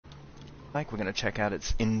like. We're going to check out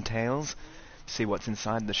its entails, see what's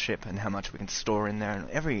inside the ship and how much we can store in there, and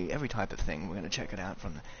every type of thing. We're going to check it out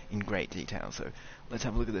in great detail. So let's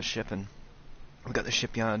have a look at the ship. And we got the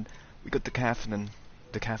shipyard, we got the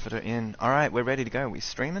catheter in. All right, we're ready to go. We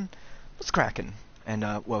streaming? What's cracking? And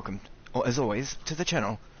welcome, as always, to the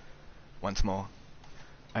channel once more.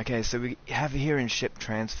 Okay, so we have here in ship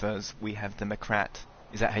transfers, we have the Krait.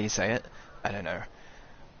 Is that how you say it? I don't know.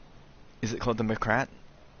 Is it called the Krait?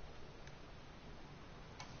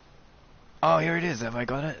 Oh, here it is. Have I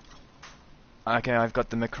got it? Okay, I've got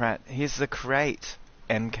the Krait. Here's the Krait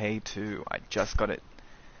MK2. I just got it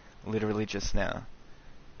literally just now.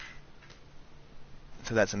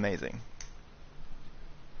 So that's amazing.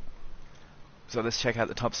 So let's check out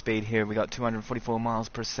the top speed here. We got 244 miles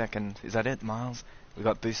per second. Is that it? Miles? We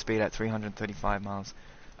got boost speed at 335 miles.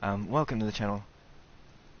 Welcome to the channel.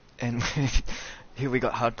 And here we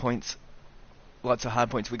got hard points. Lots of hard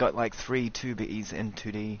points. We got like 3 2Bs in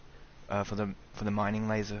 2D for the mining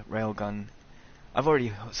laser railgun. I've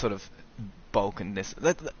already sort of bulking this.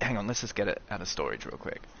 Hang on, let's just get it out of storage real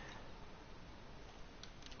quick.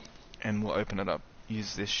 And we'll open it up.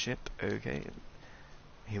 Use this ship. Okay.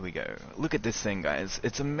 Here we go. Look at this thing, guys.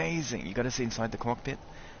 It's amazing. You got to see inside the cockpit.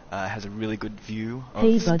 It has a really good view of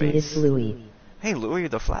space. Hey, buddy, it's Louie. Hey, Louie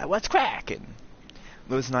the Fly. What's cracking?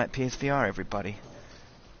 Lewis Knight PSVR, everybody.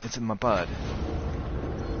 It's in my bud.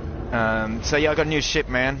 So yeah, I got a new ship,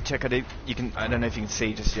 man. Check it out. You can. I don't know if you can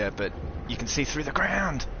see just yet, but you can see through the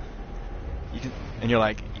ground. You can, and you're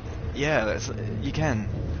like, yeah, you can.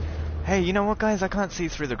 Hey, you know what, guys? I can't see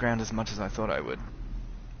through the ground as much as I thought I would.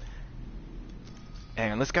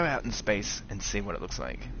 Hang on, let's go out in space and see what it looks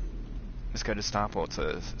like. Let's go to Starport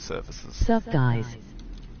Services. Sup, guys?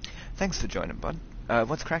 Thanks for joining, bud.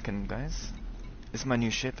 What's cracking, guys? This is my new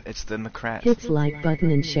ship. It's the Krait. Hit like button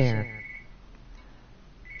and share.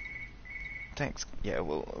 Thanks. Yeah,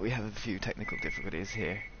 well, we have a few technical difficulties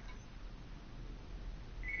here.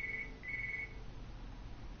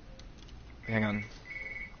 Hang on.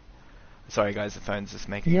 Sorry, guys, the phone's just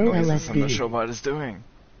making noises. I'm not sure what it's doing.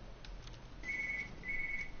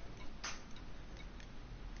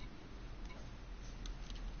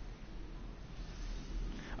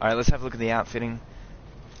 Alright, let's have a look at the outfitting.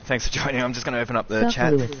 Thanks for joining. I'm just going to open up the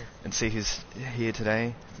chat and see who's here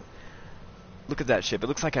today. Look at that ship. It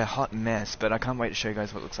looks like a hot mess, but I can't wait to show you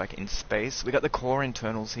guys what it looks like in space. We got the core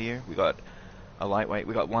internals here. We got a lightweight.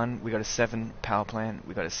 We got a 7 power plant.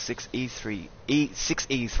 We got a 6E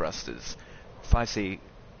thrusters, 5C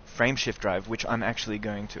frame shift drive, which I'm actually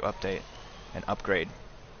going to update and upgrade.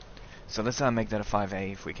 So let's make that a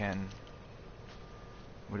 5A if we can.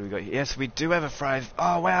 What do we got here? Yes, we do have a 5.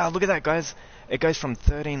 Oh, wow, look at that, guys. It goes from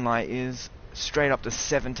 13 light years straight up to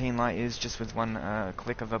 17 light years just with one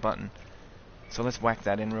click of a button. So let's whack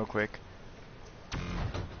that in real quick.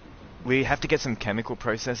 We have to get some chemical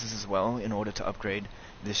processes as well in order to upgrade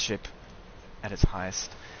this ship at its highest.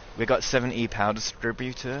 We got 7E power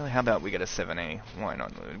distributor. How about we get a 7A? Why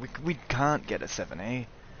not? We can't get a 7A,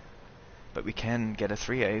 but we can get a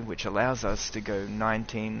 3A, which allows us to go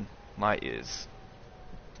 19 light years.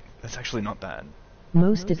 That's actually not bad.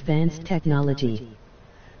 Most advanced technology.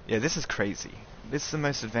 Yeah, this is crazy. This is the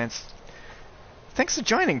most advanced. Thanks for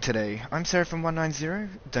joining today. I'm Seraphim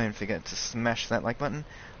 190. Don't forget to smash that like button.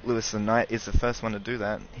 Lewis the Knight is the first one to do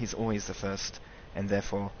that. He's always the first, and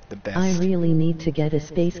therefore the best. I really need to get a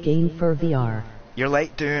space game for VR. You're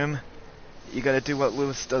late, Doom. You gotta do what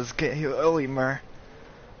Lewis does. Get here early, mer.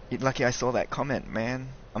 You're lucky I saw that comment, man.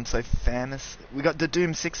 I'm so famous. We got the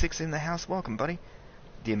Doom 66 in the house. Welcome, buddy.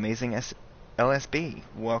 The amazing LSB.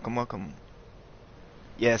 Welcome, welcome.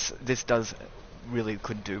 Yes, this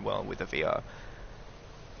could do well with a VR.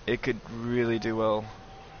 It could really do well.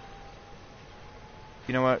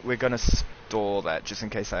 You know what? We're gonna store that just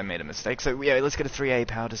in case I made a mistake. So yeah, let's get a 3A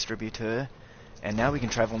power distributor, and now we can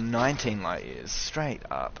travel 19 light years straight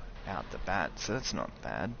up out the bat. So that's not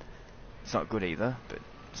bad. It's not good either, but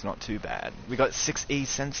it's not too bad. We got 6E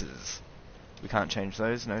sensors. We can't change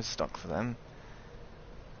those. No stock for them.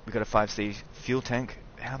 We got a 5C fuel tank.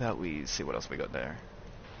 How about we see what else we got there?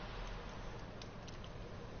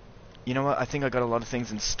 You know what? I think I got a lot of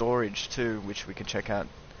things in storage too, which we could check out.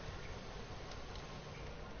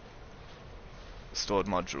 Stored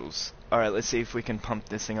modules. Alright, let's see if we can pump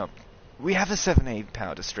this thing up. We have a 7A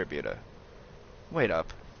power distributor. Wait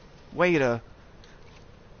up. Waiter.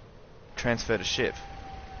 Transfer to ship.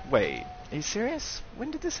 Wait, are you serious? When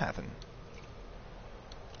did this happen?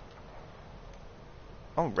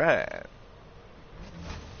 Alright.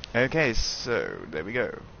 Okay, so there we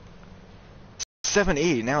go.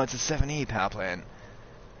 7E, now it's a 7E power plant.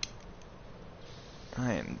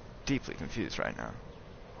 I am deeply confused right now.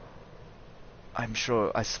 I'm sure,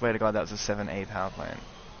 I swear to God, that was a 7A power plant.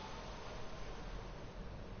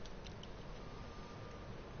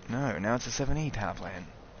 No, now it's a 7E power plant.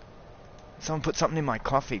 Someone put something in my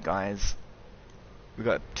coffee, guys. We've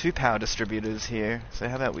got 2 power distributors here, so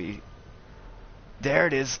how about we... There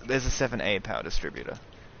it is, there's a 7A power distributor.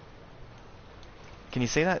 Can you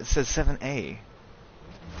see that? It says 7A.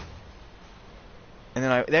 And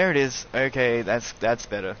then there it is. Okay, that's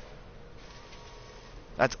better.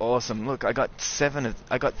 That's awesome. Look, I got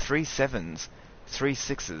 3 7s, 3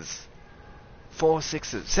 6s, 4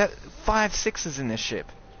 6s, 5 6s in this ship.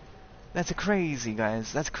 That's crazy,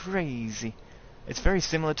 guys. That's crazy. It's very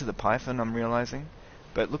similar to the Python, I'm realizing.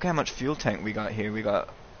 But look how much fuel tank we got here. We got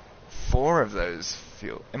 4 of those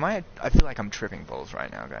fuel. I feel like I'm tripping balls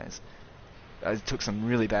right now, guys. I took some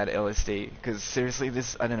really bad LSD, because seriously,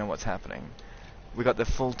 I don't know what's happening. We got the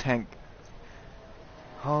full tank.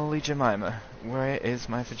 Holy Jemima, where is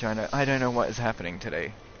my vagina? I don't know what is happening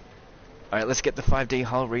today. Alright, let's get the 5D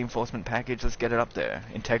hull reinforcement package, let's get it up there.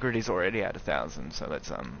 Integrity's already at 1,000, so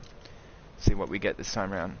let's see what we get this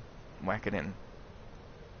time around. Whack it in.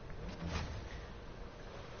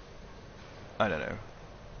 I don't know.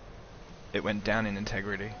 It went down in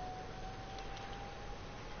integrity.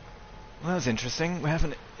 Well, that was interesting. We have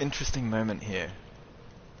an interesting moment here.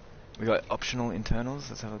 We got optional internals,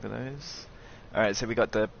 let's have a look at those. Alright, so we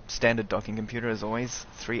got the standard docking computer as always,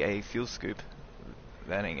 3A fuel scoop.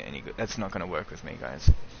 That ain't any good. That's not gonna work with me, guys.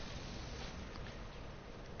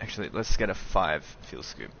 Actually, let's get a 5 fuel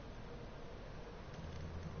scoop.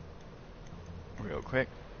 Real quick.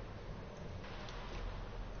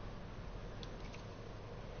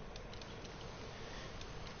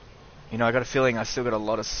 You know, I got a feeling I still got a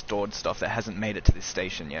lot of stored stuff that hasn't made it to this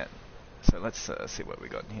station yet. So let's see what we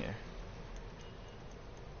got in here.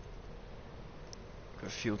 Got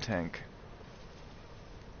a fuel tank.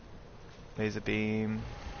 Laser beam.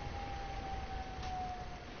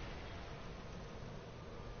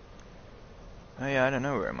 Oh yeah, I don't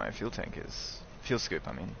know where my fuel tank is. Fuel scoop,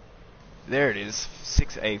 I mean. There it is,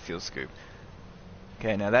 6A fuel scoop.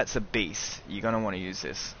 Okay, now that's a beast. You're gonna want to use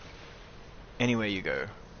this. Anywhere you go.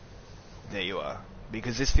 There you are.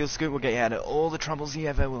 Because this fuel scoop will get you out of all the troubles you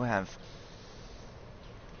ever will have.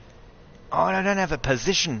 Oh, and I don't have a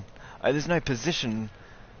position. Oh, there's no position.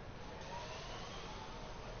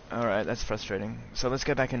 Alright, that's frustrating. So let's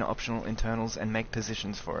go back into optional internals and make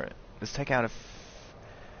positions for it. Let's take out a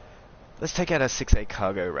 6A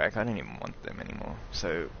cargo rack. I don't even want them anymore.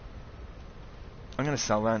 So I'm gonna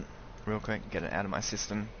sell that real quick, get it out of my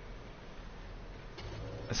system.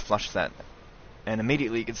 Let's flush that. And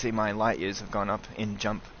immediately you can see my light years have gone up in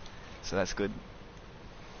jump. So that's good.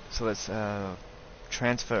 So let's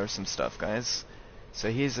transfer some stuff, guys. So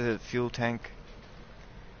here's a fuel tank.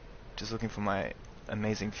 Just looking for my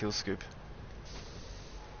amazing fuel scoop.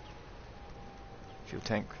 Fuel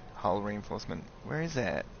tank, hull reinforcement. Where is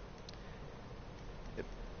that? Yep.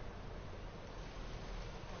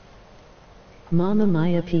 Mama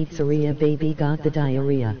Mia Pizzeria baby got the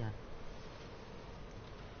diarrhea.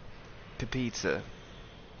 Pizza.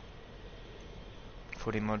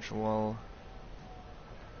 40 module.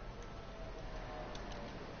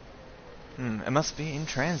 It must be in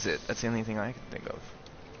transit. That's the only thing I can think of.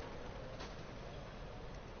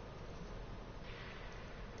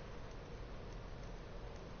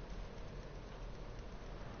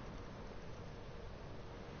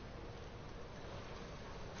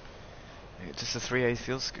 Just a 3A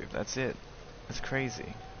fuel scoop, that's it. That's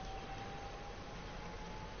crazy.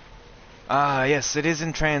 Ah, yes, it is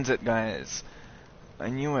in transit, guys. I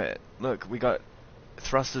knew it. Look, we got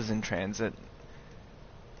thrusters in transit.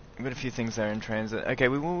 We've got a few things there in transit. Okay,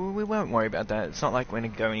 we won't worry about that. It's not like we're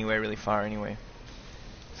going to go anywhere really far anyway.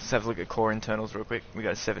 Let's have a look at core internals real quick. We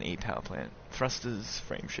got a 7E power plant. Thrusters,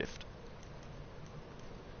 frame shift.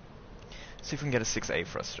 See if we can get a 6A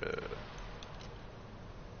thruster.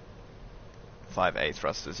 5A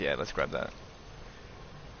thrusters, yeah, let's grab that.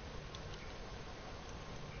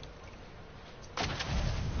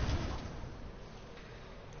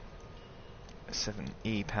 A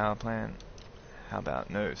 7E power plant. How about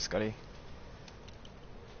no, Scotty?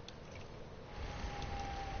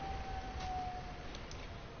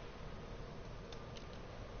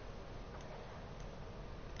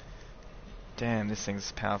 Damn, this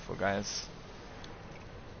thing's powerful, guys.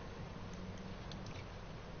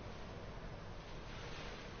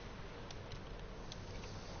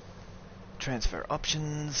 Transfer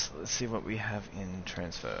options. Let's see what we have in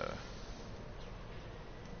transfer.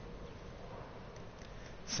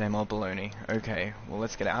 Same old baloney. Okay, well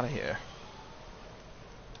let's get out of here.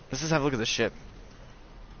 Let's just have a look at the ship.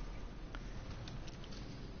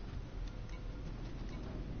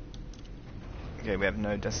 Okay, we have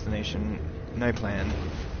no destination, no plan.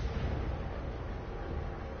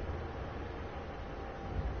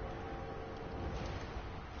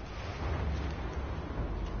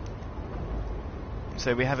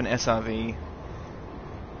 So we have an SRV.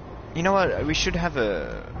 You know what? We should have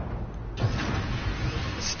a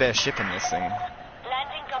spare ship in this thing.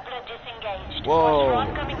 Landing coupler disengaged. Whoa!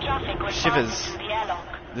 Oncoming traffic will Shivers. pass through the airlock.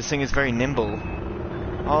 This thing is very nimble.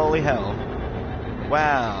 Holy hell.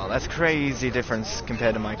 Wow, that's crazy difference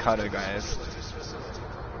compared to my Kato guys.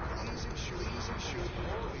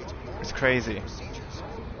 It's crazy.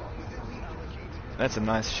 That's a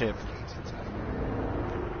nice ship.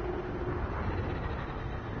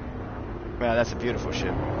 Wow, that's a beautiful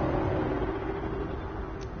ship.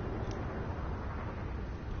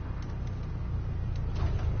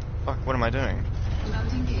 Fuck, what am I doing?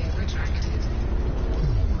 Landing gear retracted.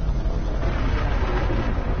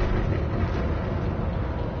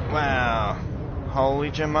 Wow. Holy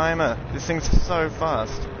Jemima. This thing's so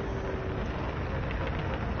fast.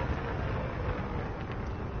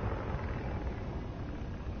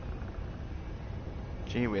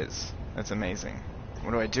 Gee whiz. That's amazing.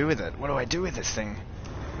 What do I do with it? What do I do with this thing?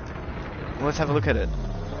 Well, let's have a look at it.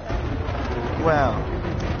 Wow.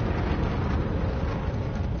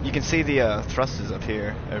 You can see the thrusters up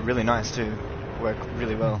here are really nice too. Work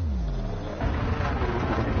really well.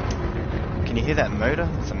 Can you hear that motor?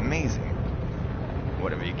 It's amazing.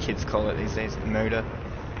 Whatever you kids call it these days, motor.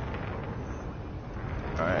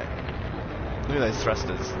 Alright. Look at those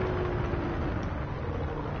thrusters.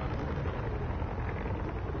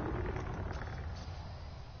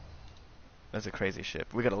 That's a crazy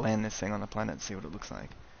ship. We gotta land this thing on the planet and see what it looks like.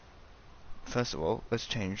 First of all, let's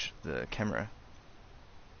change the camera.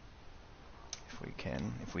 If we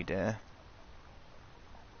can, if we dare.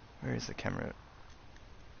 Where is the camera?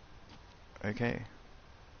 Okay.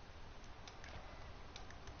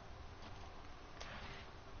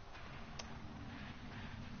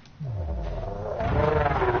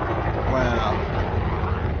 Wow.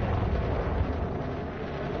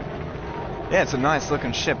 Yeah, it's a nice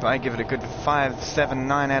looking ship. I give it a good 5, 7,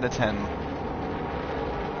 9 out of 10.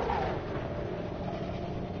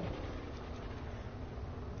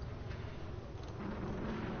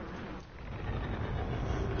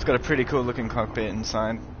 It's got a pretty cool looking cockpit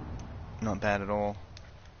inside. Not bad at all.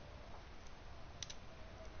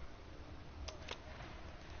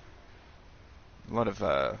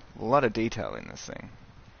 A lot of detail in this thing,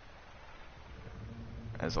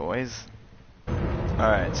 as always.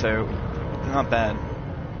 Alright, so not bad.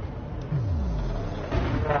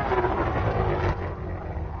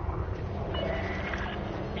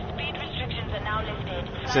 Speed restrictions are now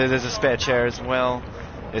lifted. So there's a spare chair as well.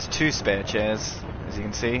 There's 2 spare chairs, as you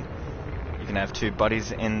can see. You can have 2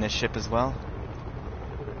 buddies in this ship as well.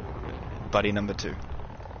 Buddy number 2.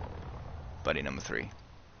 Buddy number 3.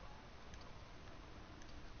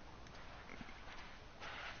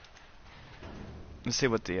 Let's see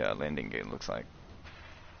what the landing gear looks like.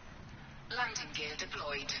 Landing gear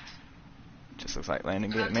deployed. Just looks like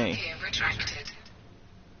landing gear to Landing me. gear retracted.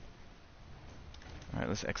 Alright,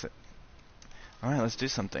 let's exit. Alright, let's do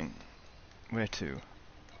something. Where to?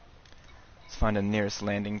 Let's find a nearest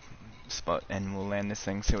landing spot and we'll land this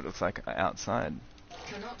thing, see what it looks like outside.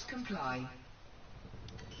 Cannot comply.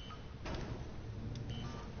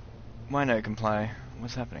 Why no comply?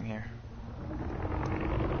 What's happening here?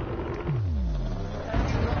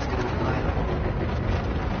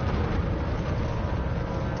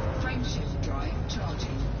 Frameshift drive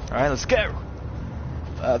charging. Alright, let's go!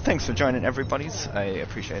 Thanks for joining, everybody's. I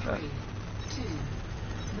appreciate that. 3, 2,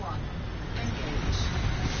 1. Engage.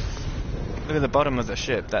 Look at the bottom of the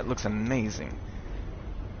ship. That looks amazing.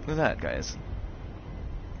 Look at that, guys.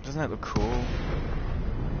 Doesn't that look cool?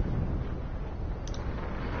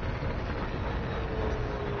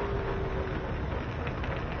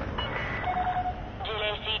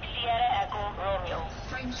 Sierra Echo Romeo.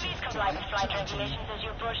 Please Frameshift comply with drive flight charging. regulations as you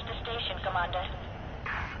approach the station, Commander.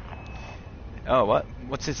 Oh, what?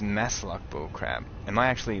 What's this mass lock bull crap? Am I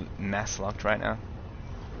actually mass locked right now?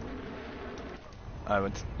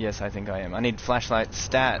 Yes, I think I am. I need flashlight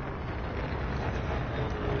stat.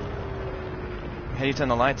 How do you turn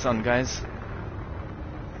the lights on, guys?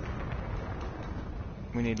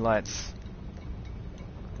 We need lights.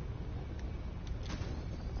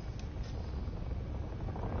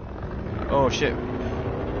 Oh shit.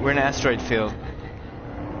 We're in an asteroid field.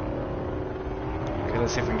 Okay,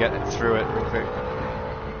 let's see if we can get through it real quick.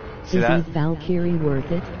 See that? Isn't Valkyrie worth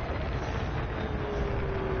it?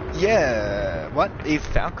 Yeah, what? Eve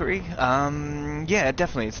Valkyrie? Yeah,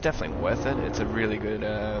 definitely. It's definitely worth it. It's a really good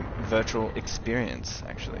virtual experience,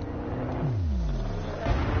 actually.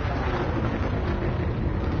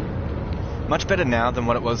 Much better now than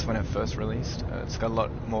what it was when it first released. It's got a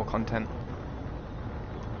lot more content.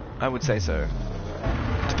 I would say so.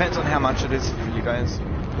 Depends on how much it is for you guys.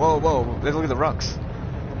 Whoa, whoa, look at the rocks.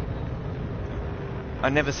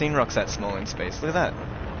 I've never seen rocks that small in space. Look at that.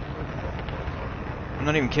 I'm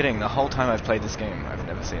not even kidding. The whole time I've played this game, I've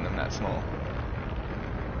never seen them that small.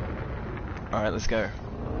 Alright, let's go.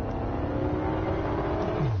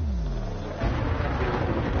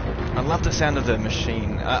 I love the sound of the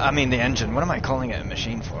machine. I mean the engine. What am I calling it a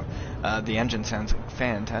machine for? The engine sounds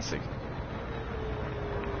fantastic.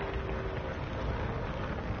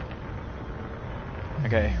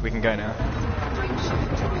 Okay, we can go now.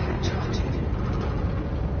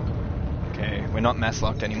 Okay, we're not mass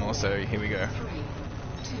locked anymore, so here we go.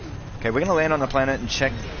 Okay, we're gonna land on the planet and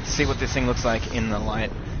check, see what this thing looks like in the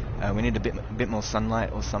light. We need a bit more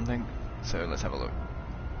sunlight or something. So let's have a look.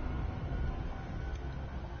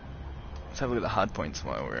 Let's have a look at the hard points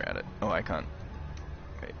while we're at it. Oh, I can't.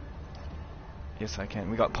 Wait. Yes, I can.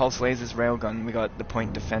 We got pulse lasers, railgun. We got the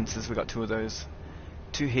point defenses. We got 2 of those.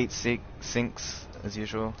 2 heat sinks, as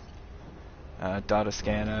usual. Data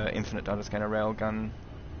scanner, infinite data scanner, railgun,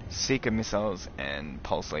 seeker missiles, and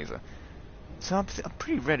pulse laser. So I'm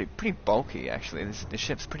pretty ready, pretty bulky actually. This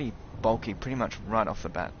ship's pretty bulky, pretty much right off the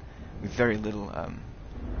bat, with very little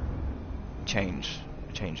changes.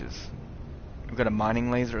 We've got a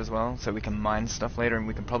mining laser as well, so we can mine stuff later, and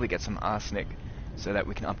we can probably get some arsenic, so that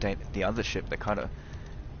we can update the other ship, the cutter.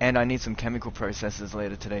 And I need some chemical processes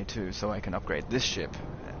later today too, so I can upgrade this ship.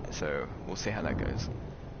 So we'll see how that goes.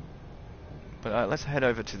 But let's head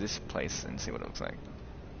over to this place and see what it looks like.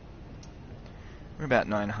 We're about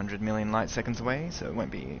 900 million light seconds away, so it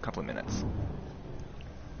won't be a couple of minutes.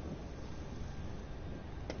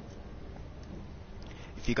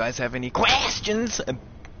 If you guys have any questions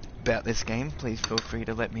about this game, please feel free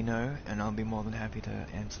to let me know, and I'll be more than happy to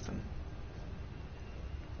answer them.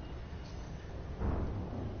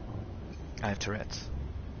 I have Tourette's.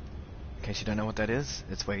 In case you don't know what that is,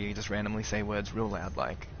 it's where you just randomly say words real loud,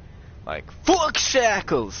 like "fuck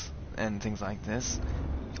shackles" and things like this.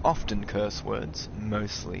 Often curse words,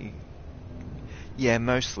 mostly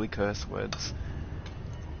curse words.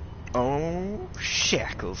 Oh,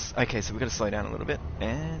 shackles. Okay, so we've got to slow down a little bit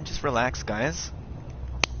and just relax, guys.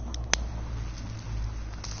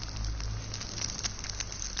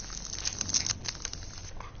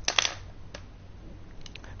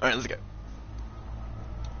 Alright, let's go.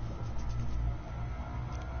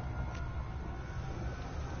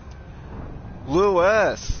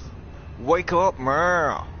 Lewis! Wake up,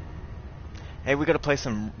 man! Hey, we gotta play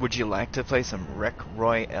some... Would you like to play some Wreck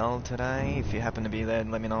Royale today? If you happen to be there,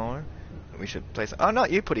 let me know. We should play some... Oh, not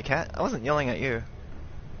you, Putty Cat. I wasn't yelling at you.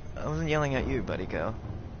 I wasn't yelling at you, buddy girl.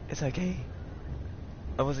 It's okay.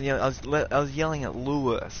 I wasn't yelling... I was yelling at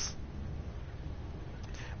Lewis.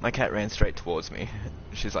 My cat ran straight towards me.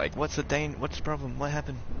 She's like, what's the problem? What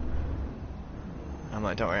happened? I'm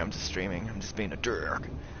like, don't worry, I'm just streaming. I'm just being a jerk.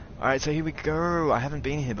 Alright, so here we go. I haven't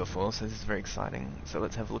been here before, so this is very exciting. So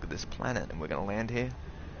let's have a look at this planet, and we're going to land here.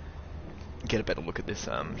 Get a better look at this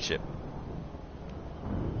ship.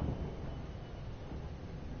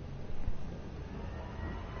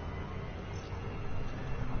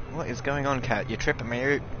 What is going on, cat? You're tripping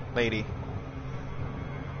me out, lady.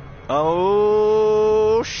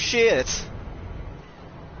 Oh, shit!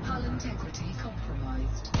 Hull integrity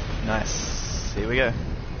compromised. Nice. Here we go.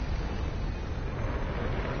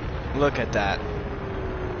 Look at that.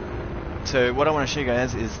 So what I want to show you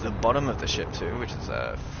guys is the bottom of the ship too, which is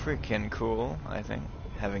freaking cool, I think,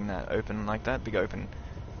 having that open like that, big open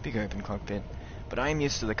cockpit. But I am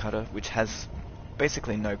used to the cutter, which has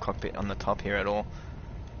basically no cockpit on the top here at all.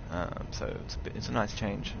 So it's a nice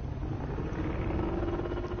change.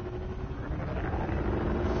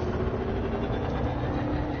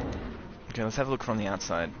 Okay, let's have a look from the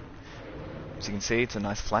outside. As you can see, it's a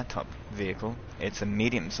nice flat top vehicle. It's a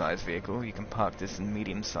medium-sized vehicle. You can park this in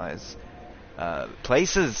medium-sized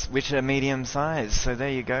places which are medium-sized. So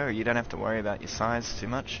there you go. You don't have to worry about your size too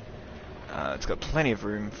much. It's got plenty of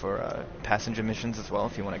room for passenger missions as well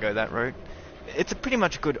if you want to go that route. It's a pretty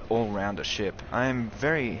much good all-rounder ship. I'm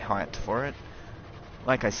very hyped for it.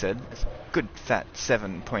 Like I said, it's a good fat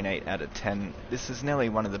 7.8 out of 10. This is nearly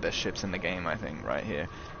one of the best ships in the game, I think, right here.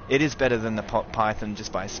 It is better than the Python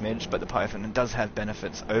just by a smidge, but the Python does have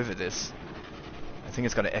benefits over this. I think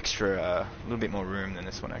it's got an extra, a little bit more room than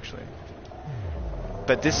this one, actually.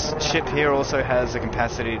 But this ship here also has the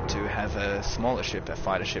capacity to have a smaller ship, a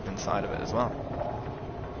fighter ship inside of it as well.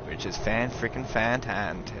 Which is fantastic.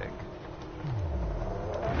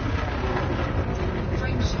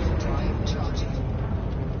 Frameshift drive charging.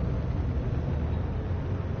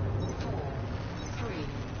 4,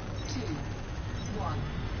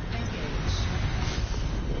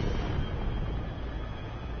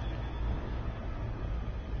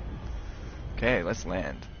 Okay, let's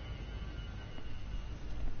land.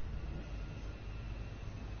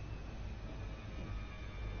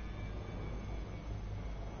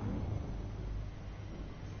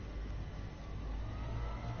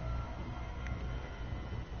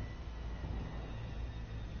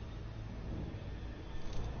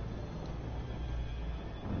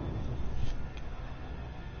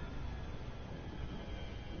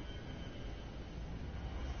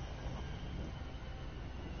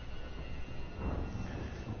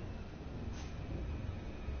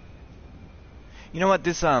 You know what?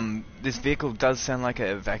 This vehicle does sound like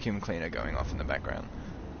a vacuum cleaner going off in the background.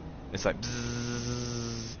 It's like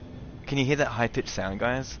bzzz. Can you hear that high-pitched sound,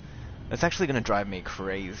 guys? That's actually going to drive me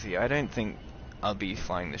crazy. I don't think I'll be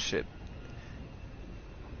flying the ship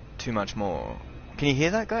too much more. Can you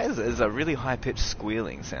hear that, guys? There's a really high-pitched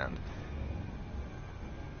squealing sound.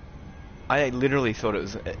 I literally thought it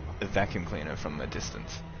was a vacuum cleaner from a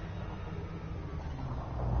distance.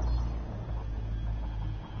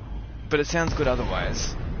 But it sounds good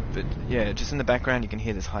otherwise. But yeah, just in the background you can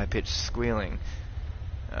hear this high-pitched squealing.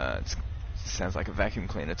 It sounds like a vacuum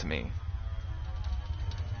cleaner to me.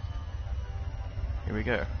 Here we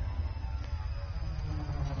go.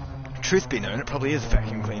 Truth be known, it probably is a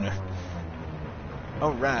vacuum cleaner.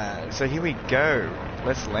 Alright, so here we go.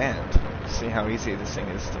 Let's land. See how easy this thing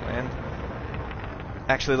is to land.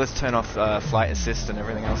 Actually, let's turn off flight assist and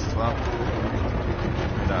everything else as well.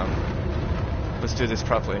 And, let's do this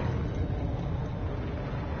properly.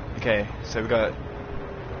 Okay, so we got...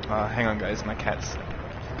 hang on guys, my cat's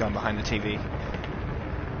gone behind the TV.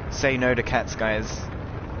 Say no to cats, guys.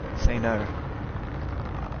 Say no.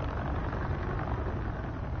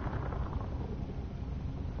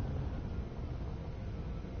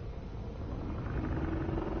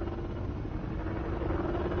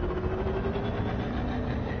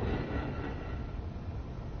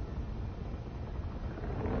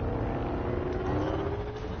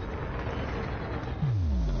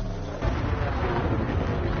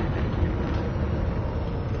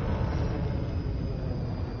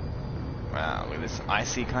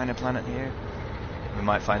 Icy kind of planet here. We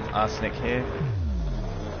might find arsenic here.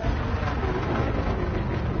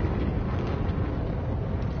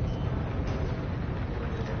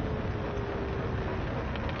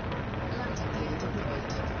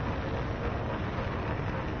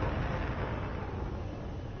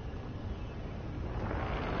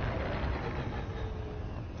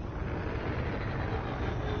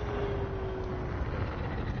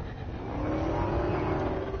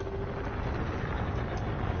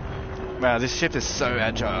 Wow, this ship is so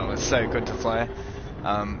agile. It's so good to fly.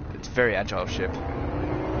 It's a very agile ship.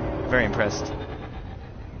 Very impressed.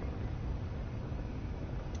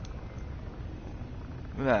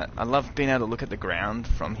 Look at that. I love being able to look at the ground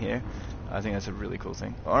from here. I think that's a really cool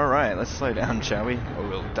thing. Alright, let's slow down, shall we? Or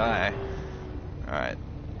we'll die. Alright.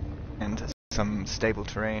 And some stable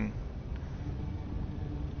terrain.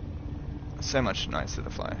 So much nicer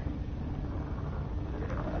to fly.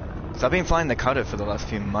 So I've been flying the cutter for the last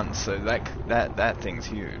few months, so that thing's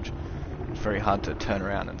huge. It's very hard to turn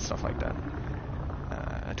around and stuff like that.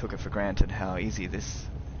 I took it for granted how easy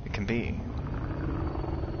it can be.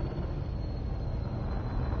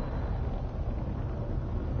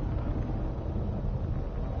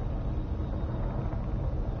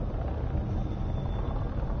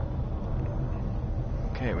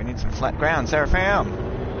 Okay, we need some flat ground, Seraphim!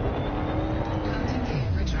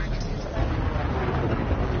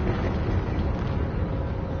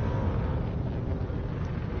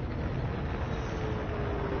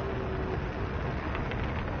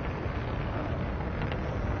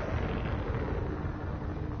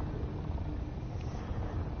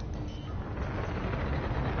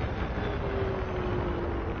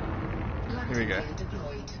 Here we go.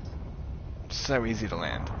 So easy to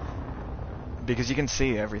land. Because you can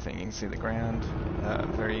see everything. You can see the ground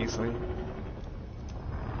very easily.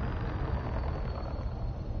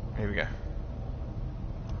 Here we go.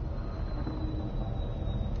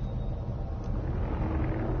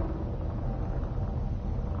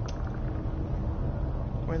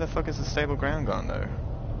 Where the fuck is the stable ground gone though?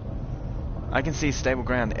 I can see stable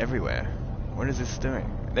ground everywhere. What is this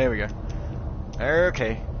doing? There we go.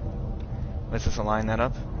 Okay. Let's just align that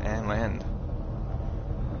up and land.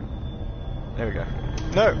 There we go.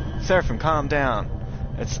 No! Seraphim, calm down.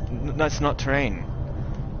 That's not terrain.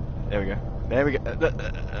 There we go. There we go.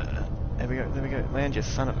 There we go. There we go. Land, you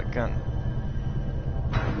son of a gun.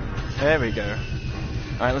 There we go.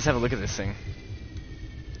 Alright, let's have a look at this thing.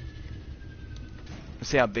 Let's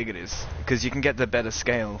see how big it is. Because you can get the better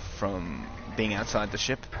scale from being outside the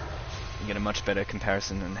ship. You get a much better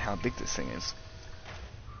comparison on how big this thing is.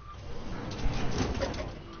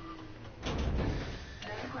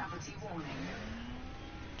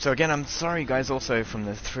 So again, I'm sorry guys also from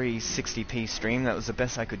the 360p stream, that was the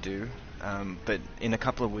best I could do. But in a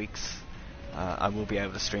couple of weeks, I will be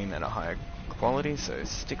able to stream at a higher quality, so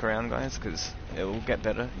stick around guys, because it will get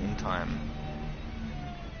better in time.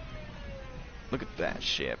 Look at that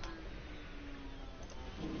ship.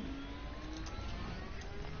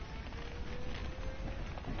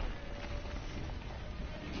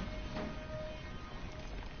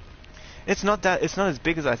 It's not as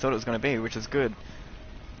big as I thought it was going to be, which is good.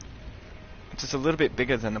 It's just a little bit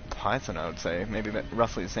bigger than a Python, I would say. Maybe about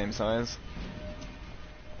roughly the same size.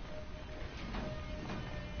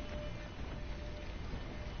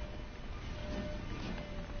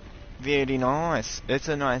 Very nice. It's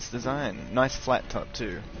a nice design. Nice flat top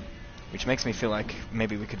too. Which makes me feel like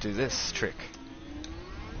maybe we could do this trick.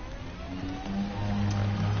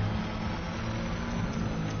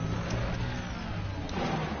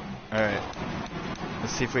 Alright.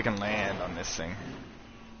 Let's see if we can land on this thing.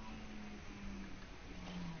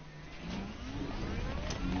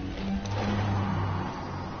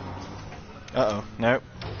 Uh-oh. Nope.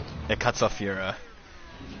 It cuts off your,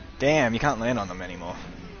 Damn, you can't land on them anymore.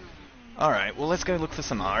 Alright, well let's go look for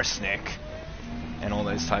some arsenic and all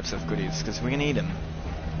those types of goodies, because we need them.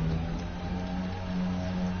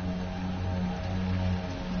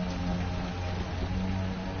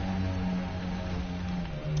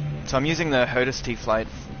 So I'm using the HOTUS T-Flight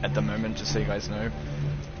at the moment, just so you guys know.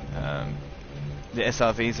 The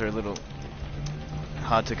SRVs are a little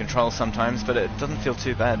hard to control sometimes, but it doesn't feel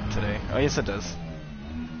too bad today. Oh yes it does.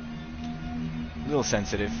 A little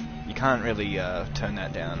sensitive. You can't really turn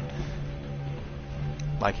that down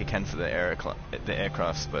like you can for the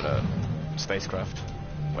aircrafts, but spacecraft,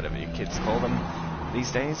 whatever you kids call them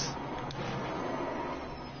these days.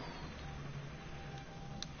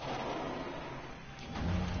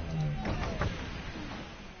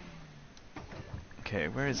 Okay,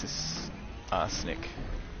 where is this arsenic?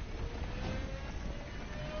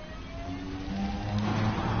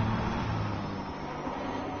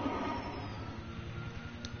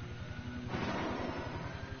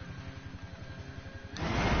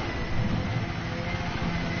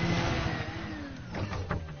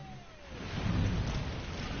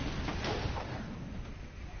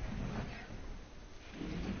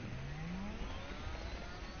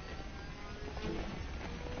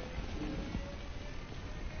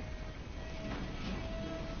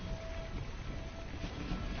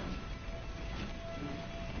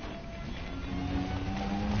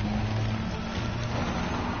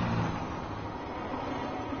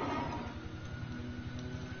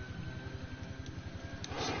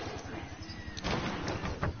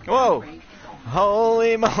 Whoa!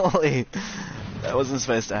 Holy moly! That wasn't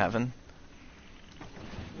supposed to happen.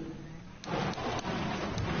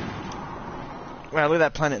 Wow, look at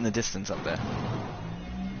that planet in the distance up there.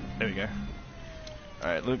 There we go.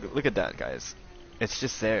 Alright, look at that, guys. It's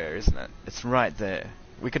just there, isn't it? It's right there.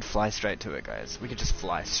 We could fly straight to it, guys. We could just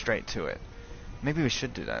fly straight to it. Maybe we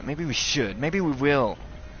should do that. Maybe we should. Maybe we will.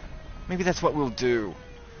 Maybe that's what we'll do.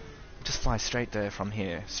 Just fly straight there from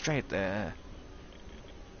here. Straight there.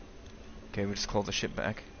 Okay, we'll just call the ship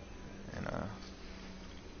back and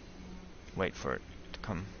wait for it to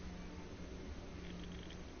come.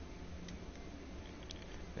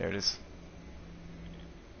 There it is.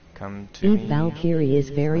 Come to me. Valkyrie is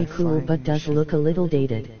very cool but does look a little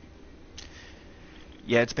dated.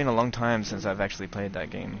 Yeah, it's been a long time since I've actually played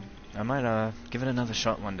that game. I might give it another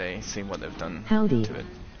shot one day, see what they've done Howdy. to it.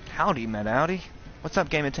 Howdy, Matt Howdy. What's up,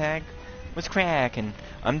 Gamer Tag? What's crackin'?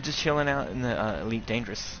 I'm just chilling out in the Elite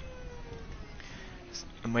Dangerous.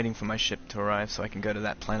 I'm waiting for my ship to arrive so I can go to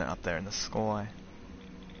that planet up there in the sky.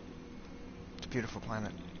 It's a beautiful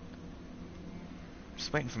planet.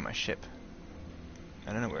 Just waiting for my ship.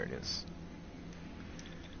 I don't know where it is.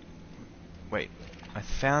 Wait, I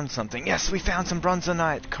found something. Yes, we found some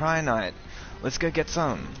bronzonite, Krait. Let's go get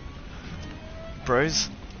some. Bros,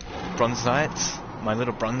 bronzites, my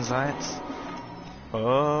little bronzites.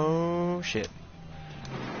 Oh shit.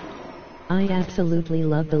 I absolutely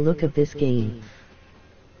love the look of this game.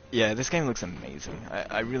 Yeah, this game looks amazing.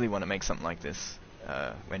 I really want to make something like this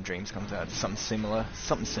when Dreams comes out. Something similar.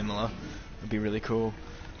 Would be really cool.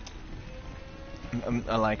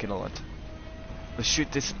 I like it a lot. Let's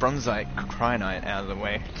shoot this bronzite Krait out of the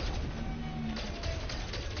way.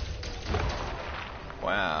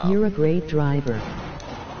 Wow. You're a great driver.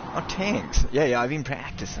 Oh, thanks. Yeah, I've been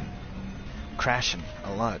practicing. Crashing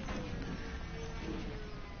a lot.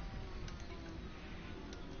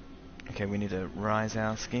 Okay, we need to rise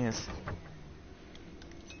our skins.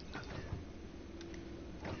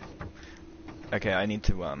 Okay, I need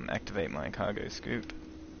to activate my cargo scoop.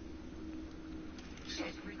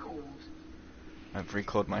 I've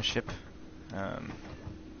recalled my ship.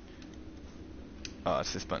 Oh,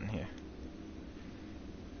 it's this button here.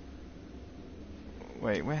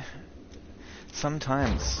 Wait, where?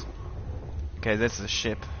 Sometimes. Okay, there's the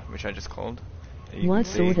ship, which I just called. What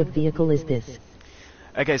sort of vehicle is this?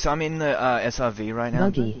 Okay, so I'm in the SRV right now.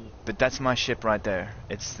 Buggy. But that's my ship right there.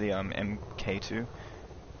 It's the MK2.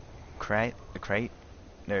 Krait. The Krait.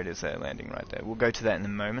 There it is, landing right there. We'll go to that in a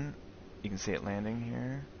moment. You can see it landing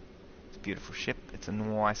here. It's a beautiful ship. It's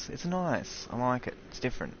nice. I like it. It's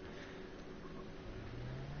different.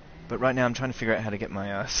 But right now I'm trying to figure out how to get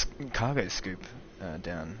my cargo scoop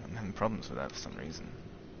down. I'm having problems with that for some reason.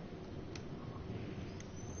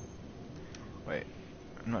 Wait,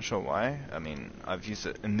 I'm not sure why. I mean, I've used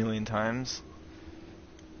it a million times.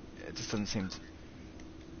 It just doesn't seem to...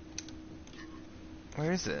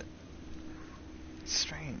 Where is it? It's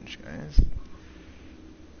strange, guys. It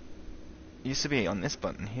used to be on this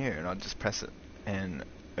button here, and I'd just press it and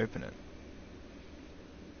open it.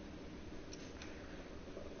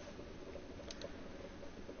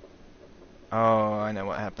 Oh, I know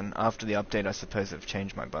what happened. After the update, I suppose I've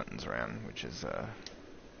changed my buttons around, which is,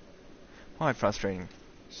 quite frustrating.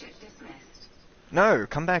 No!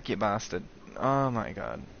 Come back, you bastard! Oh my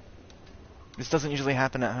god. This doesn't usually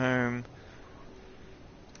happen at home.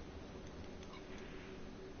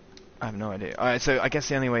 I have no idea. Alright, so I guess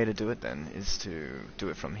the only way to do it then is to do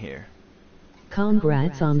it from here.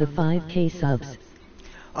 Congrats on the 5K subs.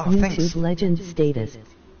 Oh, YouTube thanks! legend status.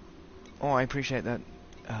 Oh, I appreciate that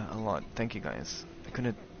a lot. Thank you guys. I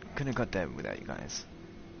couldn't have got there without you guys.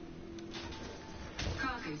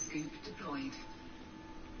 Cargo scoop deployed.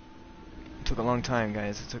 It took a long time,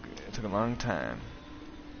 guys. It took a long time.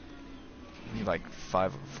 Maybe like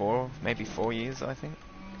 4 years, I think.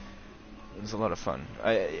 It was a lot of fun.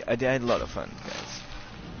 I had a lot of fun, guys.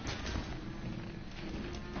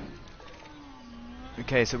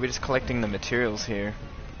 Okay, so we're just collecting the materials here.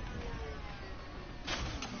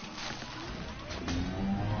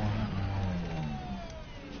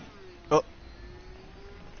 Oh!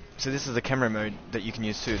 So this is the camera mode that you can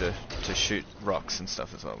use too to shoot rocks and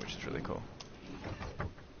stuff as well, which is really cool.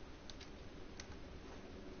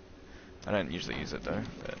 I don't usually use it though,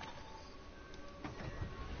 but...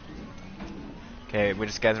 Okay, we're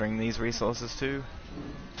just gathering these resources too.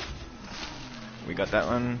 We got that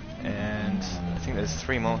one, and I think there's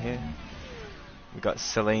 3 more here. We got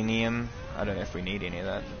selenium. I don't know if we need any of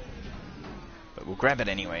that, but we'll grab it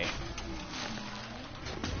anyway.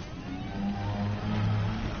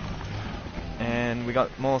 And we got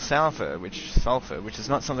more sulfur, which is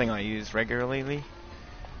not something I use regularly.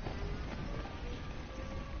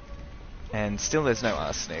 And still there's no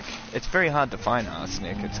arsenic. It's very hard to find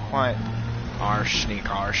arsenic. It's quite arsenic.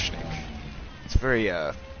 It's very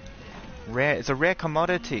rare. It's a rare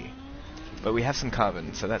commodity. But we have some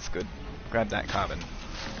carbon, so that's good. Grab that carbon.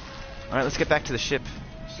 Alright, let's get back to the ship.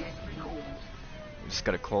 We just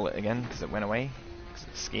gotta call it again because it went away. Because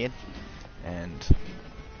it's scared. And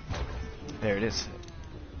there it is.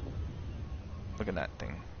 Look at that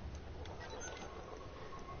thing.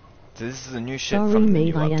 So this is a new ship Sorry, from the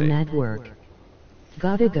mate, new I am update. at work.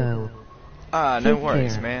 Gotta go. Ah, no Take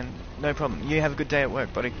worries, care. man. No problem. You have a good day at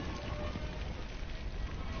work, buddy.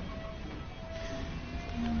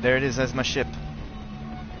 There it is, there's my ship.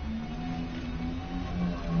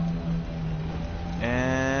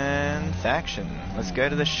 And faction. Let's go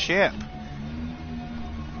to the ship.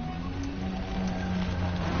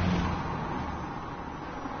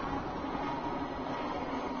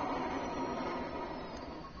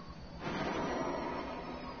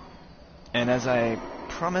 And as I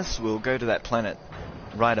promised, we'll go to that planet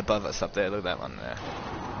right above us up there. Look at that one there.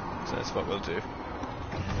 So that's what we'll do.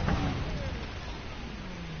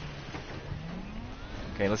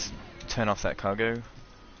 Okay, let's turn off that cargo.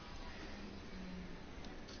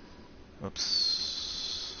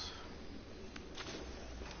 Oops.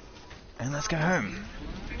 And let's go home.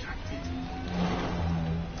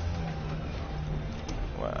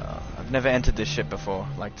 Wow, I've never entered this ship before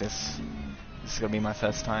like this. This is gonna be my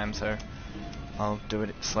first time, so I'll do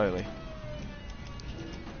it slowly.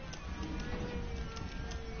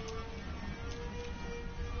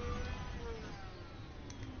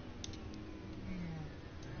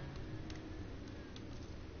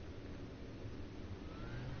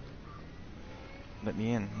 Let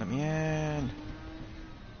me in, let me in!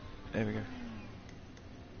 There we go.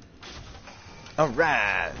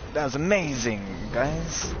 Alright! That was amazing,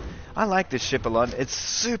 guys! I like this ship a lot. It's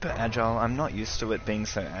super agile. I'm not used to it being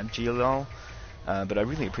so agile, but I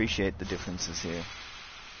really appreciate the differences here.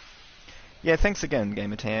 Yeah, thanks again,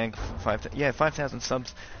 Gamertag. 5,000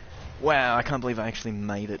 subs. Wow, I can't believe I actually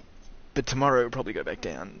made it. But tomorrow it'll probably go back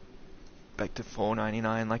down, back to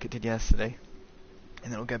 499 like it did yesterday.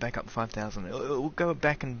 And then it'll go back up to 5,000. It'll go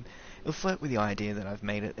back and it'll flirt with the idea that I've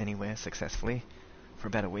made it anywhere successfully for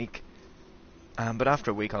about a week. But after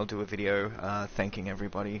a week I'll do a video thanking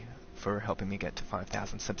everybody for helping me get to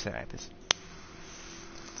 5,000 subscribers.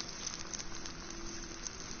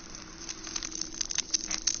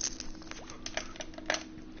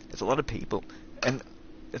 It's a lot of people, and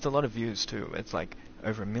it's a lot of views too. It's like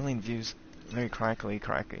over 1 million views. Very crikey.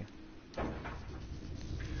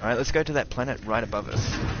 Alright, let's go to that planet right above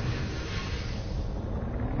us.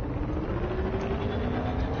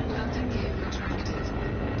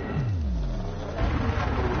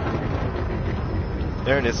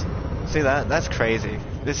 There it is. See that? That's crazy.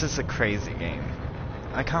 This is a crazy game.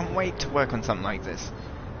 I can't wait to work on something like this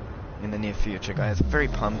in the near future, guys. I'm very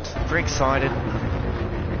pumped. Very excited.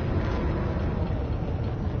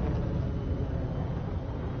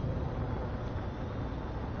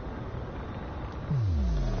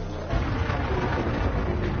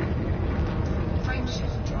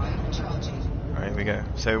 Alright, we go.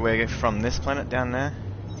 So we're from this planet down there.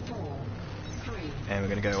 And we're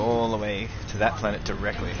going to go all the way to that planet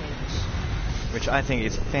directly, which I think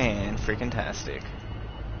is fan-freaking-tastic.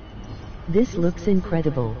 This looks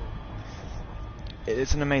incredible.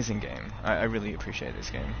 It's an amazing game. I really appreciate this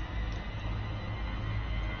game.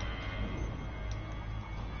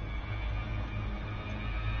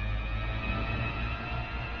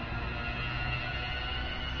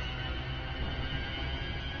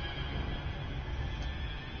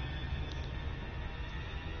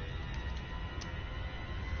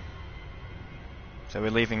 So we're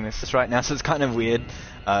leaving this right now, so it's kind of weird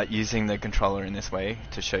using the controller in this way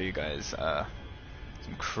to show you guys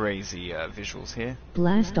some crazy visuals here.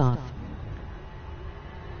 Blast off.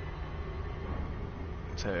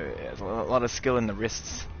 So there's a lot of skill in the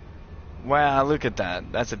wrists. Wow, look at that.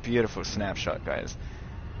 That's a beautiful snapshot, guys.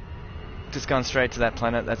 Just going straight to that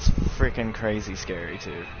planet, that's freaking crazy scary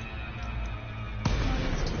too.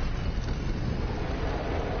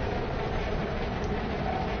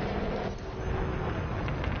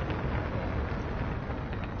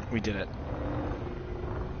 We did it.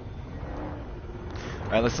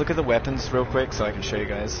 Alright, let's look at the weapons real quick so I can show you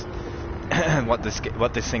guys what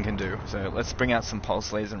this thing can do. So let's bring out some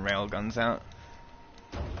pulse lasers and rail guns out.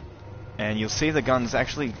 And you'll see the guns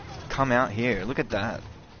actually come out here. Look at that.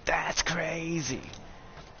 That's crazy.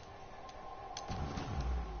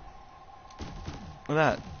 Look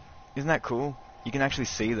at that. Isn't that cool? You can actually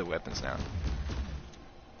see the weapons now.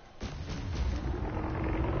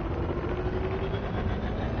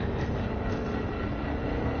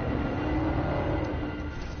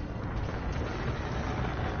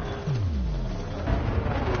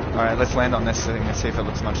 Alright, let's land on this thing and see if it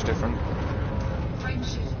looks much different.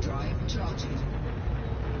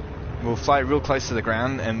 We'll fly real close to the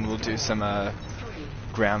ground and we'll do some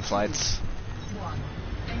ground flights.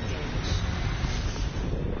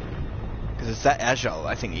 Because it's that agile,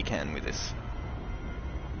 I think you can with this.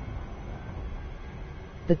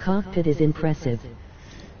 The cockpit is impressive.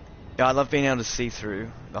 Yeah, I love being able to see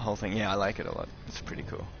through the whole thing. Yeah, I like it a lot. It's pretty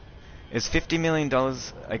cool. It's $50 million.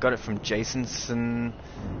 I got it from Jasonson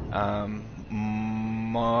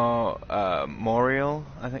Morial,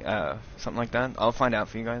 I think, something like that. I'll find out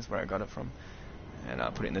for you guys where I got it from, and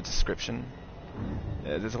I'll put it in the description.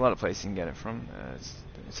 There's a lot of places you can get it from.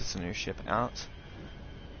 It's just a new ship out.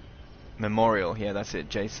 Memorial, yeah, that's it.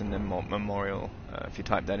 Jason and Memorial. If you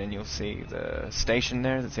type that in, you'll see the station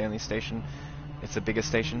there. That's the only station. It's the biggest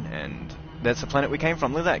station, and that's the planet we came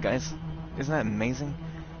from. Look at that, guys. Isn't that amazing?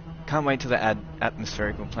 Can't wait till they add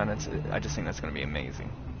atmospherical planets. I just think that's going to be amazing.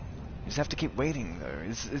 You just have to keep waiting, though.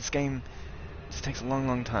 This game just takes a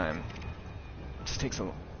long time. It just takes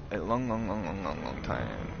a long time.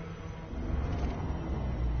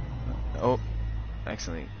 Oh,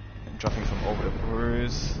 actually, dropping from orbital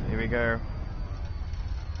cruise. Here we go.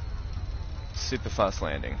 Super fast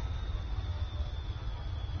landing.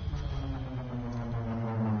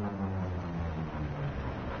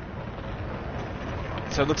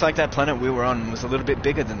 So it looks like that planet we were on was a little bit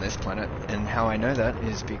bigger than this planet, and how I know that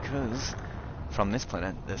is because from this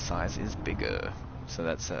planet the size is bigger. So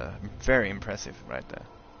that's very impressive right there.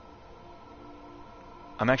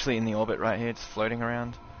 I'm actually in the orbit right here, just floating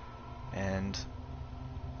around, and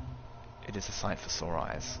it is a sight for sore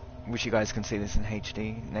eyes. Wish you guys can see this in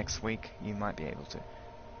HD. Next week you might be able to.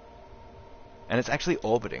 And it's actually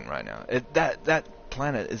orbiting right now. That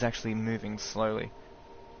planet is actually moving slowly.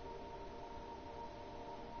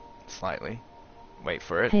 Slightly. Wait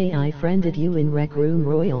for it. Hey, I friended you in Rec Room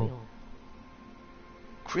Royal.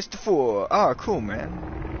 Christopher. Oh, cool,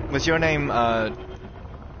 man. Was your name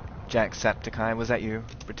Jacksepticeye? Was that you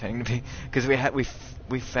pretending to be? Because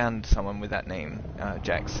we found someone with that name,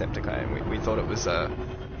 Jacksepticeye, and we thought it was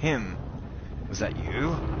him. Was that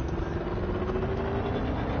you?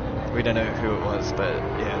 We don't know who it was, but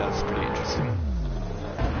yeah, that was pretty interesting.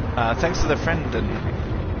 Thanks for the friend,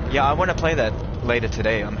 and yeah, I want to play that later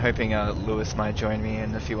today. I'm hoping Lewis might join me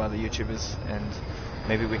and a few other YouTubers, and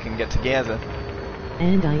maybe we can get together.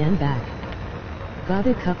 And I am back. Got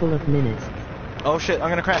a couple of minutes. Oh shit, I'm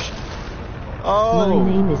gonna crash. Oh! My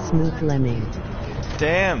name is Smooth Lemming.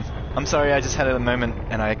 Damn! I'm sorry, I just had a moment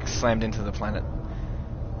and I slammed into the planet.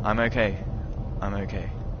 I'm okay. I'm okay.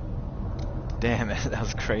 Damn it, that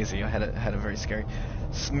was crazy. I had a very scary...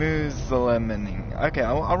 Smooth Lemoning. Okay,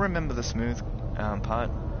 I'll remember the smooth part.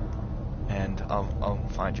 And I'll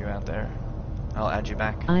find you out there. I'll add you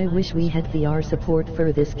back. I wish we had VR support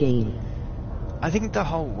for this game. I think the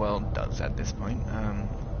whole world does at this point.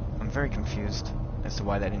 I'm very confused as to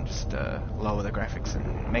why they didn't just lower the graphics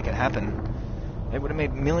and make it happen. It would have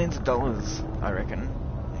made millions of dollars, I reckon.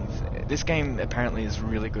 This game apparently is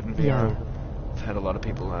really good in VR. Yeah. I've heard a lot of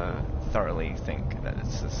people thoroughly think that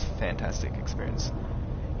it's this fantastic experience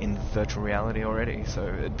in virtual reality already, so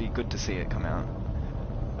it'd be good to see it come out.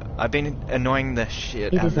 I've been annoying the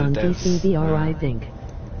shit out of the devs. It is on PC VR, I think.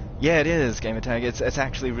 Yeah, it is, Gamertag. It's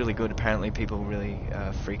actually really good. Apparently people really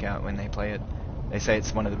freak out when they play it. They say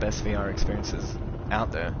it's one of the best VR experiences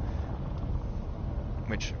out there,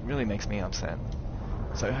 which really makes me upset.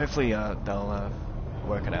 So hopefully they'll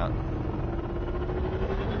work it out.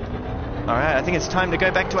 Alright, I think it's time to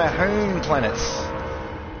go back to our home planets.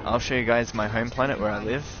 I'll show you guys my home planet where I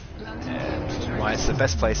live, and why it's the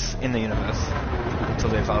best place in the universe to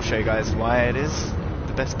live. I'll show you guys why it is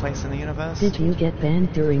the best place in the universe. Did you get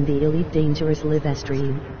banned during the Elite Dangerous live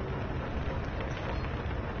stream?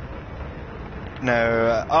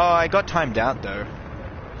 No, oh, I got timed out though.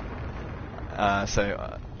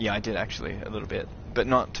 Yeah, I did actually, a little bit, but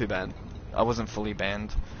not too bad. I wasn't fully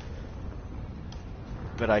banned.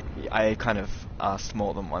 But I kind of asked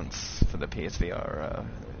more than once for the PSVR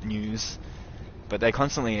news. But they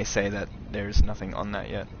constantly say that there's nothing on that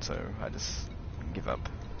yet, so I just give up.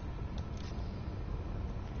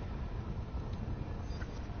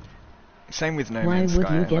 Same with No Man's Sky.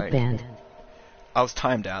 Why would you get banned? I was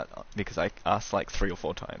timed out because I asked like 3 or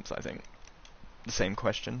 4 times, I think, the same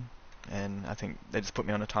question. And I think they just put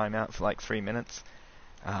me on a timeout for like 3 minutes.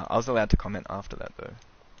 I was allowed to comment after that though.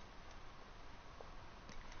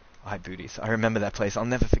 iBooties. I remember that place. I'll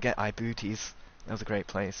never forget iBooties. That was a great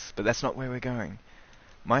place. But that's not where we're going.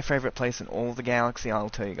 My favourite place in all the galaxy, I'll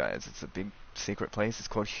tell you guys. It's a big secret place. It's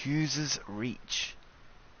called Hughes's Reach.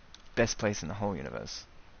 Best place in the whole universe.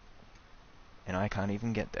 And I can't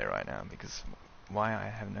even get there right now because... Why? I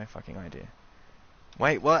have no fucking idea.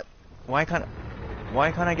 Wait, what? Why can't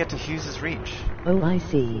I get to Hughes's Reach? Oh, I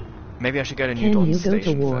see. Maybe I should go to New Dawn Station Can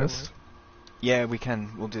you go to war? first. Yeah, we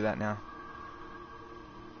can. We'll do that now.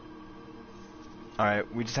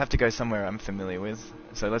 Alright, we just have to go somewhere I'm familiar with.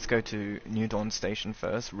 So let's go to New Dawn Station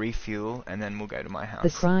first, refuel, and then we'll go to my house. The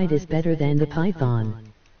Krait is better than the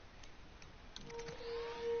Python.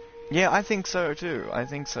 Yeah, I think so too. I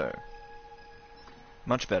think so.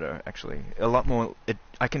 Much better, actually. A lot more...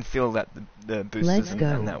 I can feel that the boosters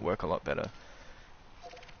and that work a lot better.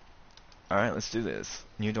 Alright, let's do this.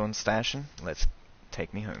 New Dawn Station. Let's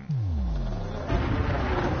take me home.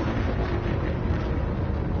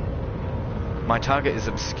 My target is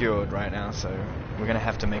obscured right now, so we're going to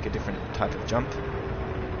have to make a different type of jump.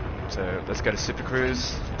 So let's go to Super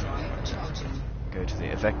Cruise. Go to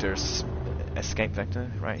the vector escape vector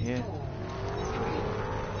right here. 4,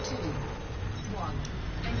 3, 2, 1,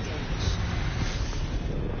 engage.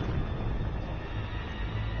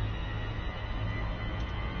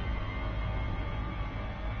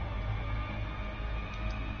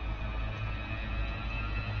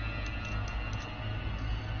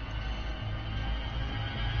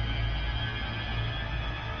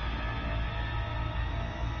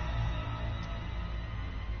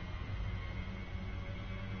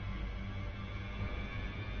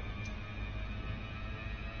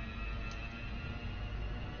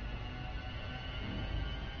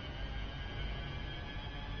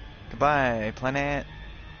 Goodbye, planet.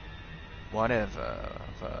 Whatever.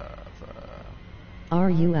 Are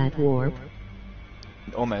you at warp?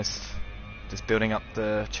 Almost. Just building up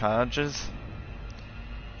the charges.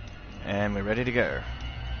 And we're ready to go.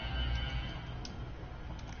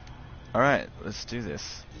 Alright, let's do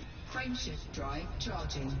this. Frameshift drive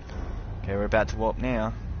charging. Okay, we're about to warp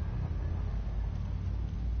now.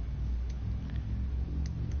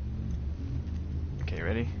 Okay,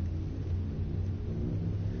 ready?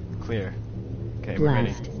 Clear. Okay, we're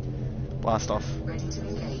ready. Blast. Blast off. Ready to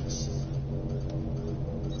engage.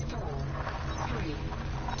 4, 3,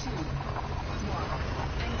 2,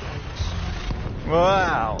 1. Engage.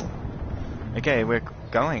 Wow! Okay, we're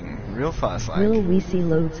going real fast, like. Will we see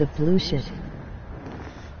loads of blue shit?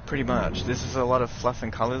 Pretty much. This is a lot of fluff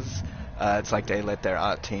and colors. It's like they let their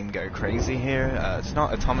art team go crazy here. It's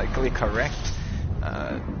not atomically correct,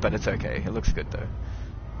 but it's okay. It looks good though.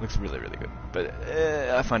 Looks really, really good. But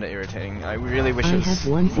I find it irritating. I really wish I it was have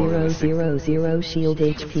more realistic. 1000 shield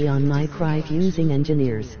HP on my Krait using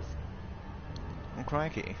engineers. Oh,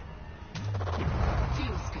 crikey.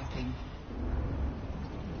 Fuel skipping.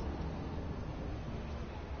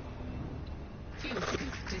 Fuel skip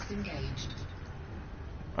disengaged.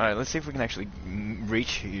 Alright, let's see if we can actually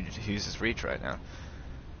reach Hughes' reach right now.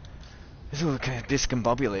 This will look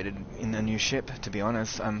discombobulated in the new ship, to be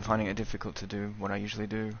honest. I'm finding it difficult to do what I usually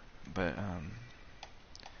do, but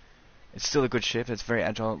it's still a good ship. It's very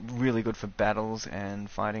agile, really good for battles and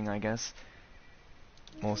fighting, I guess.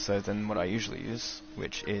 More so than what I usually use,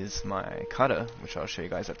 which is my cutter, which I'll show you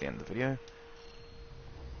guys at the end of the video.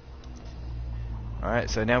 Alright,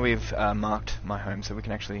 so now we've marked my home, so we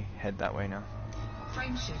can actually head that way now.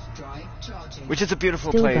 Frameshift drive charging. Which is a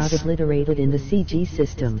beautiful Still place. got obliterated in the CG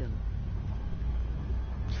system.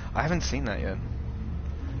 I haven't seen that yet.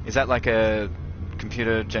 Is that like a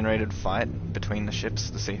computer-generated fight between the ships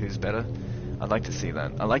to see who's better? I'd like to see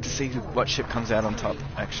that. I'd like to see what ship comes out on top,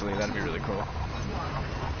 actually. That'd be really cool.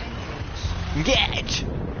 Engage!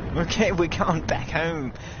 Okay, we're going back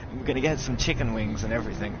home. We're gonna get some chicken wings and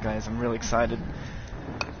everything, guys. I'm really excited.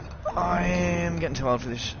 I am getting too old for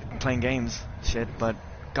this playing games shit, but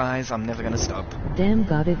guys, I'm never gonna stop. Damn,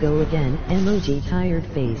 gotta go again. Emoji tired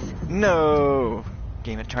face. No!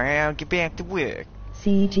 Game a try out, get back to work.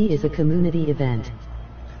 CG is a community event.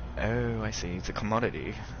 Oh, I see. It's a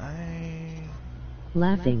commodity.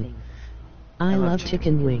 Laughing. I love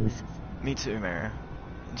chicken wings. Me too, Mara.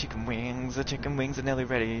 Chicken wings are nearly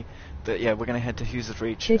ready. But yeah, we're gonna head to Hughes'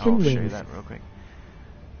 Reach. Chicken I'll show you wings. that real quick.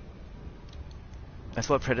 That's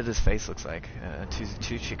what Predator's face looks like.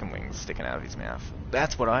 Two chicken wings sticking out of his mouth.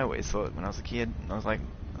 That's what I always thought when I was a kid. I was like,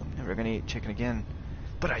 I'm never gonna eat chicken again.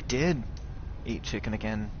 But I did eat chicken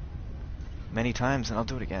again. Many times, and I'll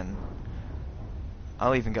do it again.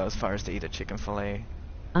 I'll even go as far as to eat a chicken fillet.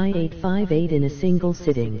 I ate 5-8 in a single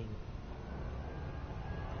sitting.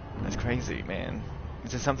 That's crazy, man.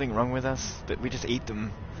 Is there something wrong with us that we just eat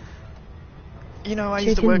them? You know, I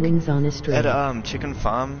used to Chicken work wings on a string. at a chicken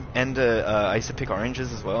farm, and I used to pick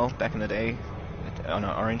oranges as well back in the day on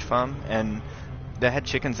an orange farm, and they had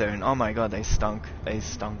chickens there, and oh my god, they stunk. They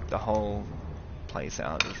stunk the whole place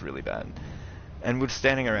out. It was really bad. And we're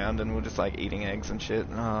standing around and we're just like eating eggs and shit.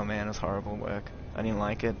 Oh man, it was horrible work. I didn't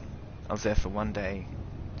like it. I was there for one day.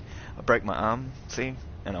 I broke my arm, see?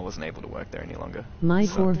 And I wasn't able to work there any longer. My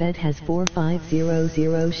So- Corvette has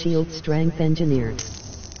 4500 shield strength engineered.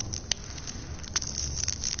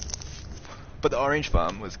 But the orange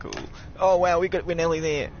farm was cool. Oh wow, we're nearly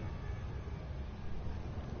there.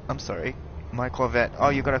 I'm sorry. My Corvette. Oh,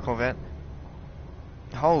 you got a Corvette?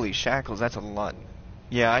 Holy shackles, that's a lot.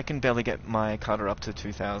 Yeah, I can barely get my cutter up to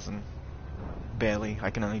 2,000. Barely.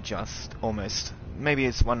 I can only just. Almost. Maybe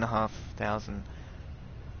it's 1,500.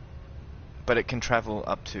 But it can travel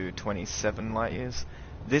up to 27 light years.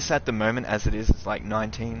 This at the moment, as it is like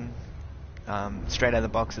 19. Straight out of the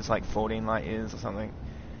box, it's like 14 light years or something.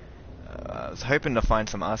 I was hoping to find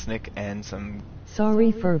some arsenic and some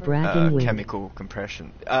Sorry for bragging with. chemical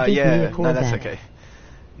compression. Give me Yeah, a no, that's Corvette. okay.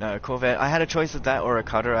 No, Corvette. I had a choice of that or a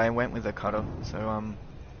cutter. I went with a cutter. So,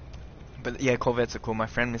 but yeah, Corvettes are cool. My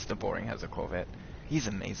friend Mr. Boring has a Corvette. He's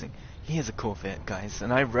amazing. He has a Corvette, guys,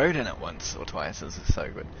 and I rode in it once or twice. It was so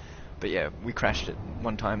good. But yeah, we crashed it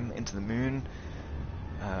one time into the moon.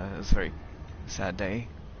 It was a very sad day.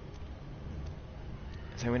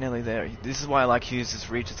 So we're nearly there. This is why I like Hughes'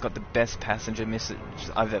 Reach. It's got the best passenger message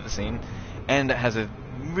I've ever seen. And it has a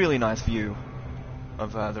really nice view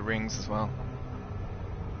of the rings as well.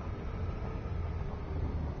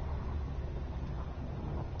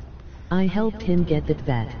 I helped him get that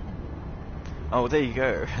vet. Oh, there you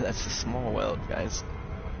go. That's a small world, guys.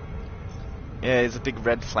 Yeah, it's a big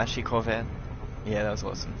red flashy Corvette. Yeah, that was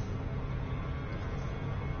awesome.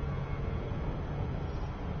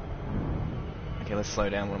 Okay, let's slow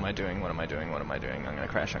down. What am I doing? What am I doing? What am I doing? I'm gonna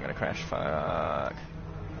crash. I'm gonna crash. Fuck.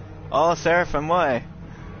 Oh, Seraphim, why?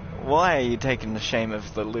 Why are you taking the shame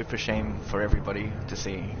of the loop of shame for everybody to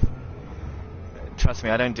see? Trust me,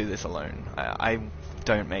 I don't do this alone. I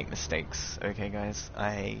don't make mistakes, okay, guys?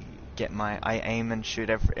 I get I aim and shoot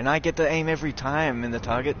and I get to aim every time in the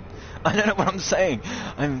target. I don't know what I'm saying.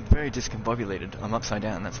 I'm very discombobulated. I'm upside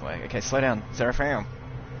down, that's why. Okay, slow down, Seraphim.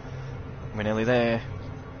 We're nearly there.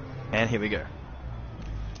 And here we go.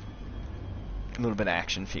 A little bit of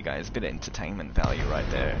action for you guys, a bit of entertainment value right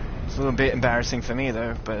there. It's a little bit embarrassing for me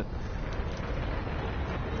though, but...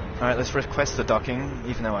 Alright, let's request the docking,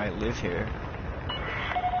 even though I live here.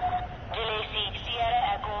 Delay 6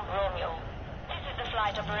 Sierra Echo Romeo. This is the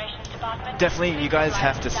Flight Operations Department. Definitely, you guys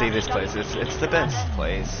have to see this place. It's the best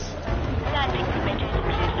place. Landing permitted.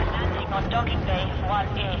 Landing on docking bay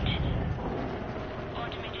 18.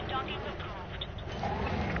 Automated docking approved.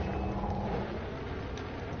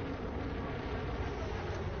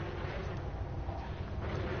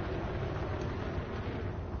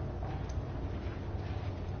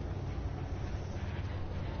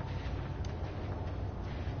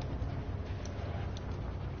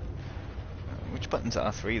 Which button's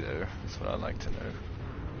R3 though? That's what I'd like to know.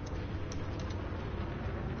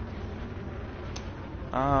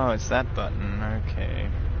 Oh, it's that button, okay.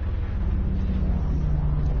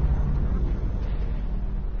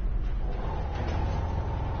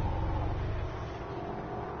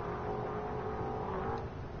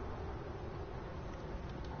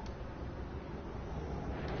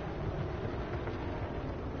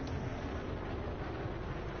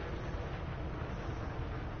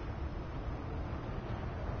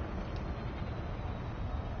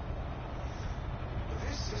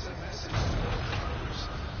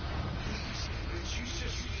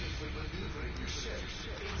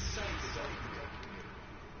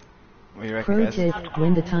 What do you reckon, Pro guys? tip,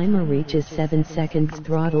 when the timer reaches 7 seconds,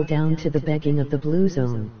 throttle down to the begging of the blue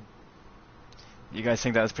zone. You guys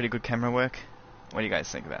think that was pretty good camera work? What do you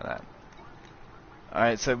guys think about that?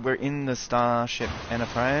 Alright, so we're in the Starship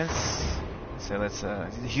Enterprise. So let's,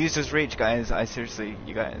 use this reach, guys. I seriously,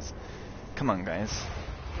 you guys. Come on, guys.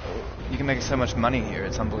 You can make so much money here,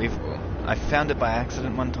 it's unbelievable. I found it by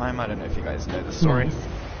accident one time, I don't know if you guys know the story. Nice.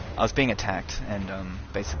 I was being attacked, and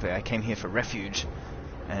basically I came here for refuge,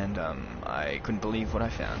 and I couldn't believe what I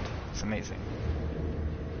found. It's amazing.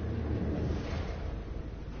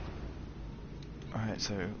 Alright,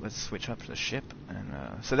 so let's switch up to the ship, and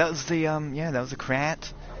so that was the, yeah, that was the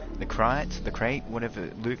Krait, the Krait,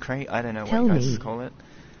 whatever, loot crate, I don't know what you guys call it.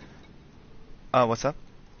 Oh, what's up?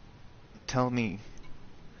 Tell me.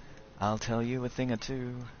 I'll tell you a thing or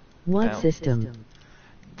two. What system?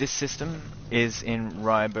 This system is in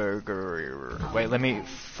Ryberger. Wait, let me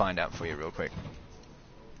find out for you real quick.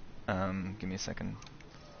 Give me a second.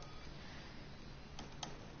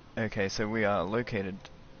 Okay, so we are located...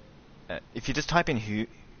 if you just type in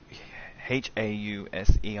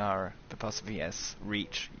H-A-U-S-E-R apostrophe S,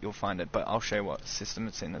 reach, you'll find it, but I'll show you what system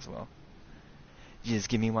it's in as well. Just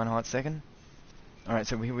give me one hot second. Alright,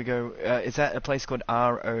 so here we go. Is that a place called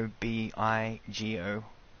R-O-B-I-G-O?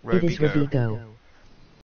 It is Robigo.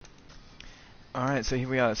 Alright, so here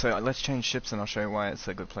we are. So let's change ships and I'll show you why it's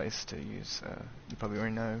a good place to use. You probably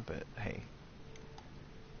already know, but hey.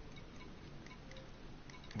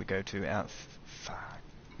 We go to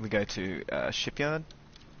we go to shipyard.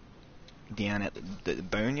 Down at the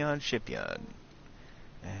boneyard shipyard.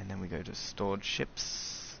 And then we go to stored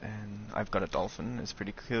ships. And I've got a dolphin, it's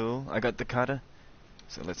pretty cool. I got the cutter.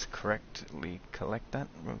 So let's correctly collect that.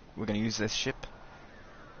 We're going to use this ship.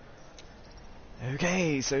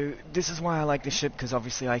 Okay, so this is why I like this ship, because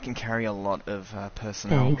obviously I can carry a lot of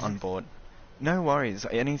personnel on board. No worries,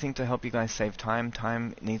 anything to help you guys save time.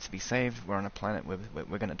 Time needs to be saved. We're on a planet where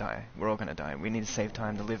we're going to die. We're all going to die. We need to save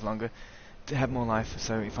time to live longer, to have more life.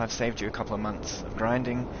 So if I've saved you a couple of months of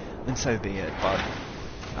grinding, then so be it, bud.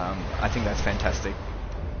 I think that's fantastic.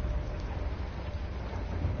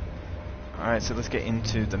 Alright, so let's get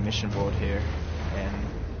into the mission board here, and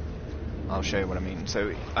I'll show you what I mean.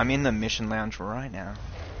 So, I'm in the mission lounge right now,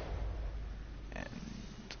 and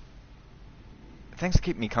thanks for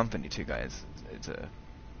keeping me company too, guys. It's a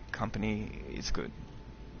company, it's good.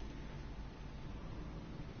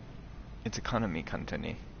 It's economy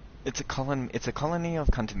company. It's a colony of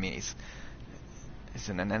companies. It's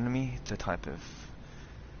an anemone, it's a type of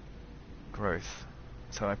growth.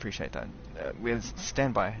 So I appreciate that. We'll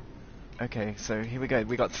stand by. Okay, so here we go.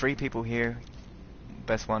 We got 3 people here.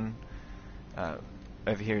 Best one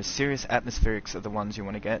over here is serious atmospherics are the ones you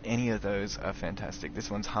want to get. Any of those are fantastic.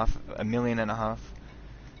 This one's $1.5 million,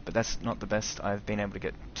 but that's not the best. I've been able to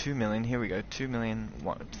get 2 million. Here we go,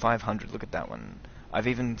 2,500,000. Look at that one. I've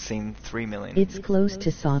even seen 3 million. It's close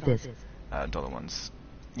to Soviet. Dollar ones.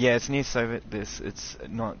 Yeah, it's near Soviet. It's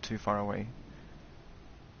not too far away.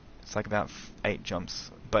 It's like about 8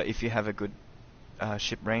 jumps. But if you have a good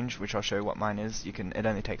ship range, which I'll show you what mine is. It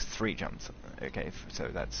only takes 3 jumps. Okay, so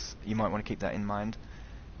you might want to keep that in mind.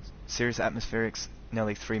 Serious atmospherics,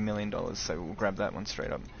 nearly $3 million, so we'll grab that one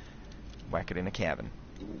straight up. Whack it in a cabin.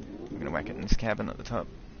 I'm going to whack it in this cabin at the top.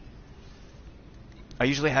 I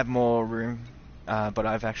usually have more room, but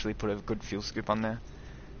I've actually put a good fuel scoop on there.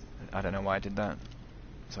 I don't know why I did that,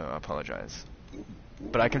 so I apologize.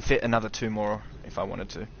 But I can fit another 2 more if I wanted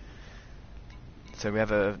to. So we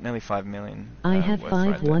have a nearly 5 million. I have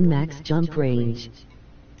 5-1 max jump range.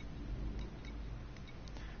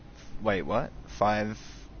 Wait, what? 5...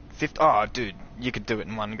 50... Oh, dude, you could do it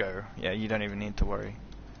in one go. Yeah, you don't even need to worry.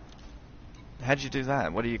 How'd you do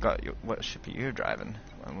that? What do you got? What ship are you driving?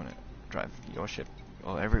 I want to drive your ship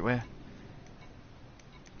all everywhere.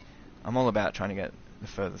 I'm all about trying to get the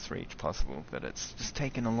furthest reach possible, but it's just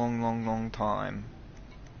taken a long time.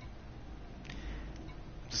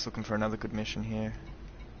 Just looking for another good mission here.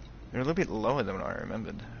 They're a little bit lower than what I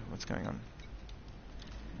remembered. What's going on?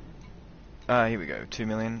 Here we go.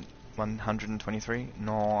 2,123,000.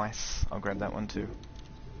 Nice. I'll grab that one too.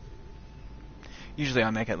 Usually I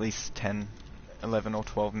make at least 10, 11 or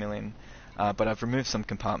 12 million. But I've removed some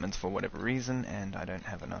compartments for whatever reason, and I don't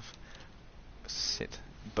have enough. Sit.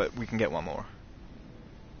 But we can get one more.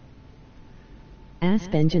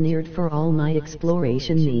 ASP engineered for all my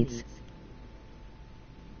exploration needs.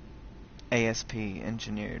 ASP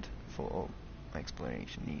engineered for all my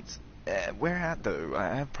exploration needs. Where at though?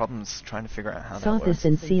 I have problems trying to figure out how that works. Sothis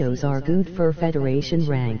and COs are good for Federation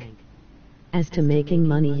rank. As to making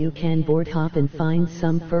money, you can board hop and find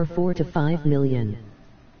some for 4 to 5 million.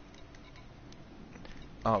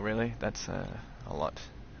 Oh really? That's a lot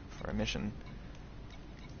for a mission.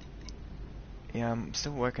 Yeah, I'm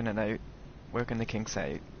still working it out. Working the kinks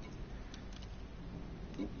out.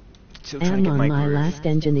 Still trying I'm to get on my groove. last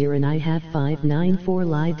engineer and I have 594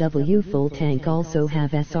 live W full tank, also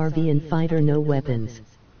have SRV and fighter, no weapons.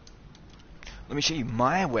 Let me show you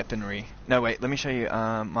my weaponry. No wait, let me show you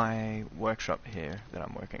my workshop here that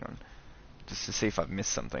I'm working on. Just to see if I've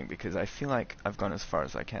missed something, because I feel like I've gone as far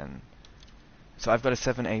as I can. So I've got a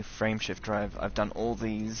 7A frameshift drive. I've done all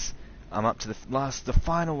these. I'm up to the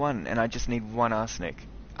final one, and I just need one arsenic.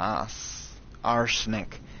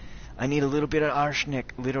 Arsenic. I need a little bit of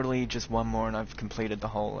arsenic, literally just one more, and I've completed the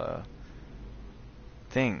whole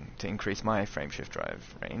thing to increase my frameshift drive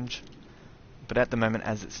range. But at the moment,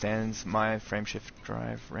 as it stands, my frameshift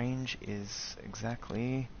drive range is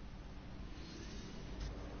exactly...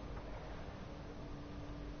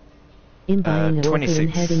 In buying a 26. and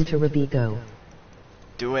heading to Robigo.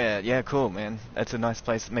 Do it. Yeah, cool, man. That's a nice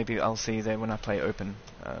place. Maybe I'll see you there when I play Open,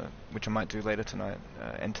 which I might do later tonight,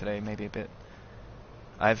 and today maybe a bit.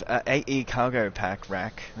 I have a AE cargo pack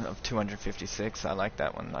rack of 256. I like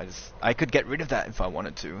that one. I could get rid of that if I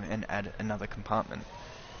wanted to and add another compartment.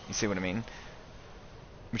 You see what I mean?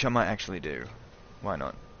 Which I might actually do. Why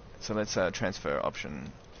not? So let's transfer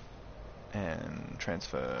option and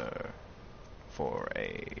transfer for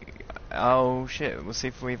a... Oh shit, we'll see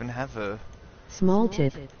if we even have a... Small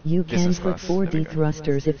tip, you can Business put class. There we 4D go.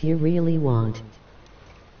 thrusters if you really want.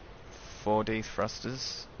 4D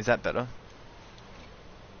thrusters. Is that better?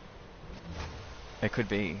 It could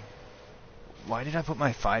be. Why did I put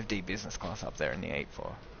my 5D business class up there in the 8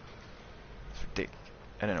 for? It's ridiculous.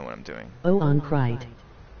 I don't know what I'm doing. Oh, on Krait.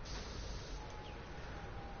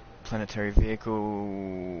 Planetary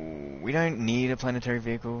vehicle. We don't need a planetary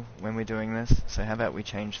vehicle when we're doing this, so how about we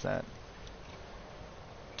change that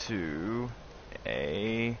to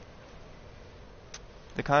the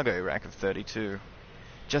cargo rack of 32,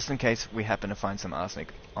 just in case we happen to find some arsenic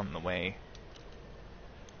on the way.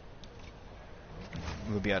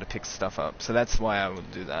 We'll be able to pick stuff up, so that's why I will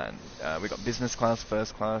do that. We got business class,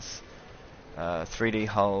 first class, 3D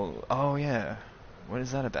hull. Oh yeah, what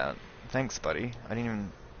is that about? Thanks, buddy. I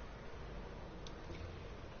didn't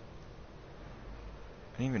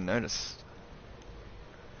even notice.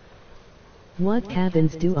 What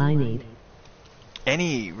cabins do I need?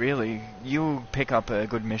 Any, really. You'll pick up a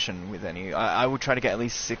good mission with any. I will try to get at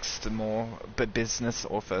least 6 to more, but business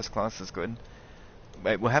or first class is good.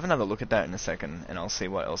 Wait, we'll have another look at that in a second, and I'll see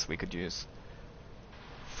what else we could use.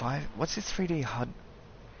 What's this 3D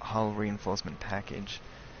hull reinforcement package?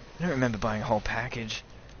 I don't remember buying a whole package.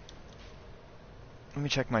 Let me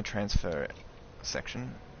check my transfer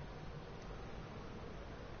section.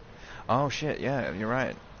 Oh shit, yeah, you're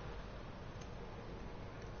right.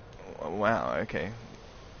 Wow, okay.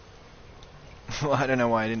 Well, I don't know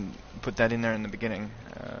why I didn't put that in there in the beginning.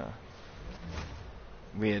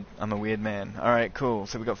 Weird. I'm a weird man. Alright, cool.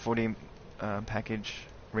 So we got 40 package,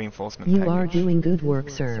 reinforcement You package. are doing good work,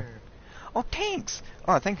 sir. Oh, thanks!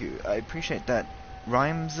 Oh, thank you. I appreciate that.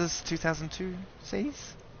 Rhymes' 2002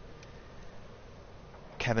 sees?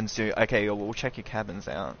 Cabins do. Okay, we'll check your cabins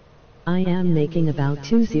out. I am making about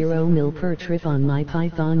 20 mil per trip on my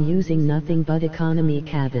Python using nothing but economy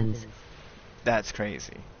cabins. That's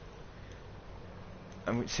crazy.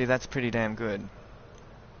 See, that's pretty damn good.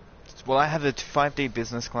 Well, I have a 5D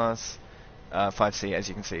business class, 5C, as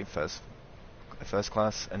you can see, first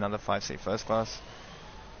class, another 5C first class.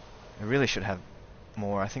 I really should have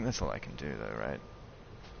more. I think that's all I can do, though, right?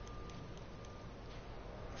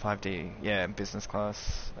 5D, yeah, business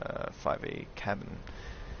class, 5E cabin.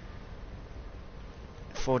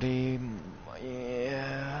 4D,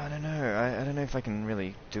 yeah, I don't know. I don't know if I can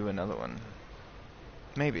really do another one.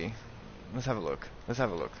 Maybe. Let's have a look. Let's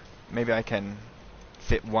have a look. Maybe I can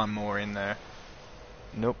fit one more in there.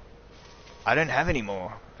 Nope. I don't have any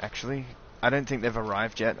more, actually. I don't think they've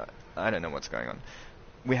arrived yet. I don't know what's going on.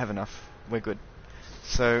 We have enough. We're good.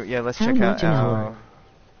 So, yeah, let's check out our...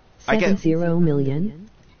 70 million?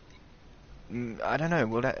 I don't know.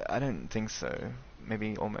 Well, I don't think so.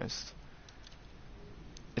 Maybe almost.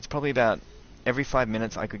 It's probably about every 5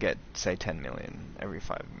 minutes I could get, say, 10 million every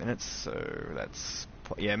 5 minutes. So that's...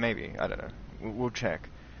 Yeah, maybe. I don't know. We'll check.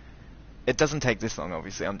 It doesn't take this long,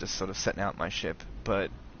 obviously. I'm just sort of setting out my ship.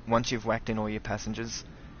 But once you've whacked in all your passengers,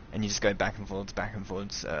 and you just go back and forwards,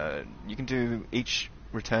 you can do each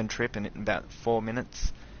return trip in about 4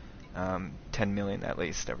 minutes. 10 million at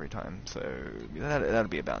least every time. So that'll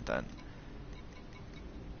be about that.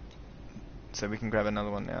 So we can grab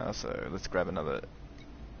another one now. So let's grab another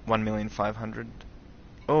 1,500,000.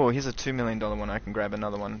 Oh, here's a $2 million one. I can grab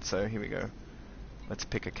another one. So here we go. Let's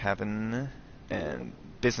pick a cabin, and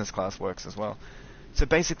business class works as well. So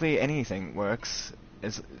basically anything works.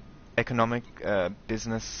 Is economic,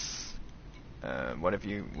 business, what have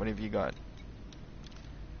you got?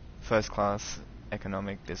 First class,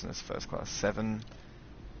 economic, business, first class 7,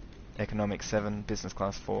 economic 7, business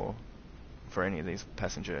class 4 for any of these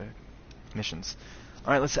passenger missions.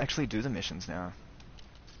 Alright, let's actually do the missions now.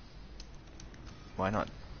 Why not?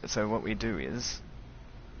 So what we do is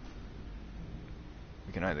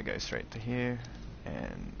we can either go straight to here,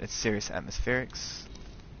 and it's serious atmospherics.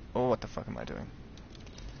 Oh, what the fuck am I doing?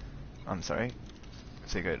 I'm sorry.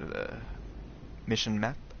 So you go to the mission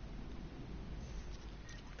map.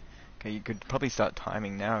 Okay, you could probably start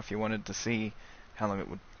timing now if you wanted to see how long it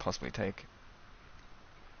would possibly take.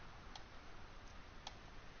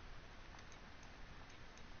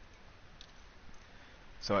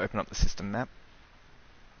 So I open up the system map.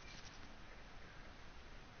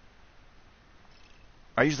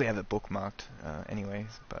 I usually have it bookmarked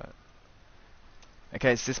anyways, but...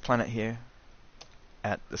 Okay, it's this planet here,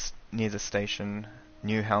 at near the station,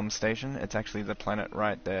 New Helm Station. It's actually the planet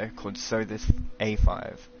right there, called Sothis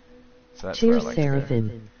A5. So that's Cheers, where I like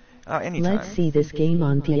Seraphim. Oh, anytime. Let's see this game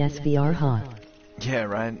on PSVR hot. Yeah,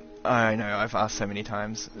 right. I know, I've asked so many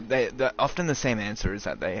times. They're often the same answer is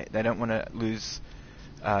that they don't want to lose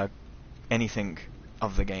anything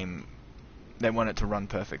of the game. They want it to run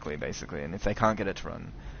perfectly, basically, and if they can't get it to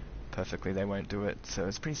run perfectly, they won't do it. So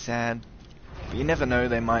it's pretty sad, but you never know,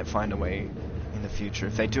 they might find a way in the future.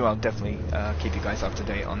 If they do, I'll definitely keep you guys up to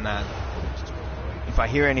date on that. If I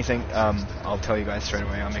hear anything, I'll tell you guys straight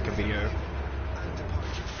away. I'll make a video,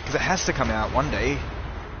 because it has to come out one day,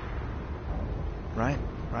 right?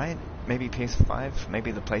 Maybe PS5,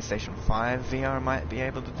 maybe the PlayStation 5 VR might be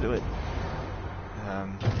able to do it.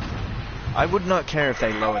 I would not care if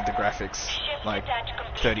they lowered the graphics like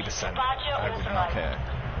 30%. I would not care.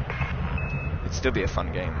 It'd still be a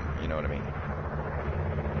fun game, you know what I mean?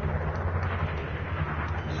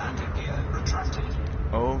 Landing gear retracted.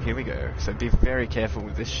 Oh, here we go. So be very careful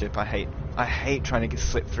with this ship. I hate trying to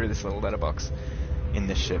slip through this little letterbox in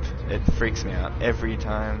this ship. It freaks me out every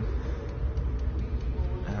time.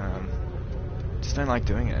 Just don't like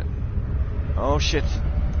doing it. Oh shit.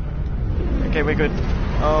 Okay, we're good.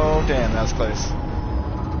 Oh damn, that was close.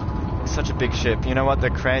 It's such a big ship. You know what? The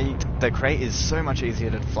Krait is so much easier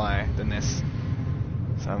to fly than this.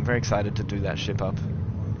 So I'm very excited to do that ship up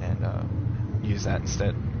and use that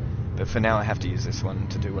instead. But for now, I have to use this one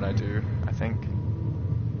to do what I do, I think.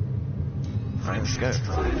 Alright, let's go.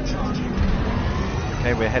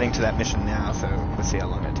 Okay, we're heading to that mission now, so let's see how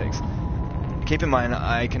long it takes. Keep in mind,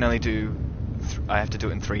 I can only do... I have to do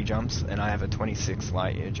it in 3 jumps, and I have a 26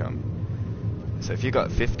 light year jump. So if you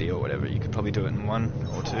got 50 or whatever, you could probably do it in 1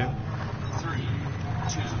 or 2. 3, 2,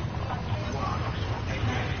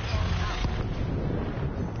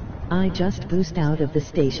 1, I just boost out of the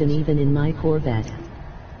station even in my Corvette.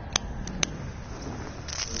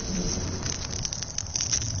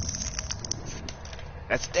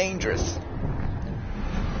 That's dangerous.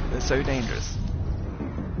 That's so dangerous.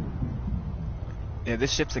 Yeah,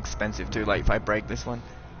 this ship's expensive too. Like, if I break this one,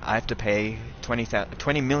 I have to pay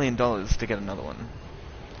 $20 million to get another one,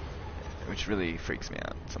 which really freaks me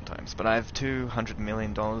out sometimes. But I have $200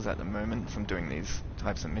 million at the moment from doing these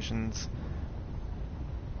types of missions.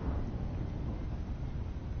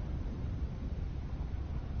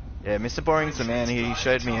 Yeah, Mr. Boring's the man. He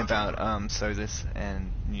showed me about Sodus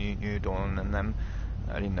and New Dawn and them.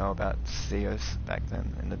 I didn't know about Theos back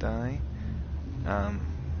then in the day.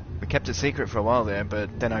 We kept it secret for a while there,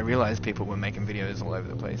 but then I realized people were making videos all over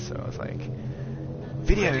the place, so I was like,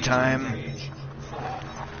 video time!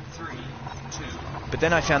 But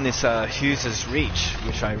then I found this Hughes's Reach,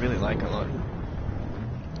 which I really like a lot.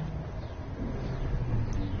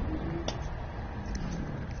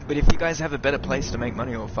 But if you guys have a better place to make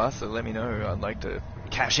money or faster, let me know. I'd like to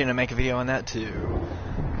cash in and make a video on that too.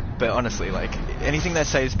 But honestly, like, anything that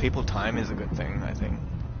saves people time is a good thing, I think.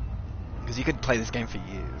 Because you could play this game for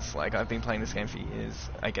years. Like, I've been playing this game for years,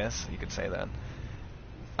 I guess you could say that.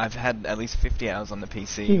 I've had at least 50 hours on the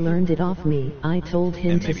PC. He learned it off me. I told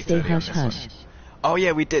him to stay hush hush. Oh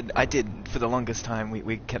yeah, we did. I did. For the longest time,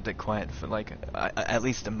 we kept it quiet for like at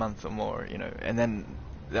least a month or more, you know. And then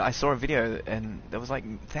I saw a video and there was like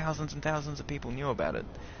thousands and thousands of people knew about it.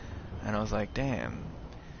 And I was like, damn.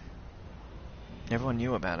 Everyone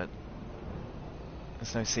knew about it.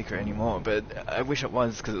 It's no secret anymore, but I wish it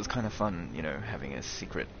was, because it was kind of fun, you know, having a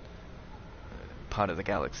secret part of the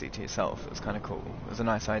galaxy to yourself. It was kind of cool. It was a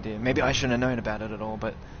nice idea. Maybe I shouldn't have known about it at all,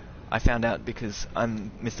 but I found out because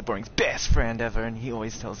I'm Mr. Boring's best friend ever, and he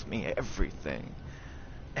always tells me everything.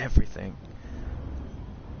 Everything.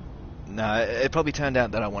 No, it probably turned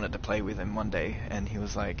out that I wanted to play with him one day, and he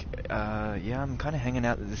was like, yeah, I'm kind of hanging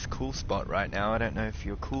out at this cool spot right now. I don't know if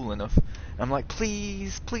you're cool enough. And I'm like,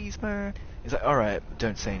 please, man. He's like, alright,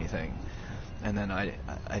 don't say anything. And then I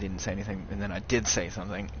didn't say anything, and then I did say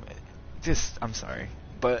something. I'm sorry.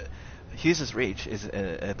 But Hughes's Reach is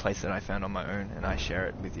a place that I found on my own, and I share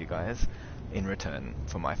it with you guys in return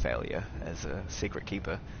for my failure as a secret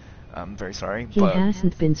keeper. I'm very sorry. He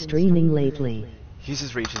hasn't been streaming lately.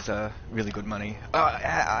 Hughes's Reach is really good money.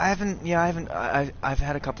 I've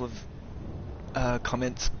had a couple of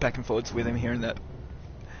comments back and forwards with him here and that.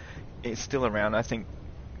 It's still around. I think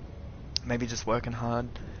maybe just working hard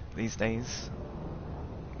these days.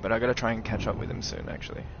 But I gotta try and catch up with him soon,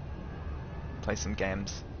 actually. Play some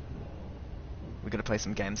games. We gotta play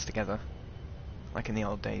some games together, like in the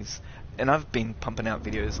old days. And I've been pumping out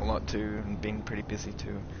videos a lot too, and been pretty busy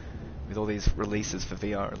too, with all these releases for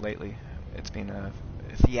VR lately. It's been a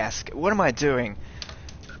fiasco. What am I doing?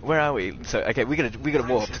 Where are we? So okay, we gotta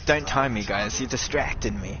warp. Don't time me, guys. You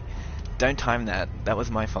distracted me. Don't time that. That was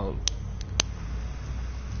my fault.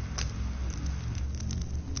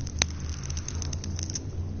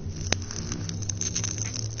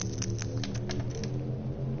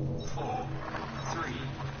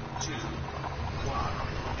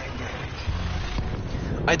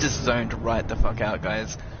 I just zoned right the fuck out,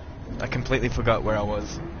 guys. I completely forgot where I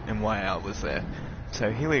was and why I was there. So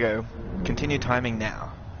here we go. Continue timing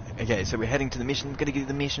now. Okay, so we're heading to the mission. We're gonna do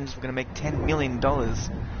the missions. We're gonna make $10 million.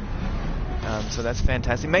 So that's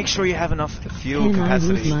fantastic. Make sure you have enough fuel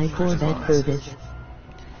capacity. Can I use my Corvette for this?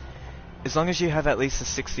 As long as you have at least a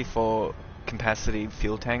 64 capacity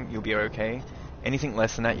fuel tank, you'll be okay. Anything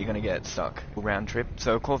less than that, you're going to get stuck round trip.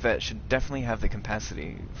 So a Corvette should definitely have the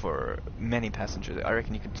capacity for many passengers. I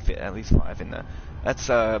reckon you could fit at least 5 in there. That's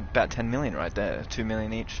about 10 million right there, 2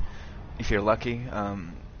 million each, if you're lucky.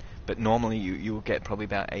 But normally you'll get probably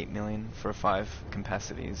about 8 million for 5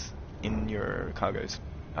 capacities in your cargoes.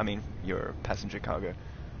 I mean, your passenger cargo.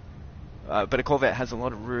 But a Corvette has a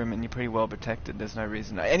lot of room and you're pretty well protected. There's no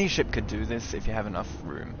reason. Any ship could do this if you have enough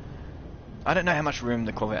room. I don't know how much room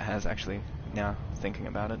the Corvette has, actually, now thinking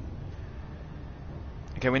about it.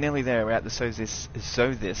 Okay, we're nearly there. We're at the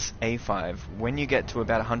Sodus A5. When you get to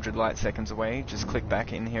about 100 light seconds away, just click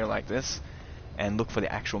back in here like this and look for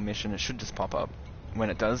the actual mission. It should just pop up. When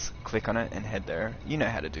it does, click on it and head there. You know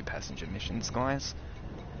how to do passenger missions, guys.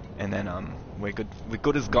 And then we're good. We're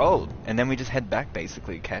good as gold. And then we just head back,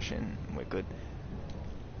 basically, cash in, and we're good.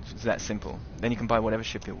 It's that simple. Then you can buy whatever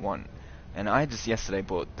ship you want. And I just yesterday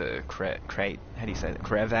bought the Krait. How do you say that?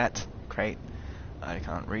 Krait. I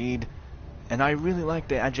can't read. And I really like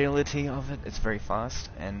the agility of it. It's very fast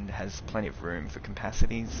and has plenty of room for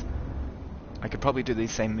capacities. I could probably do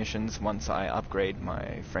these same missions once I upgrade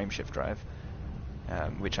my frameshift drive,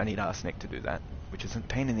 which I need arsenic to do that, which is a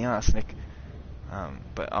pain in the arsenic.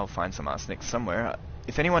 But I'll find some arsenic somewhere.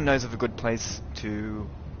 If anyone knows of a good place to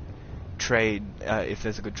trade, if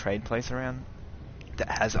there's a good trade place around that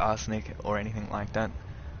has arsenic or anything like that,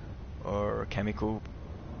 or chemical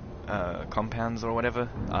compounds or whatever?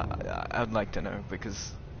 I'd like to know,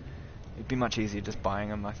 because it'd be much easier just buying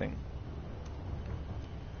them, I think.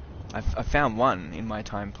 I found one in my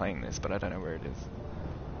time playing this, but I don't know where it is.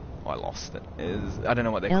 Oh, I lost it. I don't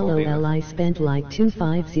know what they call it. LOL, I spent like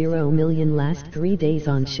 250 million last 3 days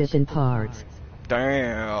on shipping parts.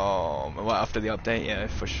 Damn. Well, after the update, yeah,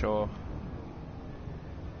 for sure.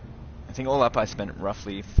 I think all up I spent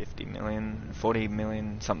roughly 50 million, 40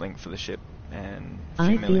 million something for the ship, and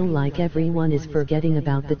I feel like everyone is forgetting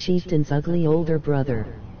about the chieftain's ugly older brother.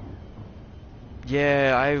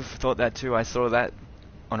 Yeah, I've thought that too. I saw that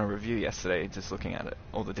on a review yesterday, just looking at it,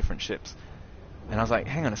 all the different ships. And I was like,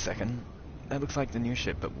 hang on a second, that looks like the new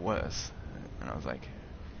ship, but worse. And I was like,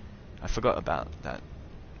 I forgot about that.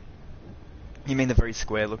 You mean the very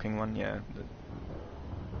square looking one? Yeah.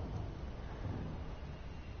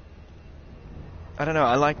 I don't know,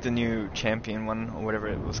 I like the new champion one, or whatever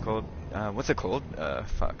it was called. What's it called?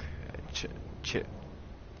 Fuck.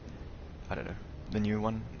 I don't know. The new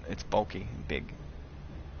one. It's bulky, big.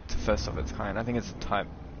 It's the first of its kind. I think it's type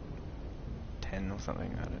 10 or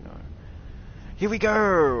something, I don't know. Here we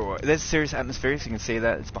go! There's serious atmosphere, so you can see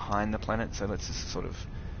that. It's behind the planet, so let's just sort of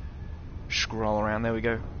scroll around. There we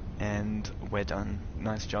go. And we're done.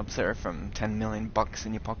 Nice job, Seraphim. 10 million bucks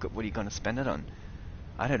in your pocket. What are you going to spend it on?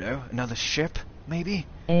 I don't know. Another ship, maybe?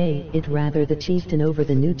 I'd rather the chieftain over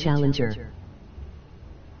the new challenger.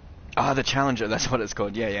 Ah, the challenger, that's what it's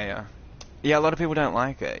called. Yeah, a lot of people don't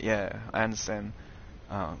like it. Yeah, I understand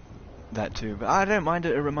that too. But I don't mind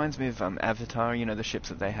it. It reminds me of Avatar, you know, the ships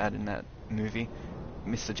that they had in that movie.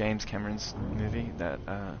 Mr. James Cameron's movie that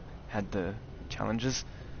had the challenges.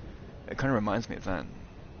 It kind of reminds me of that.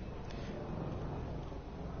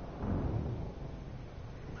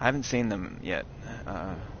 I haven't seen them yet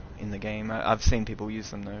in the game. I've seen people use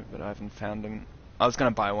them though, but I haven't found them. I was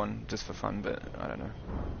going to buy one just for fun, but I don't know.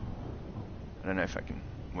 I don't know if I can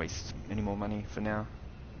waste any more money for now.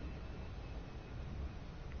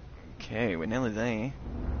 Okay, we're nearly there.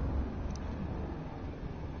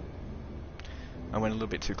 I went a little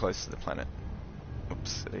bit too close to the planet.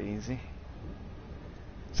 Oops, easy.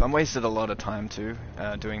 So I'm wasted a lot of time too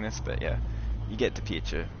doing this, but yeah, you get the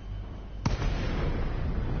picture.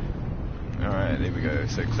 Alright, there we go.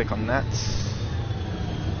 So click on that.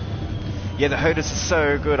 Yeah, the HOTAS are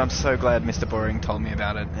so good. I'm so glad Mr. Boring told me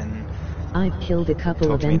about it, and I've killed a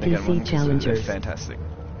couple of NPC challengers. They're fantastic.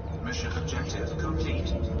 Mission objective complete.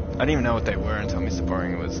 I didn't even know what they were until Mr.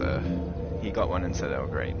 Boring was he got one and said they were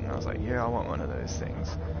great, and I was like, yeah, I want one of those things.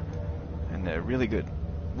 And they're really good.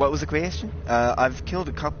 What was the question? I've killed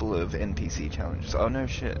a couple of NPC challenges. Oh no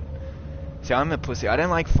shit. See, I'm a pussy. I don't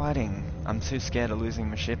like fighting. I'm too scared of losing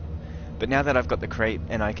my ship. But now that I've got the Krait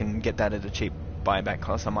and I can get that at a cheap buyback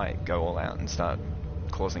cost, I might go all out and start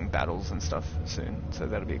causing battles and stuff soon. So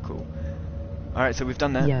that'll be cool. Alright, so we've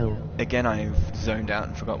done that. Yo. Again, I've zoned out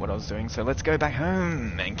and forgot what I was doing. So let's go back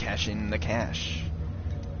home and cash in the cash.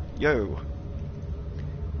 Yo.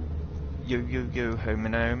 Yo,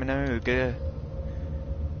 homino,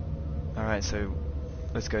 Alright, so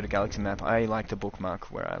let's go to Galaxy Map. I like to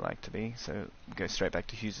bookmark where I like to be, so go straight back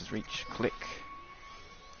to Hughes' Reach. Click.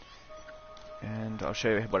 And I'll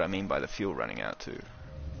show you what I mean by the fuel running out too.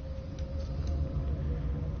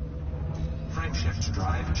 Frameshift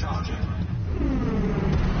drive charging.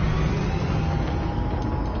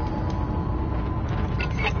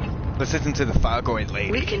 Let's listen to the Fargoid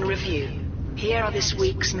lady. Week in review. Here are this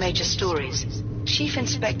week's major stories. Chief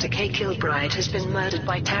Inspector Kay Kilbride has been murdered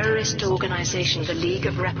by terrorist organization the League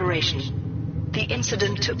of Reparation. The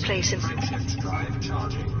incident took place in Frameshift drive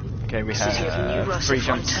charging. Okay, we city of New have Ross 3 of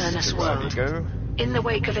jumps. Fonturnus There we World. go. In the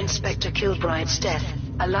wake of Inspector Kilbride's death,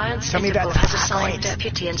 Alliance Tell me Interpol about has the assigned Fargoids.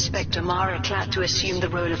 Deputy Inspector Mara Klatt to assume the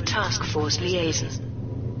role of Task Force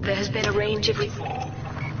Liaison. There has been a range of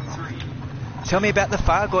Tell me about the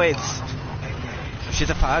Fargoids. She's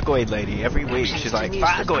a Fargoid lady. Every week she's like,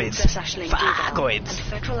 Fargoids! Fargoids! And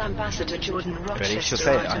Federal Ambassador Jordan Rochester. Ready? She'll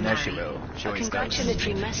say it. I know Artemari. she will. She A always does.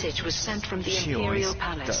 congratulatory message was sent from the She Imperial always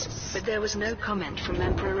Palace, does. but there was no comment from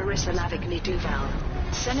Emperor Arissa Lavigny Duval.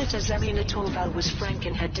 Senator Zemlina Torval was frank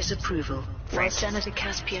in her disapproval, while Senator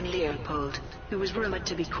Caspian Leopold, who was rumored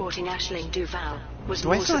to be courting Aisling Duval, was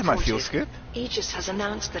Do I more still have my fuel supportive. scoop? Aegis has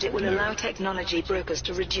announced that it will allow technology brokers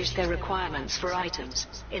to reduce their requirements for items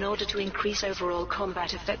in order to increase overall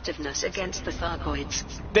combat effectiveness against the Fargoids.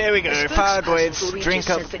 There we go, A spokesperson for Fargoids. Aegis Drink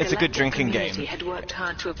up. said the It's a good galactic drinking community game. had worked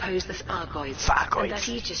hard to oppose the Fargoids, Fargoids. and that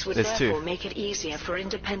Aegis would There's therefore two. make it easier for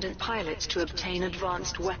independent pilots to obtain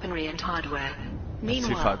advanced weaponry and hardware.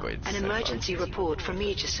 Meanwhile, Thargoids an so far. emergency report from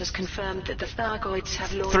Aegis has confirmed that the Thargoids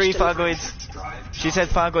have launched 3 a Thargoids. She said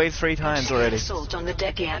Thargoids 3 times already. assault on the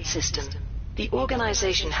Dekiat system. The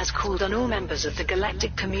organization has called on all members of the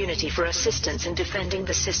galactic community for assistance in defending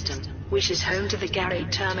the system, which is home to the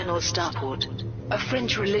Krait terminal starport, a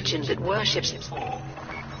fringe religion that worships.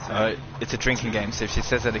 It's a drinking game, so if she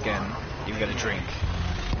says it again, you've got to drink.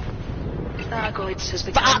 Thargoids has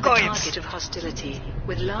become the Thargoids! target of hostility,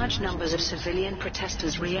 with large numbers of civilian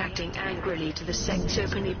protesters reacting angrily to the sect's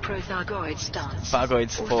openly pro-Thargoid stance.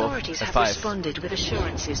 Thargoids Authorities 4 have 5. responded with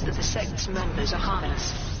assurances that the sect's members are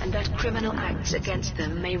harmless, and that criminal acts against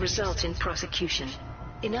them may result in prosecution.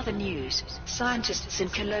 In other news, scientists in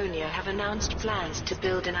Colonia have announced plans to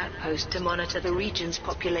build an outpost to monitor the region's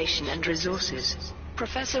population and resources.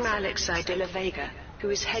 Professor Alexei de la Vega, who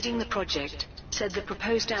is heading the project, said the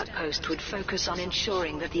proposed outpost would focus on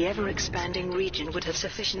ensuring that the ever-expanding region would have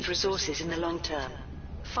sufficient resources in the long term.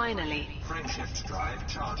 Finally, Frameshift drive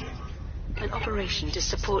charging. an operation to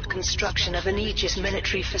support construction of an Aegis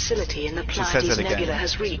military facility in the says Pleiades it again. Nebula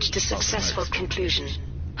has reached a successful conclusion.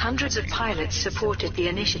 Hundreds of pilots supported the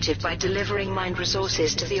initiative by delivering mined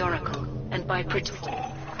resources to the Oracle, and by 3, 2, 1,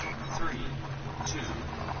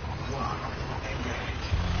 engage.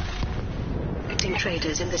 protecting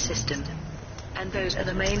traders in the system. And those are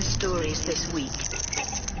the main stories this week.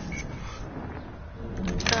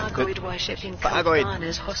 Thargoid worshipping Thargoid.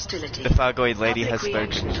 Kalpana's hostility. The Thargoid lady has Public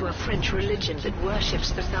reaction spoken. to a French religion that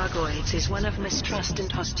worships the Thargoids is one of mistrust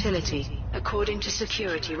and hostility, according to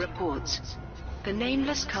security reports. The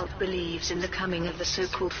nameless cult believes in the coming of the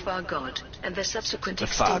so-called Far God, and the subsequent The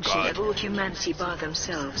Far extinction God. of all humanity bar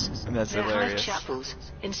themselves. And that's Their hive hilarious. chapels,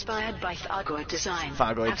 inspired by Thargoid design,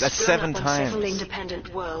 Thargoids, have that's sprung 7 up on times. several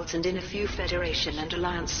independent worlds and in a few Federation and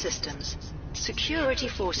Alliance systems. Security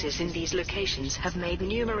forces in these locations have made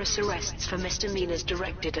numerous arrests for misdemeanors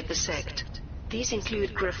directed at the sect. These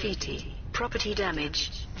include graffiti, property damage,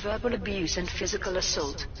 verbal abuse and physical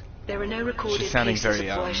assault. There are no recorded She's sounding cases very,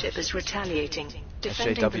 of worshippers retaliating,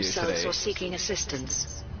 defending SJW themselves today. or seeking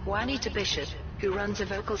assistance. Juanita Bishop, who runs a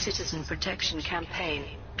vocal citizen protection campaign,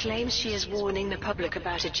 claims she is warning the public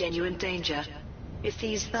about a genuine danger. If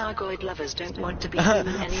these Thargoid lovers don't want to be human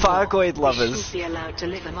anymore, Thargoid they lovers. shouldn't be allowed to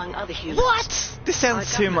live among other humans. What? This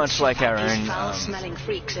sounds too much like our own foul-smelling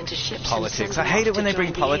freaks into ships politics. and I send them hate it off when to they bring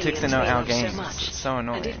join the politics in aliens our we games. love so much. It's so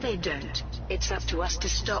annoying. And if they don't, it's up to us to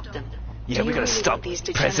stop them. Yeah, Do we you gotta really stop want these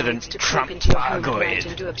President degenerates to Trump creep into your home at Thargoid. night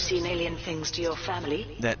and do obscene alien things to your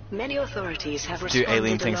family? That Many authorities have do responded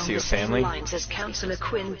alien things along to your the same family? lines as Councillor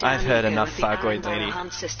Quinn I've heard Danico enough, of the Thargoid lady.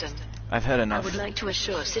 Aran system. I've heard I enough. would like to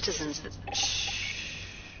assure citizens that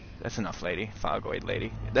That's enough, lady. Thargoid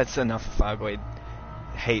lady. That's enough Thargoid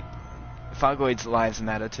hate. Thargoids' lives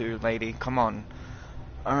matter too, lady. Come on.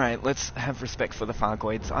 Alright, let's have respect for the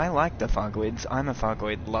Thargoids. I like the Thargoids. I'm a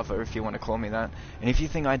Thargoid lover, if you want to call me that. And if you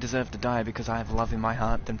think I deserve to die because I have love in my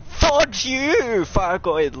heart, then fudge you,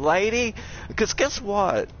 Thargoid lady! Because guess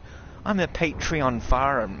what? I'm a Patreon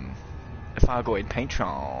farm. A Thargoid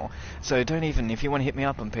patron. So don't even, if you want to hit me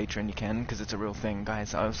up on Patreon, you can, because it's a real thing,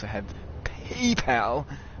 guys. I also have PayPal,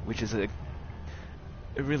 which is a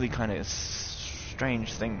really kind of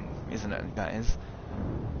strange thing, isn't it, guys?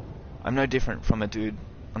 I'm no different from a dude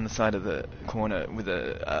on the side of the corner with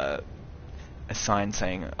a sign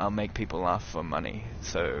saying, "I'll make people laugh for money."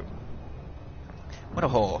 So, what a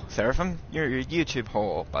whore, Seraphim. You're a YouTube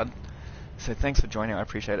whore, bud. So thanks for joining, I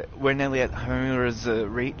appreciate it. We're nearly at Homer's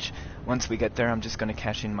reach. Once we get there, I'm just going to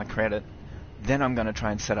cash in my credit. Then I'm going to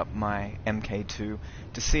try and set up my MK2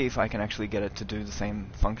 to see if I can actually get it to do the same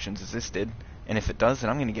functions as this did. And if it does, then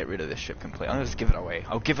I'm going to get rid of this ship completely. I'm going to just give it away.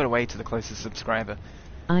 I'll give it away to the closest subscriber.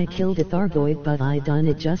 I killed a Thargoid, but I done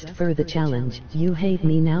it just for the challenge. You hate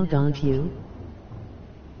me now, don't you?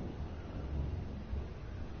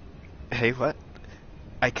 Hey, what?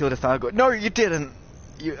 I killed a Thargoid. No, you didn't!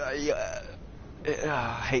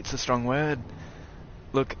 Hate's a strong word.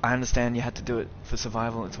 Look, I understand you had to do it for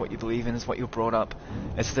survival. It's what you believe in. It's what you're brought up.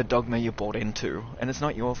 It's the dogma you're bought into. And it's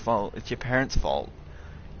not your fault. It's your parents' fault.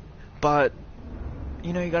 But,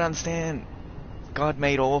 you know, you gotta understand, God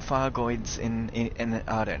made all Thargoids in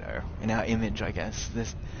I don't know, in our image, I guess.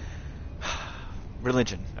 This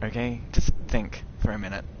religion, okay? Just think for a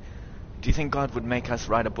minute. Do you think God would make us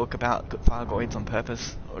write a book about Thargoids on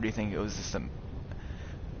purpose? Or do you think it was just a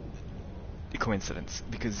coincidence?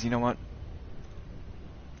 Because, you know what?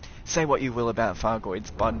 Say what you will about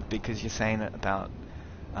Thargoids, bud, because you're saying it about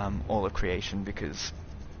all of creation, because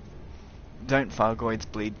don't Thargoids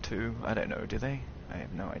bleed too? I don't know, do they? I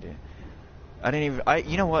have no idea. But, you know,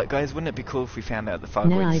 You know what, guys? Wouldn't it be cool if we found out the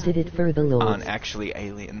Now I Fargoids did it for the Lord. aren't actually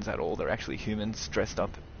aliens at all? They're actually humans dressed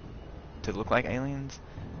up to look like aliens,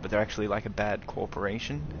 but they're actually like a bad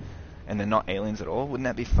corporation, and they're not aliens at all. Wouldn't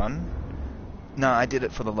that be fun? No, I did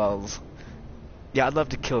it for the lulz. Yeah, I'd love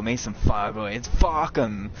to kill me some Fargoids. Fuck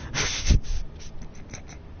 'em.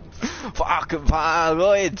 Fuck 'em,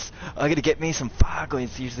 Fargoids. I gotta get me some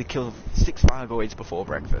Fargoids. Usually kill 6 Fargoids before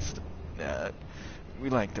breakfast. We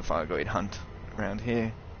like the Fargoid hunt around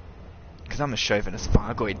here, because I'm a chauvinist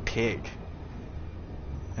Fargoid pig,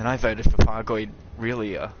 and I voted for Fargoid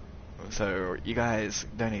Relia, so you guys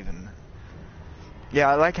don't even... Yeah,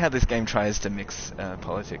 I like how this game tries to mix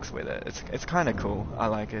politics with it. It's kind of cool. I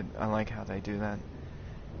like it. I like how they do that.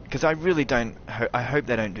 Because I really don't... I hope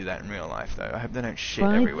they don't do that in real life, though. I hope they don't shit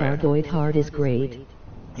Fried everywhere. Fargoid heart is great.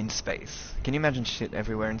 In space. Can you imagine shit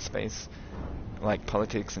everywhere in space? Like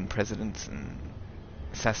politics and presidents and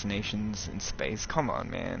assassinations in space. Come on,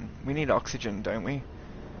 man. We need oxygen, don't we?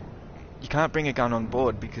 You can't bring a gun on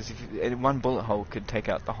board because one bullet hole could take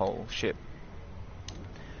out the whole ship.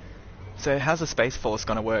 So how's the Space Force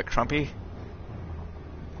gonna work, Trumpy?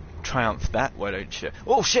 Triumph that, why don't you?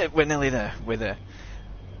 Oh shit, we're nearly there. We're there.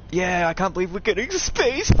 Yeah, I can't believe we're getting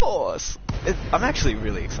Space Force! I'm actually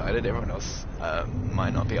really excited. Everyone else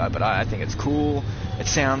might not be, but I think it's cool. It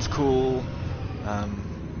sounds cool.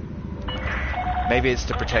 Maybe it's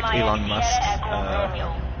to protect Elon Musk's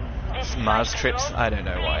Mars trips. I don't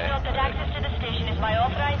know why.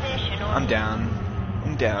 I'm down.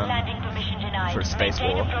 I'm down for a space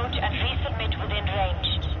war.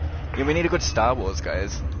 Yeah, we need a good Star Wars,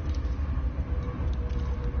 guys.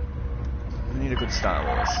 We need a good Star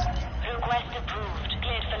Wars.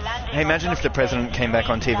 Hey, imagine if the president came back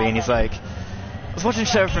on TV and he's like, I was watching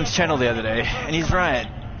Seraphim Channel the other day, and he's right.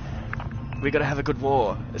 We gotta have a good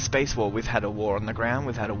war, a space war. We've had a war on the ground,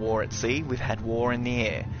 we've had a war at sea, we've had war in the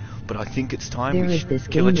air. But I think it's time There we is this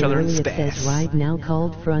kill game each other in it space. says right now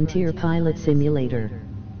called Frontier Pilot Simulator.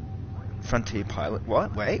 Frontier Pilot,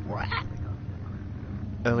 what? Wait, what?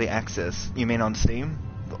 Early access, you mean on Steam?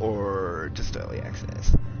 Or just early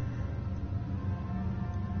access?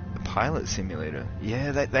 A pilot simulator,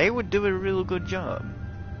 yeah, they would do a real good job.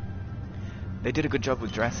 They did a good job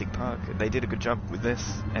with Jurassic Park. They did a good job with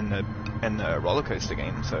this and the roller coaster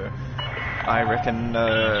game. So I reckon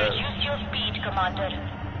Reduce your speed, Commander.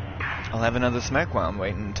 I'll have another smoke while I'm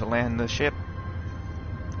waiting to land the ship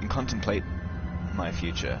and contemplate my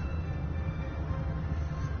future.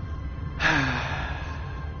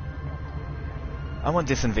 I want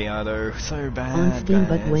this in VR though, so bad. On Steam,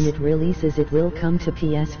 guys. but when it releases it will come to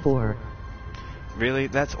PS4. Really?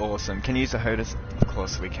 That's awesome. Can you use a HOTAS? Of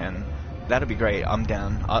course we can. That'd be great. I'm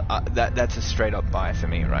down. That's a straight up buy for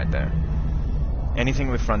me right there.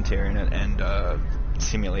 Anything with Frontier in it and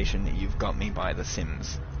simulation, you've got me by The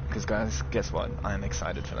Sims. Because guys, guess what? I'm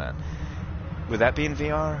excited for that. Would that be in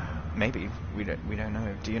VR? Maybe. We don't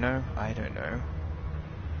know. Do you know? I don't know.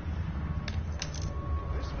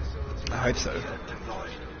 I hope so.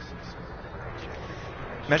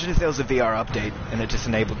 Imagine if there was a VR update and it just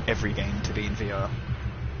enabled every game to be in VR.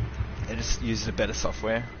 It just used a better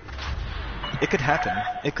software. It could happen.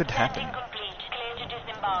 It could happen. Clear to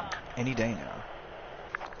disembark. Any day now.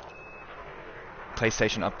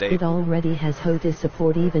 PlayStation update. It already has HOTAS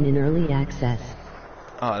support even in early access.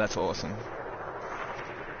 Oh, that's awesome.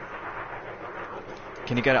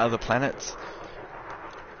 Can you go to other planets?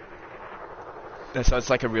 So it's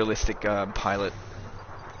like a realistic pilot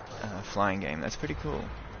flying game. That's pretty cool.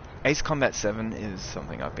 Ace Combat 7 is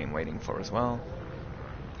something I've been waiting for as well.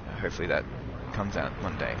 Hopefully that comes out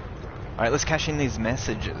one day. Alright, let's cash in these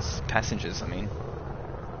messages. Passengers, I mean.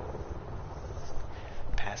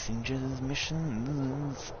 Passengers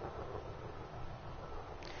missions.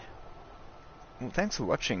 Well, thanks for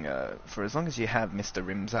watching. For as long as you have, Mr.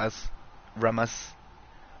 Ramus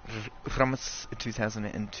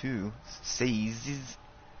 2002 says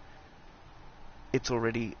it's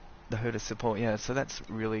already the HOTAS support. Yeah, so that's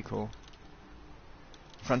really cool.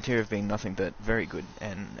 Frontier have been nothing but very good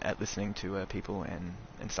and at listening to people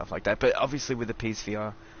and stuff like that. But obviously with the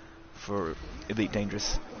PSVR for Elite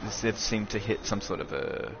Dangerous, they've seemed to hit some sort of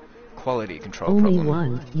a quality control Only problem.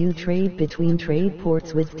 one, you trade between trade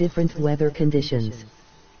ports with different weather conditions.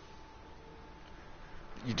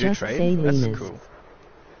 You do Just trade? say That's Remus. cool.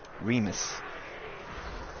 Remus.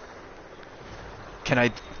 Can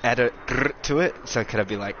I add a grr to it? So could I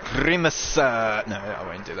be like, Remus? No, I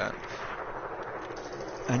won't do that.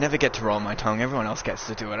 I never get to roll my tongue. Everyone else gets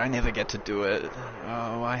to do it. I never get to do it.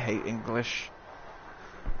 Oh, I hate English.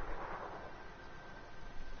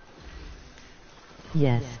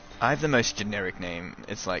 Yes, I have the most generic name.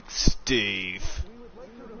 It's like Steve.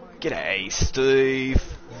 G'day, Steve.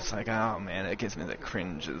 It's like, oh man, it gives me the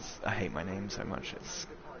cringes. I hate my name so much. It's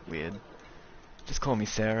weird. Just call me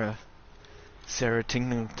Sarah. Sarah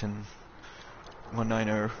Tinglington.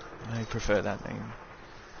 190. I prefer that name.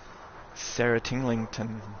 Sarah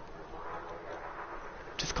Tinglington.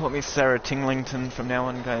 Just call me Sarah Tinglington from now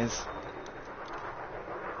on, guys.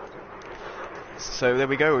 So there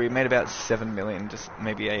we go, we made about 7 million, just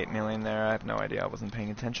maybe 8 million there, I have no idea, I wasn't paying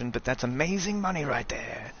attention, but that's amazing money right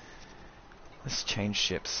there! Let's change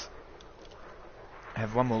ships. I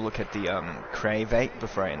have one more look at the Krait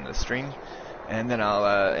before I end the stream, and then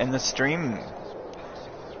I'll end the stream.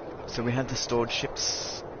 So we have the stored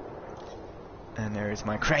ships, and there is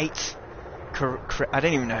my Krait. I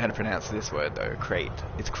don't even know how to pronounce this word though, Krait.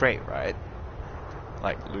 It's Krait, right?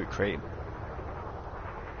 Like Loot Crate.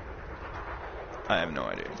 I have no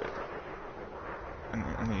idea, but I'm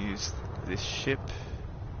gonna use this ship.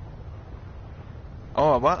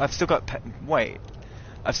 Oh, what? I've still got wait.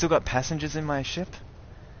 I've still got passengers in my ship?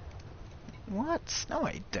 What? No,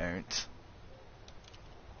 I don't.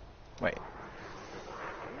 Wait.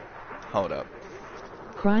 Hold up.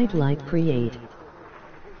 Cried like create.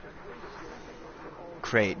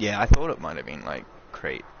 Krait, yeah, I thought it might have been like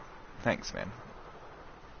Krait. Thanks, man.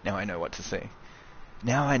 Now I know what to say.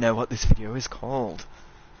 Now I know what this video is called.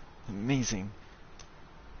 Amazing.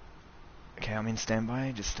 Okay, I'm in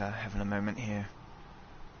standby, just having a moment here.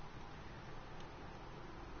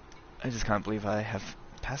 I just can't believe I have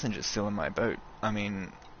passengers still in my boat. I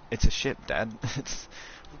mean, it's a ship, Dad. It's...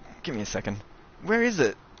 Give me a second. Where is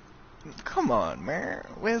it? Come on, man.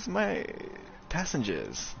 Where's my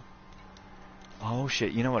passengers? Oh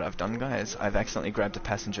shit, you know what I've done, guys? I've accidentally grabbed a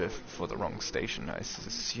passenger for the wrong station, I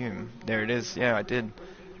assume. There it is, yeah, I did.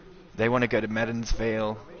 They want to go to Madden's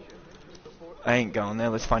Vale. I ain't going there,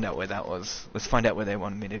 let's find out where that was. Let's find out where they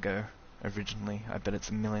wanted me to go originally. I bet it's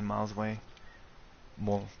a million miles away.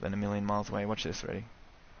 More than a million miles away. Watch this, ready?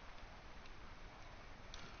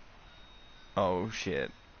 Oh shit.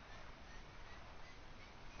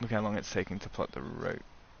 Look how long it's taking to plot the route.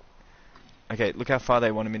 Okay, look how far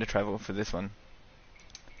they wanted me to travel for this one.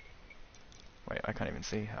 Wait, I can't even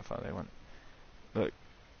see how far they went. Look.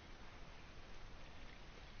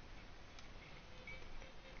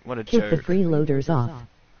 What a joke. Get the freeloaders off.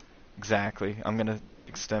 Exactly. I'm gonna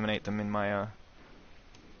exterminate them in my,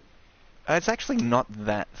 it's actually not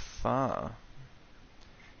that far.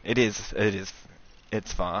 It is.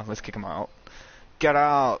 It's far. Let's kick them out. Get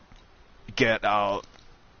out! Get out!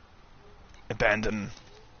 Abandon.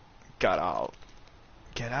 Get out.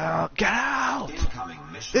 Get out! Get out!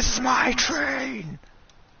 This is my train!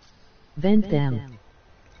 Vent them.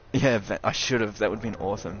 Yeah, I should have. That would have been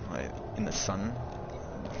awesome. Like, in the sun.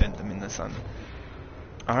 Vent them in the sun.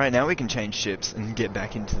 Alright, now we can change ships and get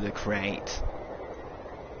back into the Krait.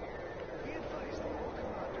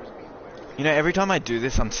 You know, every time I do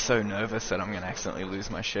this, I'm so nervous that I'm going to accidentally lose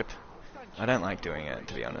my ship. I don't like doing it,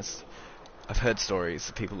 to be honest. I've heard stories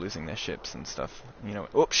of people losing their ships and stuff. You know,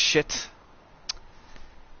 oops, shit.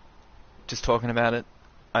 Just talking about it,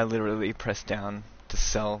 I literally pressed down to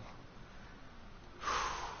sell.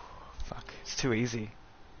 Fuck, it's too easy.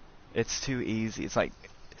 It's too easy. It's like,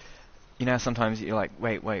 you know, sometimes you're like,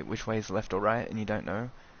 wait, which way is left or right, and you don't know.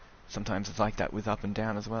 Sometimes it's like that with up and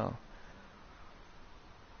down as well.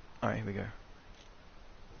 Alright, here we go.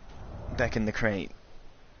 Back in the Krait.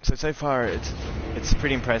 So far it's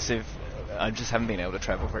pretty impressive. I just haven't been able to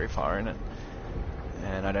travel very far in it.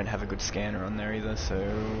 And I don't have a good scanner on there either, so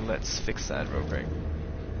let's fix that real quick.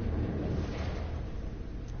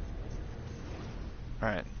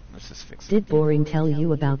 Alright, let's just fix it. Did Boring tell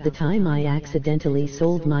you about the time I accidentally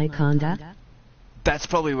sold my conda? That's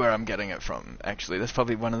probably where I'm getting it from, actually. That's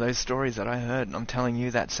probably one of those stories that I heard, and I'm telling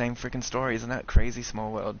you that same freaking story. Isn't that crazy,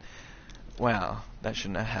 small world? Wow, that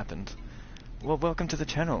shouldn't have happened. Well, welcome to the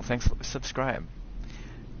channel. Thanks for subscribe.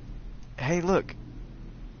 Hey, look.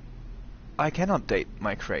 I can update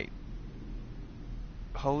my Krait.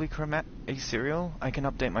 Holy crap, are you serial? I can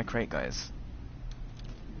update my Krait, guys.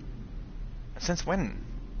 Since when?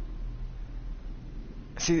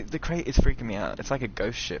 See, the Krait is freaking me out. It's like a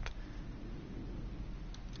ghost ship.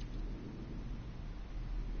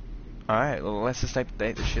 Alright, well, let's just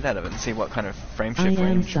update the shit out of it and see what kind of frameshift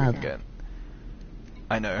range we can get.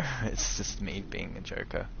 I know, it's just me being a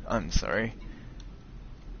joker. I'm sorry.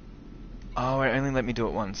 Oh, it only let me do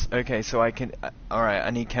it once. Okay, so I can... Alright,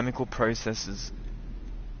 I need chemical processes.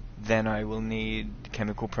 Then I will need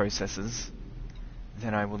chemical processes.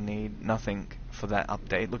 Then I will need nothing for that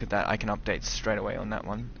update. Look at that, I can update straight away on that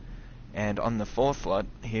one. And on the fourth lot,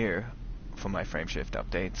 here, for my frameshift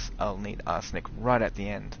updates, I'll need arsenic right at the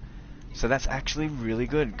end. So that's actually really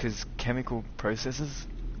good, because chemical processes,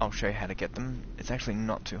 I'll show you how to get them. It's actually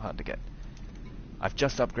not too hard to get. I've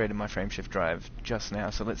just upgraded my frameshift drive just now,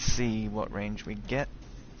 so let's see what range we get.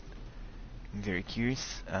 I'm very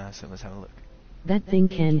curious, so let's have a look. That thing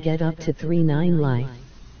can get up to 3.9 life.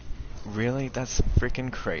 Really? That's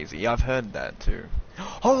freaking crazy. Yeah, I've heard that too.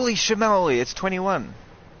 Holy shimoli, it's 21!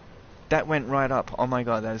 That went right up. Oh my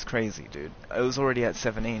god, that is crazy, dude. It was already at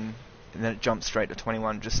 17, and then it jumped straight to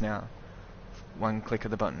 21 just now. One click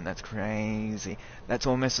of the button. That's crazy. That's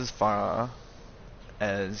almost as far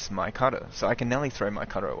as my cutter. So I can nearly throw my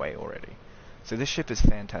cutter away already. So this ship is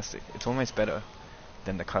fantastic. It's almost better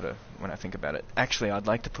than the cutter when I think about it. Actually, I'd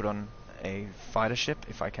like to put on a fighter ship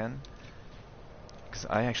if I can. Because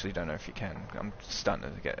I actually don't know if you can. I'm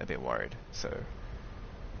starting to get a bit worried. So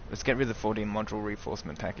let's get rid of the 14 module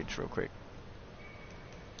reinforcement package real quick.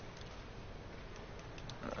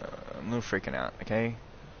 I'm a little freaking out, okay?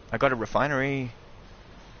 I got a refinery.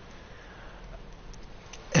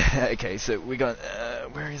 Okay, so we got...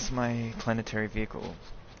 where is my planetary vehicle?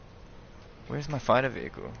 Where's my fighter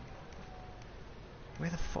vehicle? Where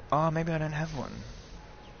the fuck? Oh, maybe I don't have one.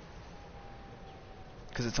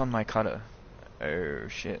 Because it's on my cutter. Oh,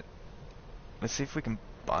 shit. Let's see if we can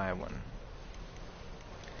buy one.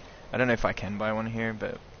 I don't know if I can buy one here,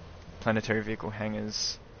 but... planetary vehicle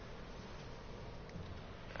hangars...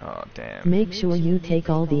 Oh, damn. Make sure you take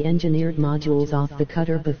all the engineered modules off the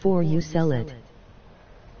cutter before you sell it.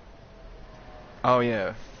 Oh,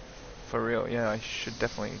 yeah. For real, yeah, I should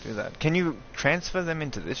definitely do that. Can you transfer them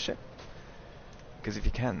into this ship? Because if you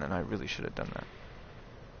can, then I really should have done that.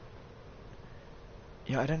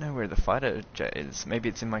 Yeah, I don't know where the fighter jet is. Maybe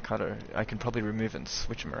it's in my cutter. I can probably remove and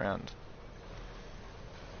switch them around.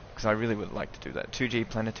 Because I really would like to do that. 2G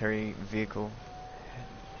planetary vehicle.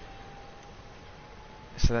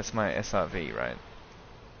 So that's my SRV, right?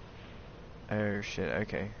 Oh shit,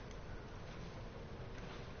 okay.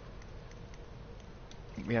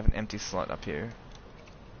 We have an empty slot up here.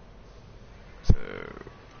 So...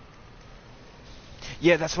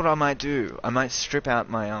 yeah, that's what I might do. I might strip out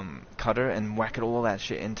my cutter and whack it all that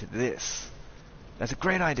shit into this. That's a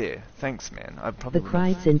great idea. Thanks, man. I probably The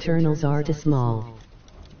Krait's internals are too small.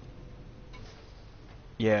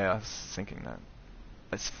 Yeah, I was thinking that.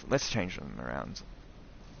 Let's change them around.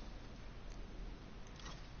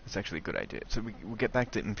 It's actually a good idea. So we'll get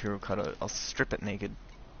back to Imperial Cutter. I'll strip it naked.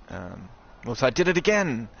 Well, so I did it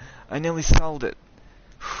again! I nearly sold it.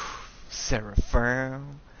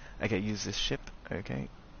 Seraphim. Okay, use this ship. Okay.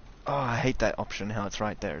 Oh, I hate that option, how it's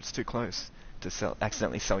right there. It's too close to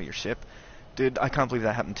accidentally sell your ship. Dude, I can't believe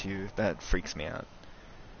that happened to you. That freaks me out.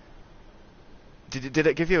 Did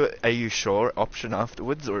it give you a "Are you sure" option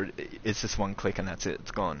afterwards, or it's just one click and that's it?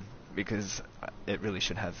 It's gone. Because it really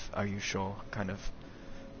should have "Are you sure" kind of.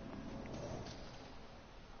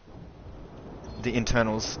 The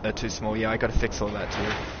internals are too small. Yeah, I gotta fix all that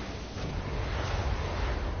too.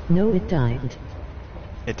 No, it died.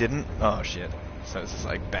 It didn't? Oh shit. So it's just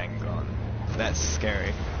like bang gone. That's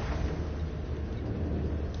scary.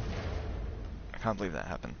 I can't believe that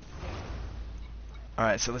happened.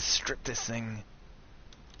 Alright, so let's strip this thing.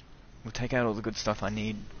 We'll take out all the good stuff I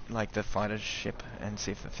need, like the fighter ship, and see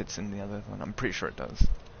if it fits in the other one. I'm pretty sure it does.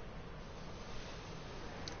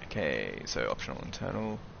 Okay, so optional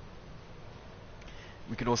internal.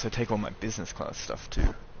 We could also take all my business class stuff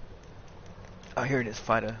too. Oh, here it is,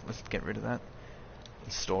 fighter. Let's get rid of that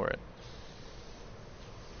and store it.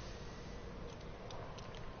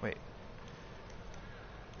 Wait.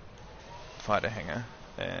 Fighter hangar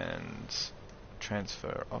and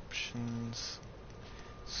transfer options.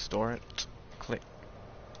 Store it. Click.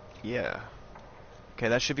 Yeah. Okay,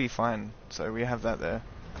 that should be fine. So we have that there.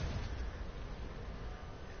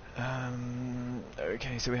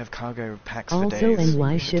 Okay, so we have cargo packs for days. Also,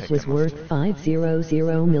 NY ship was worth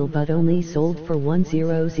 500 mil but only sold for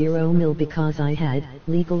 100 mil because I had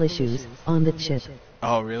legal issues on the chip.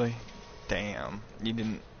 Oh, really? Damn. You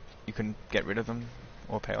couldn't get rid of them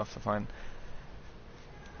or pay off the fine?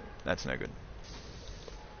 That's no good.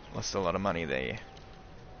 Lost a lot of money there.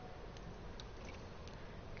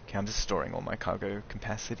 Okay, I'm just storing all my cargo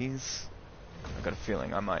capacities. I've got a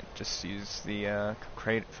feeling I might just use the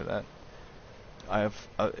Krait for that.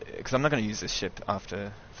 Because I'm not going to use this ship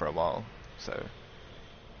for a while, so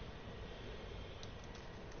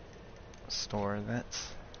store that.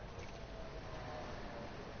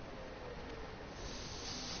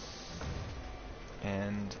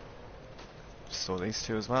 And store these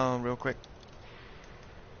two as well, real quick.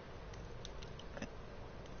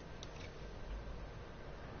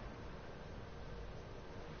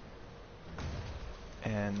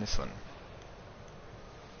 this one.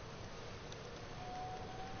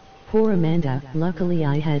 Poor Amanda, luckily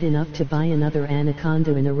I had enough to buy another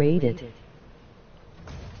anaconda and arrayed it.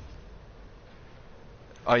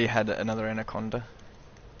 Oh, you had another anaconda?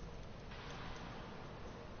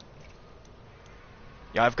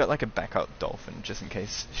 Yeah, I've got like a backup dolphin just in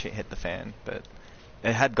case shit hit the fan, but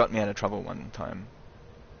it had got me out of trouble one time.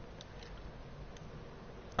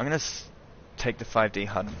 I'm gonna take the 5D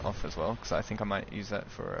HUD off as well, because I think I might use that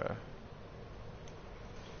for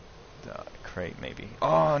the Krait maybe.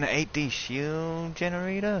 Oh, an 8D shield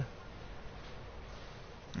generator?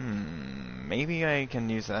 Maybe I can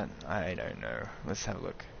use that. I don't know. Let's have a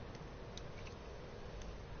look.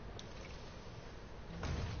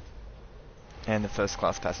 And the first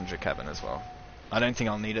class passenger cabin as well. I don't think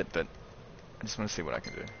I'll need it, but I just want to see what I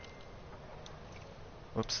can do.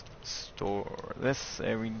 Whoops. Store this.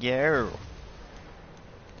 There we go.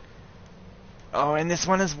 Oh, and this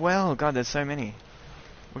one as well. God, there's so many.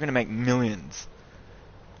 We're gonna make millions.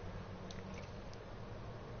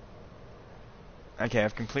 Okay,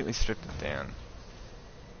 I've completely stripped it down.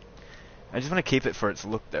 I just want to keep it for its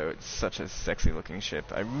look, though. It's such a sexy looking ship.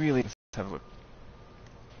 I really... Let's have a look.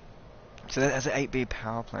 So that has an 8B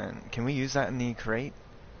power plant. Can we use that in the Krait?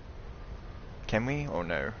 Can we, or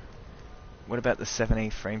no? What about the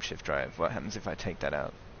 7A frameshift drive? What happens if I take that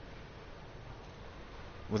out?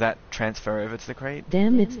 Will that transfer over to the Krait?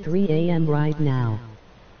 Damn, it's 3 a.m. right now.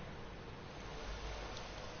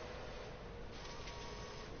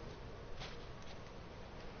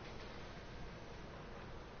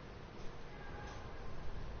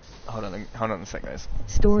 Hold on a sec, guys.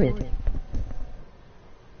 Store it.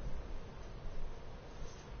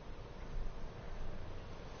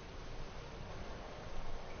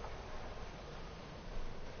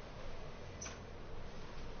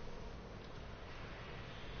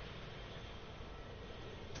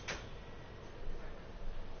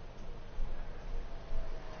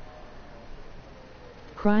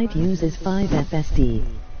 Krait uses 5 FSD.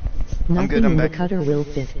 I'm good, Nothing I'm in the back. cutter will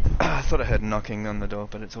fit. I thought I heard knocking on the door,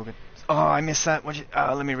 but it's all good. Oh, I missed that.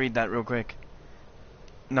 Let me read that real quick.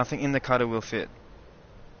 Nothing in the cutter will fit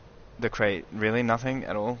the Krait. Really? Nothing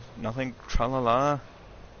at all? Nothing? Tra-la-la?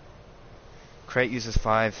 Krait uses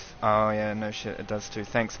 5. Oh, yeah, no shit. It does too.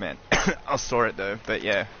 Thanks, man. I'll store it, though. But,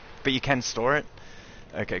 yeah. But you can store it?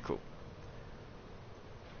 Okay, cool.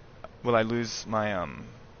 Will I lose my,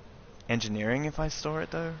 engineering if I store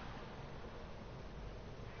it, though?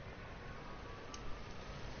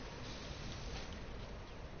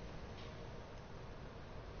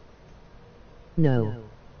 No.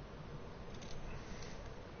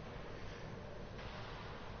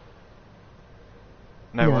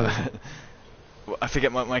 No. No. Well, I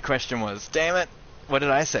forget what my question was. Damn it! What did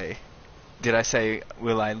I say? Did I say,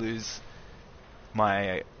 will I lose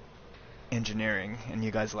my engineering? And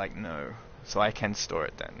you guys are like, no. So I can store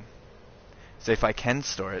it then. So if I can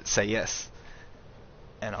store it, say yes.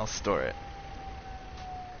 And I'll store it.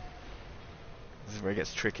 This is where it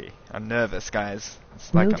gets tricky. I'm nervous, guys.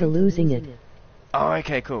 It's like No to losing it. Oh,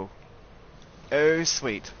 okay, cool. Oh,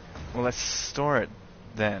 sweet. Well, let's store it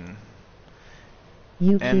then.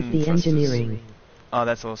 You And keep the thrusters. engineering. Oh,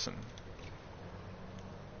 that's awesome.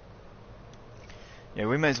 Yeah,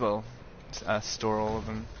 we may as well store all of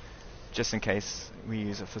them, just in case we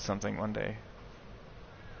use it for something one day.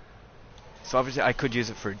 So obviously I could use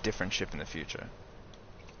it for a different ship in the future.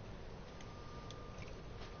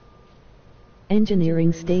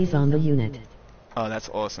 Engineering stays on the unit. Oh, that's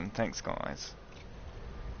awesome. Thanks, guys.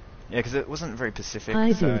 Yeah, because it wasn't very specific,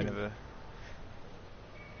 Hi, so I dude. never...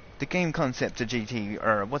 The game concept of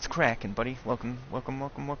GT, what's cracking, buddy? Welcome.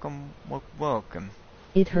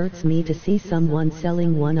 It hurts me to see someone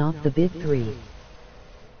selling one off the big 3.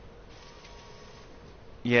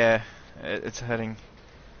 Yeah, it's hurting.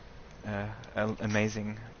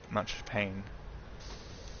 Amazing much pain.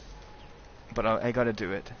 But I gotta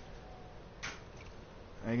do it.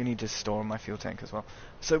 I need to store my fuel tank as well.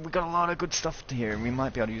 So we got a lot of good stuff here. We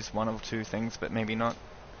might be able to use one or two things, but maybe not.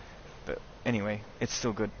 But anyway, it's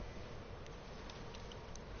still good.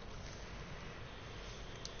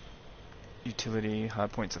 Utility,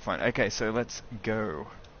 hard points are fine. Okay, so let's go.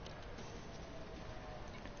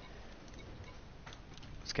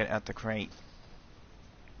 Let's get out the Krait.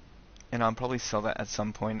 And I'll probably sell that at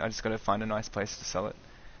some point. I just gotta find a nice place to sell it.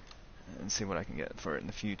 And see what I can get for it in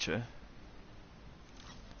the future.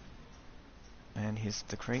 And here's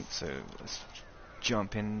the Krait, so let's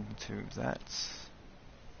jump into that.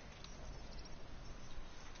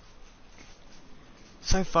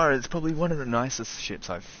 So far, it's probably one of the nicest ships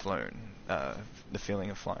I've flown. The feeling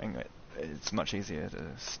of flying it, it's much easier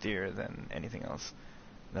to steer than anything else.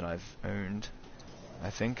 that I've owned. I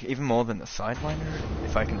think even more than the Sideliner,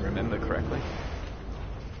 if I can remember correctly.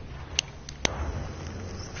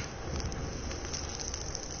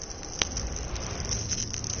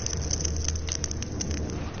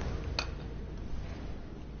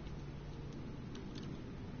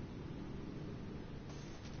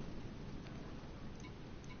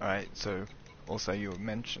 Alright, so also you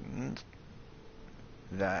mentioned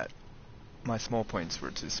that my small points were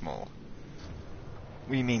too small.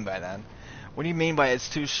 What do you mean by that? What do you mean by it's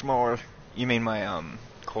too small? You mean my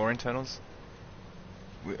core internals?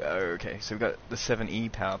 Okay, so we've got the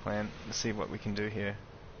 7E power plant. Let's see what we can do here.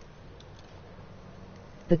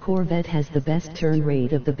 The Corvette has the best turn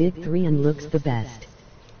rate of the big three and looks the best.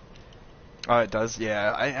 Oh, it does?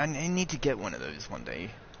 Yeah, I need to get one of those one day.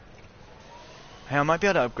 Hey, I might be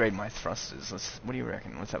able to upgrade my thrusters. What do you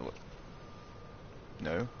reckon? Let's have a look.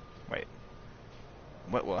 No? Wait.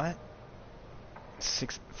 What?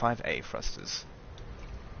 5A thrusters.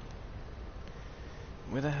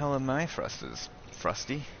 Where the hell are my thrusters?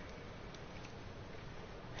 Frusty?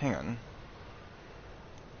 Hang on.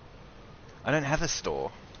 I don't have a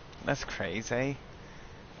store. That's crazy.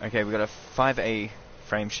 Okay, we got a 5A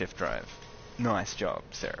frame shift drive. Nice job,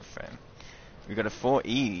 Seraphim. We got a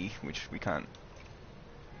 4E, which we can't.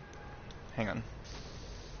 Hang on.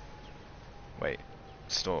 Wait.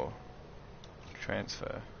 Store.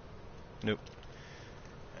 Transfer. Nope.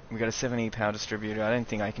 We got a 7E power distributor. I don't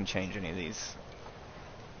think I can change any of these.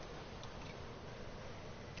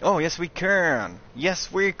 Oh, yes we can!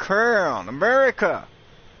 Yes we can! America!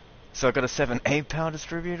 So I got a 7A power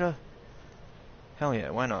distributor? Hell yeah,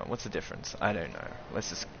 why not? What's the difference? I don't know. Let's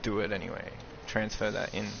just do it anyway. Transfer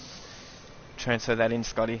that in. Transfer that in,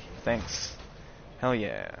 Scotty. Thanks. Hell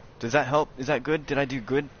yeah. Does that help? Is that good? Did I do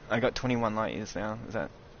good? I got 21 light years now. Is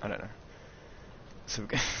that... I don't know. So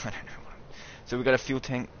I don't know. So we got a fuel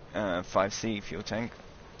tank, 5C fuel tank.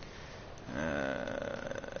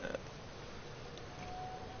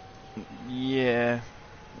 Yeah,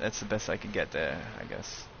 that's the best I could get there, I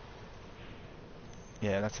guess.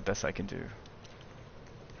 Yeah, that's the best I can do.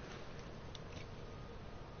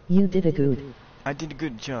 You did a good. I did a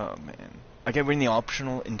good job, man. Okay, we're in the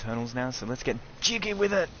optional internals now, so let's get jiggy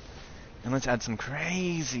with it! And let's add some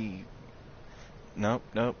crazy... Nope,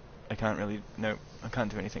 I can't really... Nope, I can't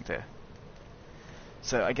do anything there.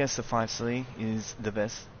 So I guess the 5C is the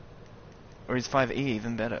best. Or is 5E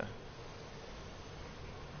even better?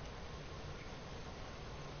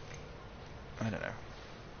 I don't know.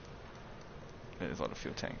 There's a lot of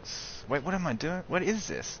fuel tanks. Wait, what am I doing? What is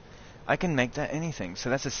this? I can make that anything. So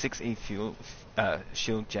that's a 6E fuel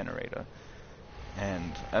shield generator.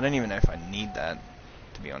 And I don't even know if I need that,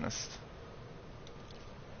 to be honest.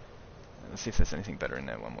 Let's see if there's anything better in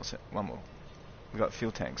there. One more. We got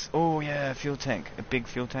fuel tanks. Oh yeah, fuel tank. A big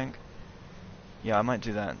fuel tank. Yeah, I might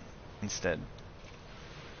do that instead.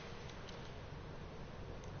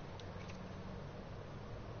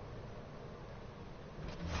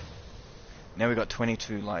 Now we got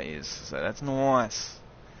 22 light years, so that's nice.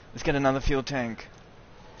 Let's get another fuel tank.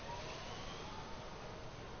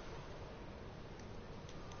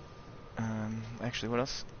 Actually, what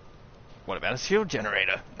else? What about a shield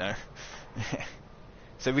generator? No.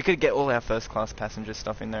 So we could get all our first class passenger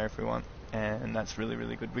stuff in there if we want, and that's really,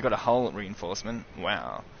 really good. We got a hull reinforcement.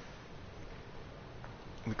 Wow.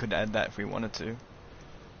 We could add that if we wanted to.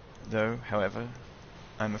 Though, however,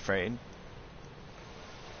 I'm afraid.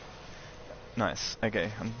 Nice.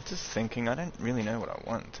 Okay, I'm just thinking. I don't really know what I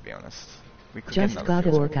want, to be honest. We could Just got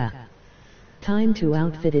Orca. Time to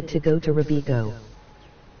outfit it to go to Rabigo.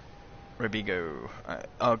 Rabigo.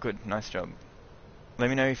 Oh, good. Nice job. Let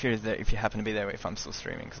me know if you're there, if you happen to be there, if I'm still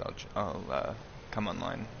streaming, because I'll come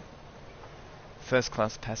online. First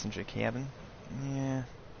class passenger cabin. Yeah.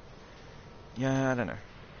 Yeah, I don't know.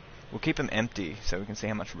 We'll keep them empty so we can see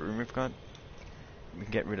how much room we've got. We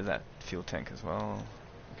can get rid of that fuel tank as well.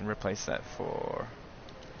 We can replace that for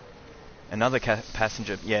another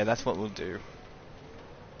passenger. Yeah, that's what we'll do.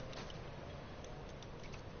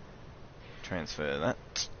 Transfer that.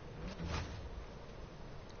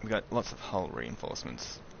 We got lots of hull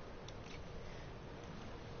reinforcements.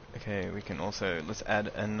 Okay, we can also, let's add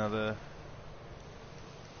another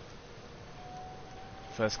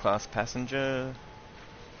first class passenger.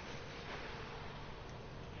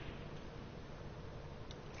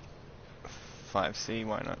 (5C),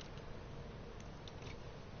 why not?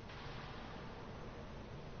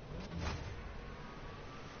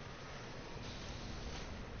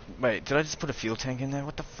 Wait, did I just put a fuel tank in there?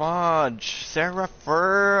 What the fudge?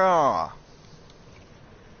 Seraphim!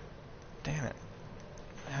 Damn it.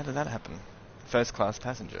 How did that happen? First class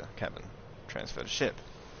passenger cabin. Transfer to ship.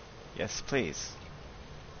 Yes, please.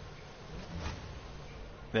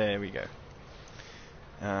 There we go.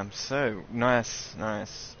 So, nice. I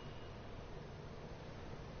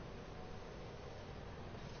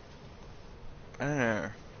don't know.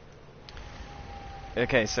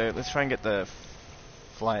 Okay, so let's try and get the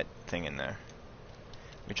flight thing in there.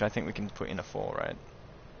 Which I think we can put in a 4, right?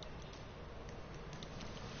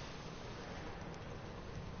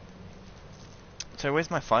 So where's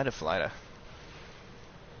my fighter?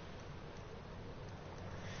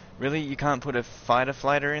 Really? You can't put a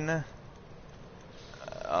fighter in there?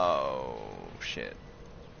 Oh, shit.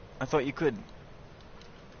 I thought you could.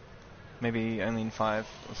 Maybe only in 5.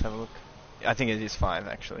 Let's have a look. I think it is 5,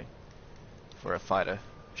 actually. For a fighter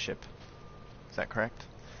ship. Is that correct?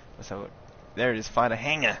 Let's have a look. There it is, fighter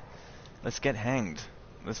hanger. Let's get hanged.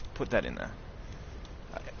 Let's put that in there.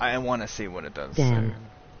 I want to see what it does. Damn.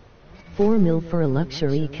 4 mil for a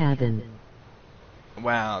luxury cabin.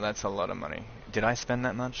 Wow, that's a lot of money. Did I spend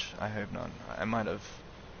that much? I hope not. I might have.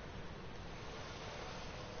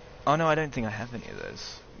 Oh no, I don't think I have any of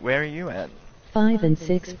those. Where are you at? 5 and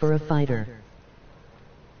 6 for a fighter.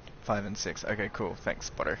 5 and 6. Okay, cool. Thanks,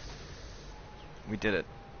 Butter. We did it.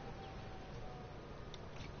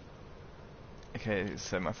 Okay,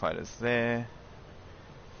 so my fighter's there.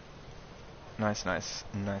 Nice.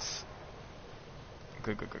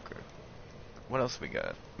 Good. What else we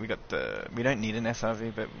got? We don't need an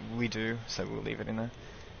SRV, but we do, so we'll leave it in there.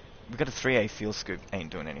 We got a 3A fuel scoop, ain't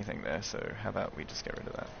doing anything there, so how about we just get rid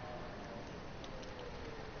of that.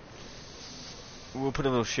 We'll put a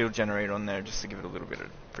little shield generator on there just to give it a little bit of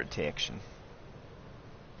protection.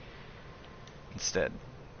 Instead,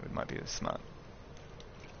 it might be smart.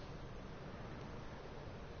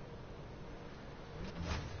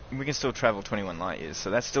 We can still travel 21 light years, so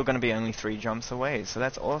that's still going to be only 3 jumps away, so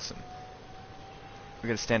that's awesome. We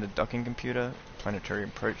got a standard docking computer, planetary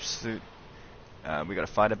approach suit, we got a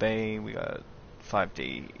fighter bay, we got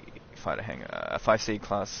 5D fighter hangar, 5C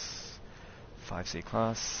class.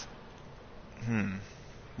 You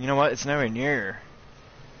know what, it's nowhere near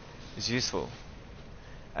as useful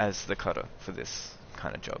as the cutter for this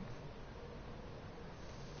kind of job.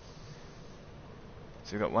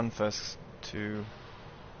 So we got 1 first, 2.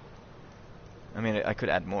 I mean, I could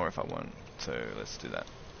add more if I want, so let's do that.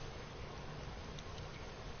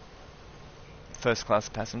 First class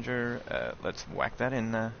passenger, let's whack that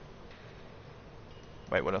in there.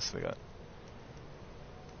 Wait, what else have we got?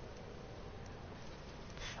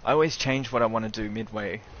 I always change what I want to do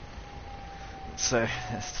midway, so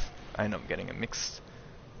I end up getting a mixed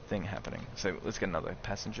thing happening. So let's get another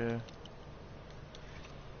passenger.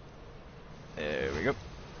 There we go.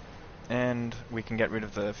 And we can get rid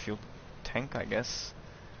of the fuel tank, I guess.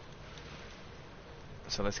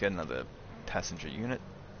 So let's get another passenger unit.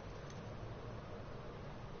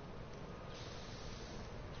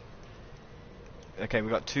 Okay,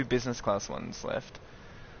 we've got 2 business class ones left.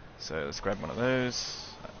 So let's grab one of those.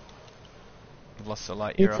 We've lost a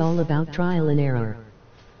light year off. It's all about trial and error.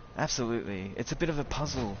 Absolutely. It's a bit of a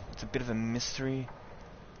puzzle. It's a bit of a mystery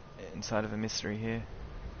inside of a mystery here.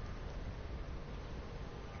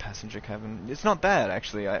 Passenger cabin. It's not bad,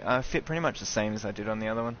 actually. I fit pretty much the same as I did on the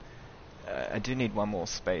other one. I do need 1 more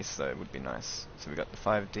space, though. It would be nice. So we got the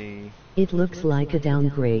 5D. It looks like a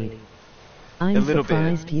downgrade. I'm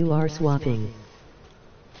surprised you are swapping.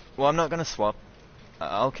 Well, I'm not going to swap.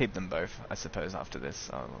 I'll keep them both, I suppose, after this.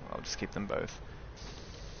 I'll just keep them both.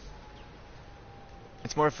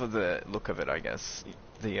 It's more for the look of it, I guess.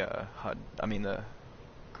 The HUD, I mean the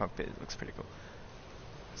cockpit looks pretty cool.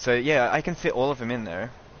 So yeah, I can fit all of them in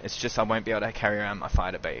there. It's just I won't be able to carry around my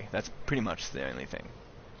fighter bay. That's pretty much the only thing.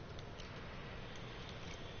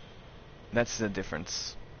 That's the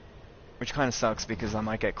difference. Which kind of sucks because I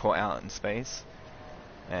might get caught out in space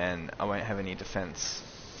and I won't have any defense.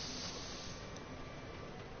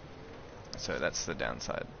 So that's the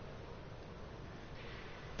downside.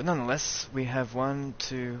 But nonetheless, we have 1,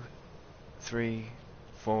 2, 3,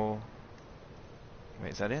 4.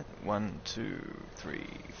 Wait, is that it? 1, 2, 3,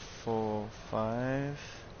 4, 5.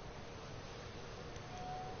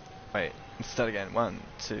 Wait, let's start again. 1,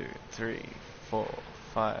 2, 3, 4,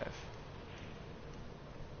 5.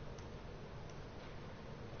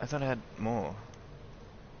 I thought I had more.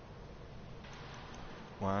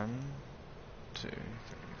 1, 2, 3, 4.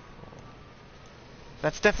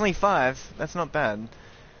 That's definitely 5. That's not bad.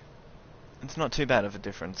 It's not too bad of a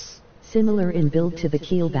difference. Similar in build to the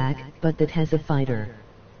keelback, but that has a fighter.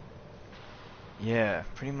 Yeah,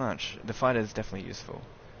 pretty much. The fighter is definitely useful.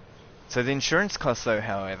 So the insurance cost, though,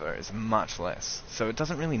 however, is much less. So it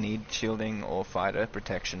doesn't really need shielding or fighter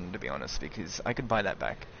protection, to be honest, because I could buy that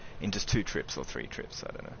back in just 2 trips or 3 trips,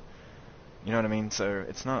 I don't know. You know what I mean? So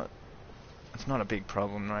it's not a big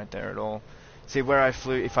problem right there at all. See, where I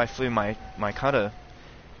flew, if I flew my cutter,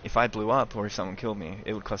 if I blew up or if someone killed me,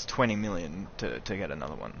 it would cost 20 million to get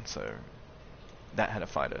another one. So that had a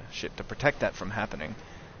fighter ship to protect that from happening.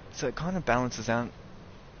 So it kind of balances out.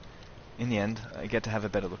 In the end, I get to have a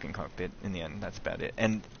better looking cockpit. In the end, that's about it.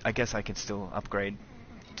 And I guess I can still upgrade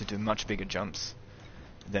to do much bigger jumps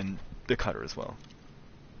than the cutter as well.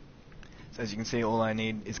 So as you can see, all I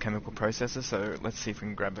need is chemical processor. So let's see if we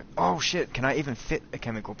can grab it. Oh shit! Can I even fit a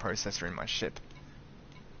chemical processor in my ship?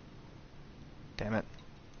 Damn it!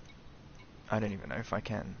 I don't even know if I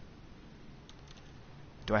can.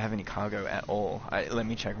 Do I have any cargo at all? Let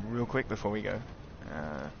me check real quick before we go.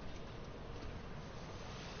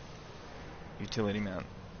 Utility mount.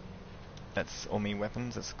 That's all me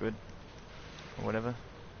weapons, that's good. Or whatever.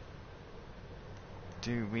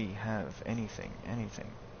 Do we have anything?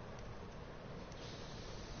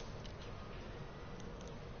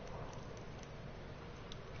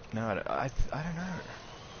 No, I don't know.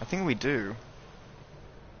 I think we do.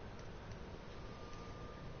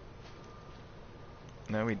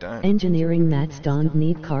 No, we don't. Engineering mats don't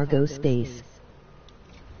need cargo space.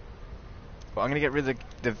 Well, I'm gonna get rid of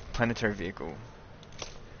the planetary vehicle.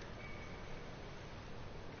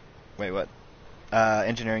 Wait, what?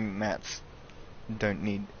 Engineering mats don't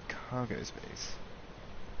need cargo space.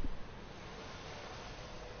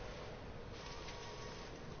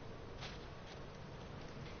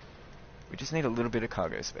 We just need a little bit of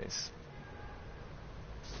cargo space.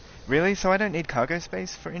 Really? So I don't need cargo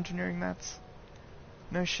space for engineering mats?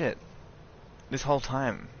 No shit. This whole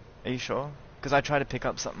time. Are you sure? Because I tried to pick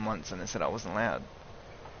up something once and they said I wasn't allowed.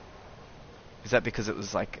 Is that because it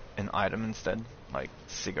was like an item instead? Like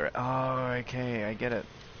cigarette? Oh, okay, I get it.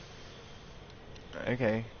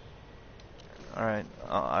 Okay. Alright,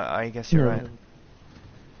 I guess you're right.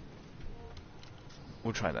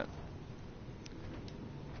 We'll try that.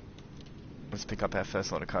 Let's pick up our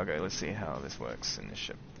first lot of cargo. Let's see how this works in this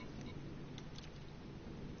ship.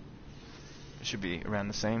 It should be around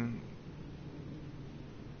the same.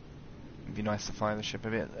 It'd be nice to fly the ship a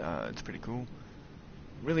bit. It's pretty cool.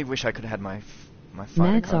 Really wish I could have had my fighter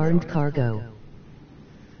Mats aren't cargo. Well,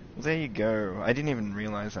 there you go. I didn't even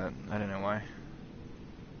realize that. I don't know why.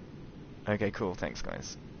 Okay, cool. Thanks,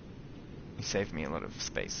 guys. You saved me a lot of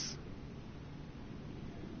space.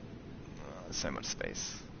 So much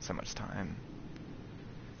space. So much time.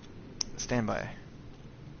 Stand by.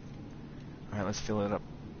 Alright, let's fill it up.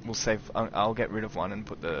 We'll save... I'll get rid of one and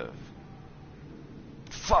put the...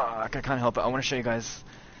 Fuck! I can't help it. I want to show you guys...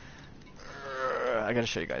 I gotta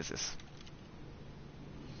show you guys this.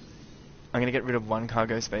 I'm gonna get rid of one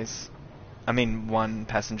cargo space. I mean, one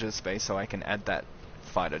passenger space so I can add that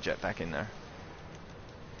fighter jet back in there.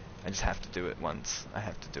 I just have to do it once. I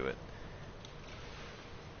have to do it.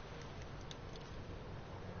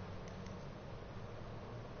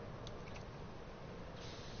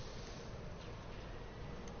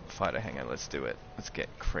 Fighter hangar, let's do it. Let's get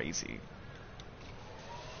crazy.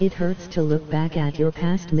 It hurts to look back at your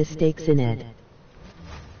past mistakes in it.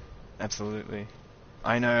 Absolutely.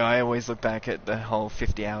 I know, I always look back at the whole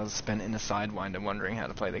 50 hours spent in a Sidewinder wondering how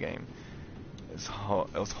to play the game. It was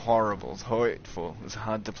horrible, it was hurtful, it was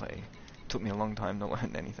hard to play. It took me a long time to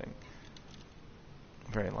learn anything.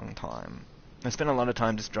 A very long time. I spent a lot of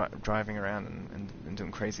time just driving around and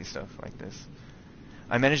doing crazy stuff like this.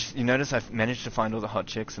 You notice I've managed to find all the hot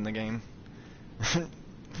chicks in the game?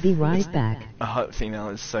 Be right back. A hot female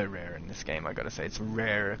is so rare in this game, I gotta say. It's a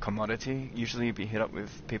rare commodity. Usually you'd be hit up with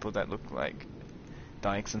people that look like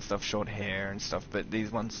dykes and stuff, short hair and stuff, but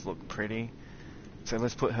these ones look pretty. So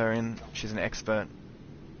let's put her in. She's an expert.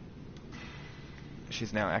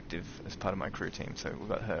 She's now active as part of my crew team, so we've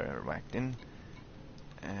got her whacked in.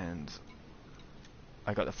 And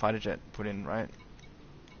I got the fighter jet put in, right?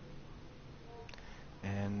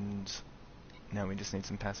 And now we just need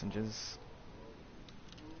some passengers.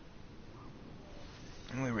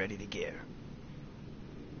 And we're ready to go.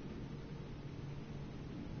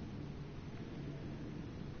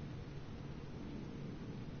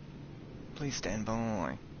 Please stand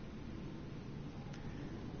by.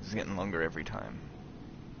 This is getting longer every time.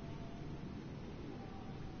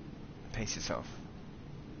 Pace yourself.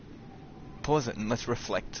 Pause it and let's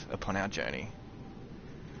reflect upon our journey.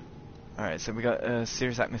 Alright, so we got a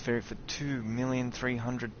Sirius atmospheric for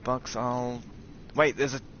 $2,300,000. Wait,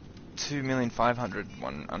 there's a $2,500,000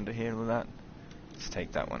 one under here with that. Let's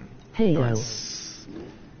take that one. Hey, nice.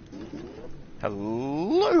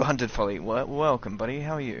 Hello, Hunted Folly. Welcome, buddy.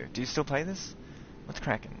 How are you? Do you still play this? What's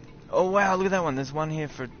cracking? Oh wow, look at that one. There's one here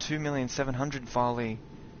for $2,700,000 Folly.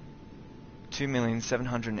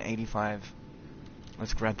 2,785,000.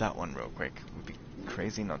 Let's grab that one real quick. Would be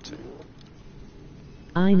crazy not to.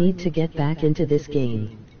 I need to get back into this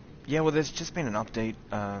game. Yeah, well, there's just been an update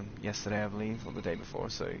yesterday, I believe, or the day before.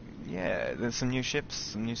 So yeah, there's some new ships,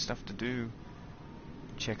 some new stuff to do.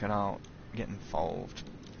 Check it out. Get involved.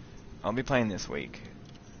 I'll be playing this week.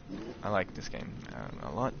 I like this game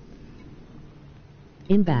a lot.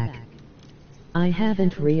 I'm back. I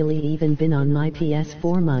haven't really even been on my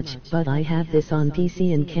PS4 much, but I have this on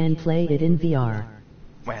PC and can play it in VR.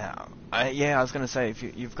 Wow. Yeah, I was gonna say, if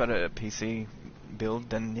you've got a PC build,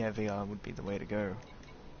 then yeah, VR would be the way to go.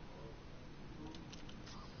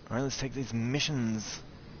 Alright, let's take these missions.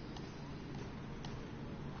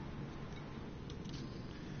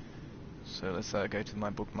 So let's go to my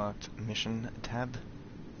bookmarked mission tab,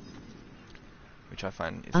 which I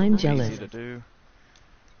find is I'm easy jealous. to do.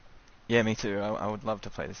 Yeah, me too. I would love to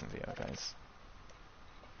play this in VR, guys.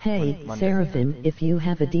 Hey, Monday. Seraphim, if you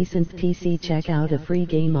have a decent PC, check out a free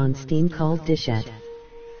game on Steam called Dishet.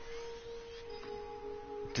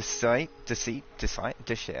 Dishet.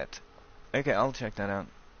 Okay, I'll check that out.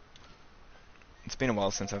 It's been a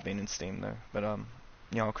while since I've been in Steam though, but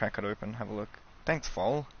yeah, I'll crack it open, have a look. Thanks,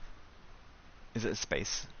 Fall. Is it a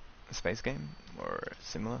space game or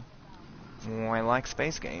similar? Oh, I like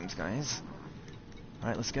space games, guys.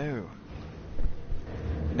 Alright, let's go.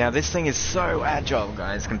 Now this thing is so agile,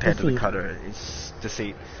 guys, compared to the Deceit. cutter. It's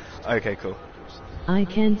Deceit. Okay, cool. I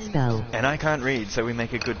can spell. And I can't read, so we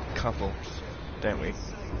make a good couple, don't we?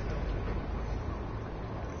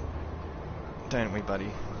 Don't we, buddy?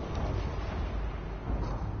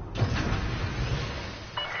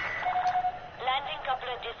 Landing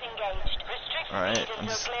coupler disengaged. Restrict Alright, speed I'm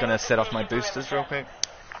until just clear gonna of set off my potential boosters real perimeter. quick.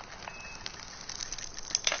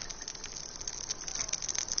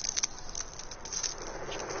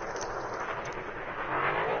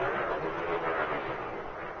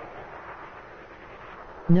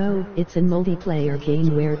 No, it's a multiplayer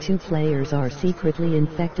game where two players are secretly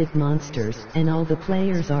infected monsters, and all the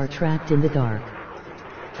players are trapped in the dark.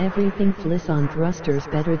 Everything flies on thrusters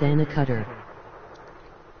better than a cutter.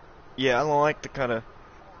 Yeah, I like the cutter.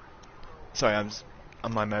 Sorry, I'm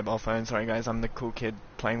on my mobile phone. Sorry, guys, I'm the cool kid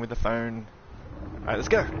playing with the phone. Alright, let's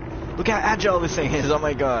go. Look how agile this thing is, oh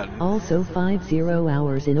my god. Also 50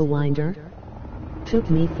 hours in a winder.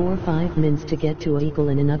 Took me 4 or 5 minutes to get to Eagle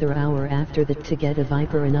and another hour after that to get a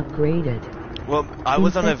Viper and upgrade it. Well, I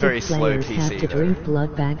was on a Infected very slow players have PC to though. drink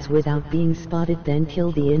blood bags without being spotted, then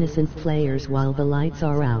kill the innocent players while the lights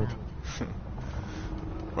are out.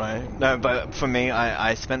 Right. No, but for me,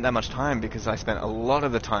 I spent that much time because I spent a lot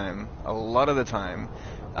of the time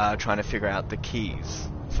trying to figure out the keys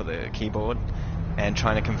for the keyboard and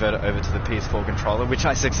trying to convert it over to the PS4 controller, which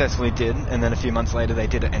I successfully did, and then a few months later they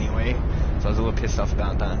did it anyway, so I was a little pissed off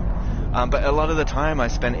about that. But a lot of the time I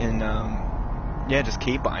spent in, yeah, just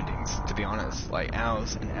key bindings, to be honest, like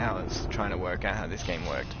hours and hours trying to work out how this game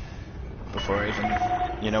worked before I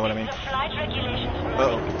even, you know what I mean? The flight regulations for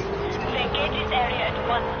Oh. engage this area at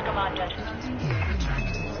once, Commander. Landing gear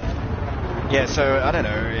retracted. Yeah, so, I don't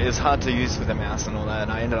know, it was hard to use with the mouse and all that,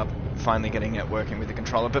 and I ended up finally getting it working with the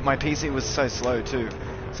controller, but my PC was so slow too,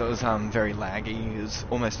 so it was very laggy, it was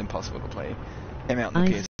almost impossible to play. Came out on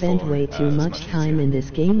the I PS4, spent way it too was much time easier. in this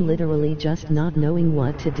game literally just not knowing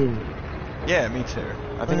what to do. Yeah, me too.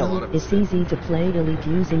 I think a lot of us It's do. easy to play Elite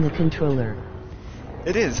using a controller.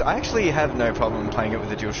 It is. I actually have no problem playing it with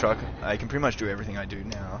the DualShock. I can pretty much do everything I do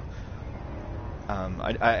now.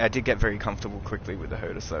 I did get very comfortable quickly with the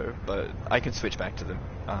HOTAS though, but I could switch back to the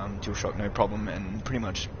DualShock no problem and pretty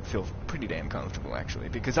much feel pretty damn comfortable actually,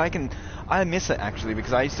 because I miss it actually,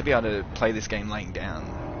 because I used to be able to play this game laying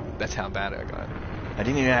down. That's how bad I got. I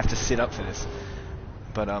didn't even have to sit up for this,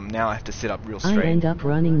 but now I have to sit up real I straight. end up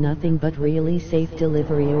running nothing but really safe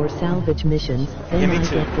delivery or salvage missions, then Yeah, me I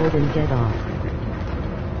too. get bored and get off.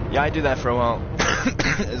 Yeah, I do that for a while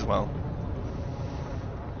as well.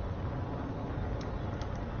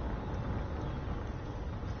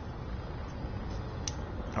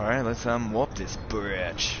 Alright, let's warp this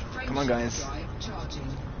bitch. Come on, guys. Drive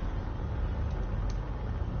charging.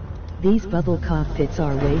 These bubble cockpits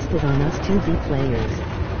are wasted on us 2D players.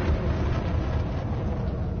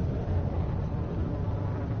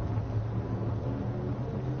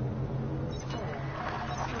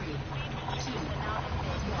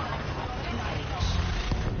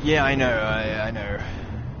 Yeah, I know.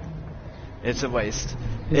 It's a waste.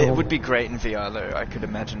 No. It would be great in VR though. I could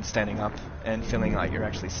imagine standing up and feeling like you're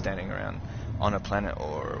actually standing around on a planet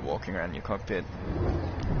or walking around your cockpit.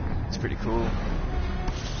 It's pretty cool.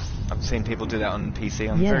 I've seen people do that on PC.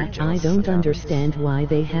 I'm Yeah, very jealous. I don't Yeah. understand why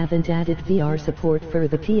they haven't added VR support for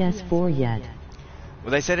the PS4 yet.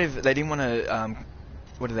 Well, they said if they didn't want to,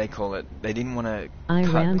 what do they call it? They didn't want to I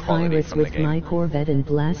cut ram quality pirates from the with game. my Corvette and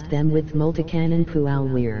blast them with multi-cannon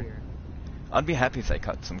Pualwir. I'd be happy if they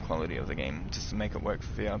cut some quality of the game just to make it work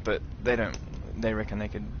for VR, but they don't. They reckon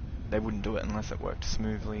they wouldn't do it unless it worked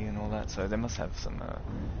smoothly and all that. So they must have some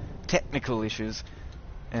technical issues,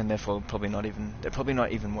 and therefore they're probably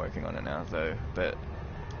not even working on it now though. But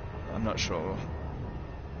I'm not sure.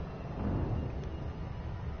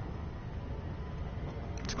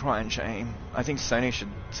 It's a crying shame. I think Sony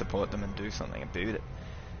should support them and do something about it.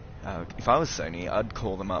 If I was Sony, I'd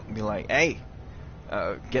call them up and be like, "Hey,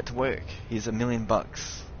 get to work. Here's $1 million.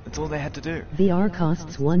 That's all they had to do." VR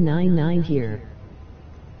costs $199 here.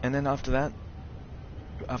 And then after that,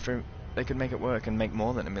 after they could make it work and make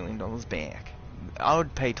more than $1 million back. I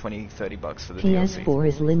would pay $20-30 for the DLC. PS4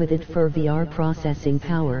 is limited for VR processing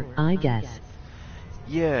power, I guess.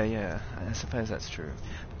 Yeah, I suppose that's true.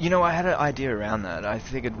 You know, I had an idea around that. I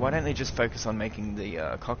figured, why don't they just focus on making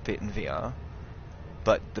the cockpit in VR,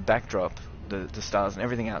 but the backdrop, the stars and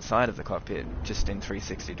everything outside of the cockpit just in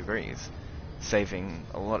 360 degrees, saving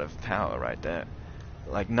a lot of power right there.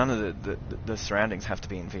 Like, none of the surroundings have to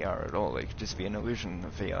be in VR at all. It could just be an illusion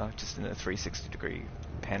of VR, just in a 360 degree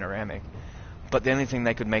panoramic. But the only thing,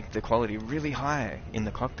 they could make the quality really high in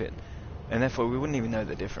the cockpit, and therefore we wouldn't even know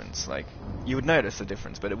the difference. Like, you would notice the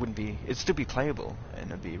difference, but it'd still be playable, and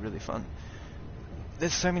it'd be really fun.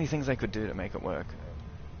 There's so many things they could do to make it work.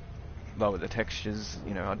 Lower the textures,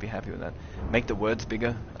 you know, I'd be happy with that. Make the words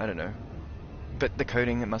bigger, I don't know. But the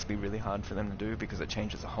coding, it must be really hard for them to do because it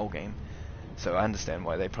changes the whole game. So I understand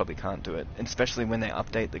why they probably can't do it, and especially when they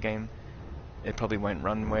update the game. It probably won't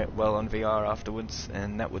run well on VR afterwards,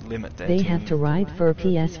 and that would limit their They team. have to write for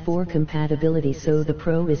PS4 compatibility, so the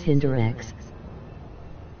Pro is HinderX.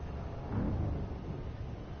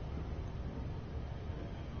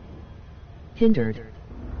 Hindered.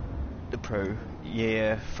 The Pro,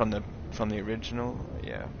 yeah, from the original,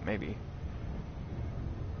 yeah, maybe.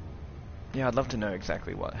 Yeah, I'd love to know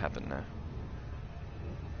exactly what happened there.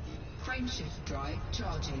 Frameshift drive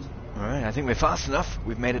charging. Alright, I think we're fast enough.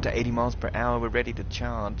 We've made it to 80 miles per hour. We're ready to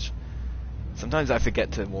charge. Sometimes I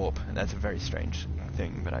forget to warp, and that's a very strange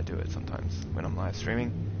thing, but I do it sometimes when I'm live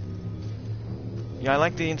streaming. Yeah, I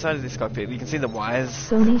like the inside of this cockpit. You can see the wires.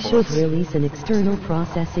 Sony of course. should release an external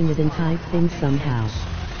processing event type thing somehow.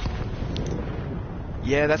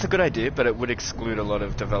 Yeah, that's a good idea, but it would exclude a lot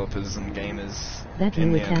of developers and gamers. That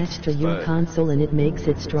in you the end, attach to your but- console and it makes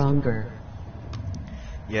it stronger.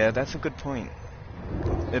 Yeah, that's a good point.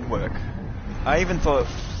 It'd work. I even thought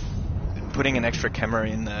putting an extra camera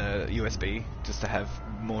in the USB just to have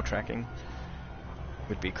more tracking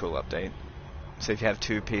would be a cool update. So if you have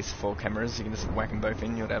two PS4 cameras, you can just whack them both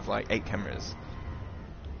in, you'd have like 8 cameras.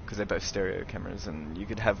 Because they're both stereo cameras, and you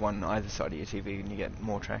could have one either side of your TV and you get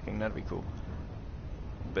more tracking. That'd be cool.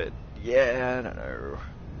 But yeah, I don't know.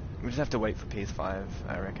 We just have to wait for PS5,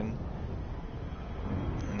 I reckon.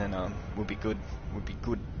 And then we'll be good. We'll be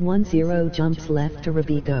good. 1-0 jumps left to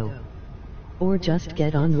Rabigo. Or just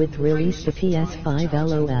get on with release the PS5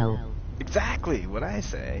 LOL. Exactly what I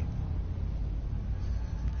say.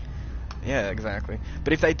 Yeah, exactly.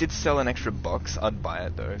 But if they did sell an extra box, I'd buy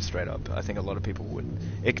it though, straight up. I think a lot of people would.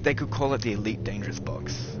 They could call it the Elite Dangerous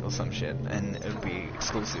Box or some shit, and it would be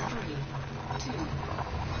exclusive. 3, 2,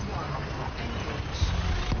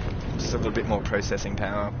 1, Just a little bit more processing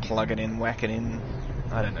power. Plug it in, whack it in.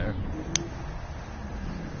 I don't know.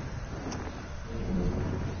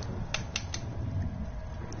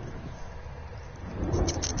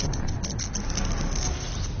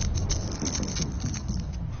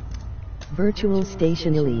 Virtual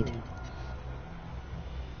Station Elite.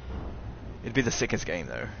 It'd be the sickest game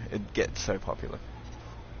though. It'd get so popular.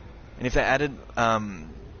 And if they added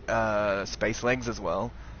space legs as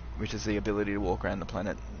well, which is the ability to walk around the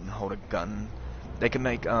planet and hold a gun, they could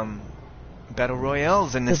make battle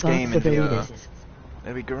royales in this The game in box of VR. elitists.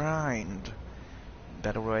 That'd be grind.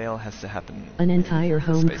 Battle royale has to happen. An entire in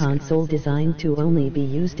home space game. console designed to only be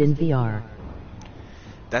used in VR.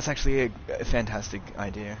 That's actually a fantastic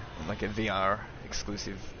idea, like a VR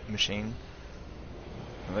exclusive machine.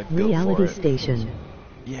 Like built Reality for it. Station.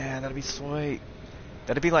 Yeah, that'd be sweet.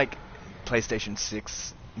 That'd be like PlayStation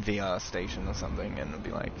 6 VR station or something, and it'd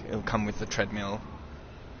be like, it'll come with the treadmill.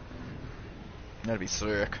 That'd be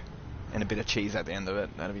sick. And a bit of cheese at the end of it.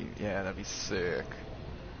 That'd be sick.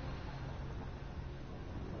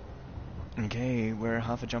 Okay, we're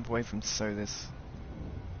half a jump away from So This.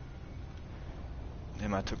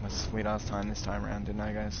 Damn, I took my sweet ass time this time around, didn't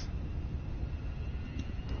I, guys?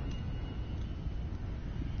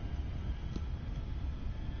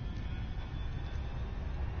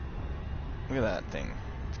 Look at that thing.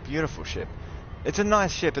 It's a beautiful ship. It's a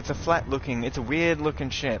nice ship. It's a flat looking, it's a weird looking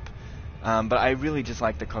ship. But I really just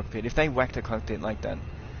like the cockpit. If they whacked a cockpit like that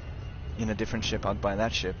in a different ship, I'd buy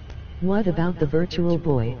that ship. What about the Virtual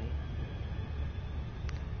Boy?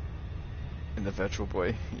 And the Virtual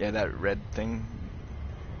Boy. Yeah, that red thing.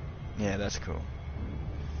 Yeah, that's cool.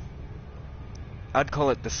 I'd call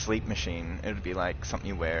it the sleep machine. It would be like something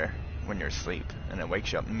you wear when you're asleep, and it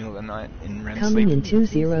wakes you up in the middle of the night in REM Coming sleep. in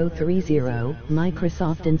 2030,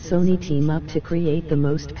 Microsoft and Sony team up to create the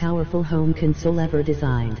most powerful home console ever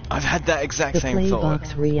designed. I've had that exact The same thought.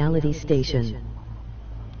 Playbox Reality Station.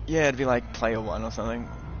 Yeah, it'd be like Player One or something.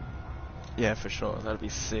 Yeah, for sure. That'd be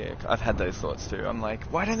sick. I've had those thoughts too. I'm like,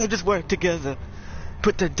 why don't they just work together?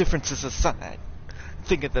 Put their differences aside.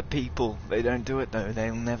 Think of the people. They don't do it though.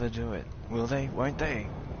 They'll never do it. Will they? Won't they?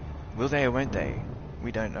 Will they or won't they?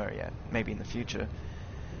 We don't know yet. Maybe in the future.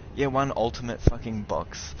 Yeah, one ultimate fucking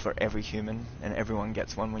box for every human, and everyone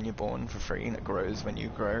gets one when you're born for free, and it grows when you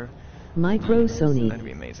grow. Micro Sony. That'd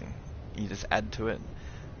be amazing. You just add to it.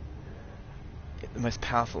 The most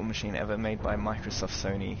powerful machine ever, made by Microsoft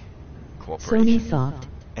Sony Corporation. Sony Soft.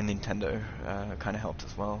 And Nintendo kind of helped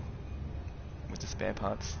as well with the spare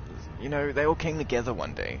parts. You know, they all came together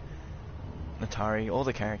one day. Atari, all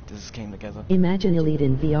the characters came together. Imagine Elite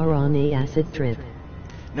in VR on a acid trip.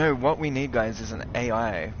 No, what we need, guys, is an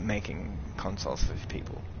AI making consoles for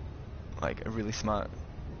people. Like a really smart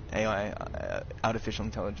AI, artificial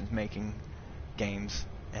intelligence making games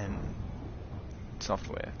and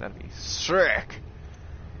software. That'd be sick.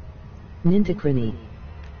 Nintacrony.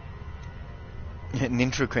 Yeah,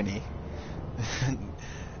 Nintracrony.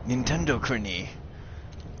 Nintendo Crony.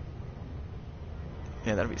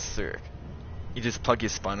 Yeah, that'd be sick. You just plug your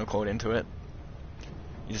spinal cord into it.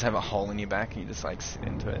 You just have a hole in your back and you just like sit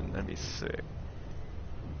into it, and that'd be sick.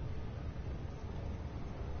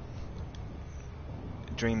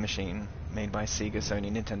 Dream Machine, made by Sega,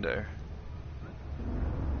 Sony, Nintendo.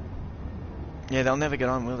 Yeah, they'll never get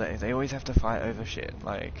on, will they? They always have to fight over shit,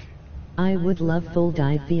 like... I would love full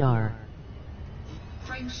dive VR.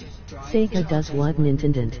 Frameshift drive Sega does charging. what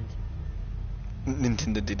Nintendo didn't.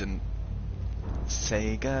 Nintendo didn't.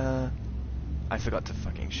 Sega... I forgot to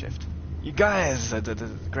fucking shift. You guys,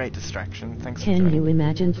 the great distraction. Thanks for Can joining. you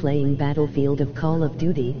imagine playing Battlefield of Call of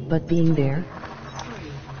Duty, but being there?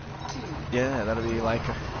 3, 2, Yeah, that'd be like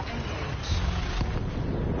engage.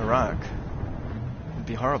 Iraq. It'd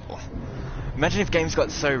be horrible. Imagine if games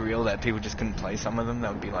got so real that people just couldn't play some of them.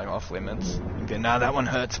 That would be like off limits. You'd go, nah, that one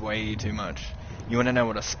hurts way too much. You want to know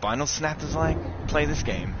what a spinal snap is like? Play this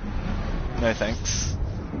game. No thanks.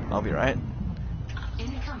 I'll be right.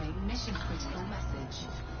 Incoming mission critical message.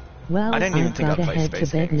 Well, I don't even I've think I'll gotta play head to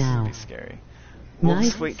space bed games. now. It'd be scary. Well,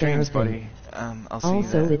 Night, sweet dreams, Seraphim. buddy. I'll see you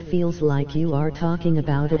Also, there. it feels like you are talking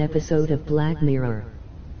about an episode of Black Mirror.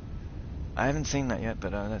 I haven't seen that yet,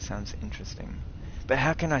 but that sounds interesting. But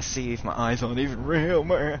how can I see if my eyes aren't even real,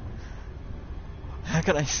 man? How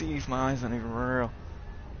can I see if my eyes aren't even real?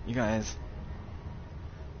 You guys.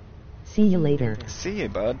 See you later. See you,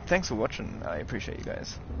 bud. Thanks for watching. I appreciate you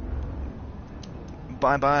guys.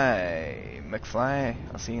 Bye-bye, McFly.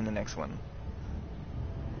 I'll see you in the next one.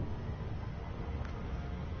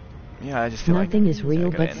 Yeah, I just feel Nothing like is real I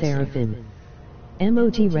gotta but end soon. Seraphim.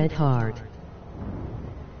 Emoji red heart.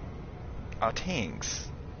 Oh, thanks.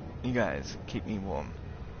 You guys keep me warm.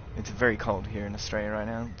 It's very cold here in Australia right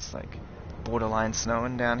now. It's like borderline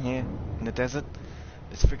snowing down here in the desert.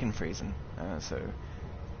 It's freaking freezing. So,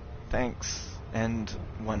 thanks. And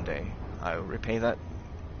one day I will repay that.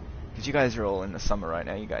 Because you guys are all in the summer right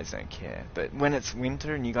now. You guys don't care. But when it's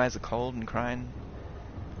winter and you guys are cold and crying,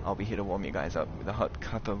 I'll be here to warm you guys up with a hot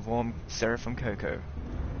cup of warm Seraphim cocoa.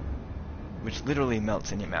 Which literally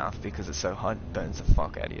melts in your mouth because it's so hot, burns the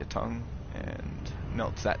fuck out of your tongue, and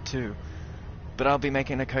melts that too. But I'll be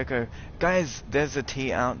making a cocoa. Guys, there's a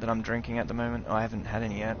tea out that I'm drinking at the moment. Oh, I haven't had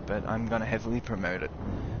any yet, but I'm gonna heavily promote it.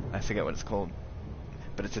 I forget what it's called.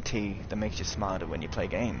 But it's a tea that makes you smarter when you play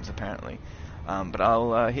games, apparently. But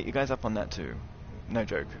I'll hit you guys up on that too. No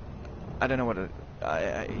joke. I don't know what it...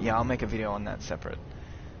 yeah, I'll make a video on that separate.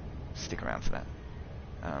 Stick around for that.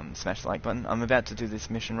 Smash the like button. I'm about to do this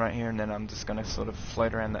mission right here, and then I'm just gonna sort of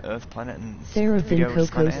float around the Earth planet, and the Seraphim video is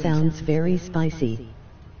cocoa gonna end. sounds very spicy.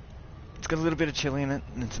 It's got a little bit of chili in it,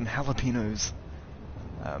 and some jalapenos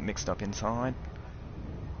mixed up inside.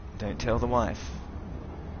 Don't tell the wife.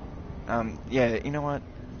 Yeah, you know what?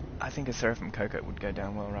 I think a Seraphim cocoa would go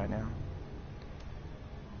down well right now.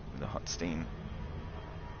 With the hot steam.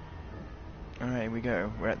 Alright, here we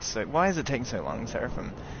go. We're at why is it taking so long,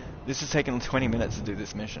 Seraphim? This has taken 20 minutes to do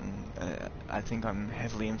this mission. I think I'm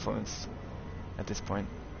heavily influenced at this point.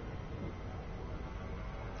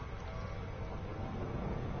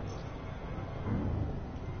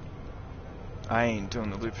 I ain't doing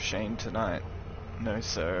the loop of shame tonight. No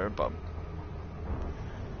sir, Bob.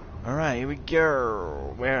 Alright, here we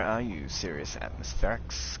go. Where are you, serious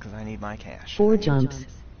atmospherics? Because I need my cash. 4 jumps.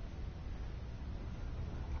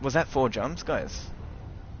 Was that 4 jumps, guys?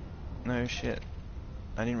 No shit.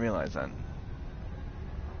 I didn't realize that.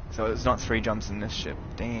 So it's not 3 jumps in this ship.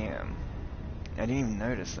 Damn. I didn't even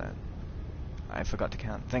notice that. I forgot to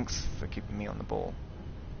count. Thanks for keeping me on the ball.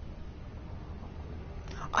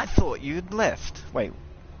 I thought you'd left. Wait.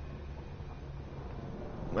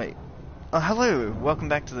 Oh, hello. Welcome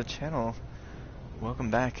back to the channel.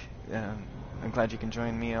 Welcome back. I'm glad you can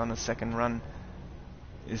join me on the second run.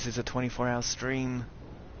 This is a 24-hour stream.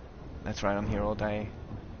 That's right, I'm here all day.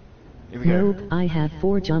 Here we go. Nope, I have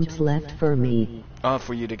 4 jumps left for me. Oh,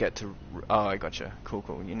 for you to get to... Oh, I gotcha. Cool,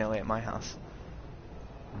 cool. You're nearly at my house.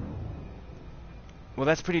 Well,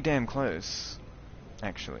 that's pretty damn close,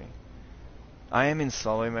 actually. I am in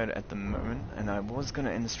solo mode at the moment, and I was going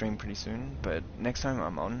to end the stream pretty soon, but next time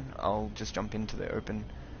I'm on, I'll just jump into the open,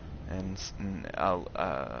 and I'll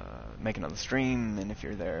make another stream, and if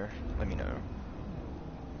you're there, let me know.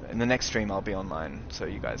 In the next stream, I'll be online, so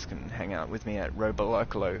you guys can hang out with me at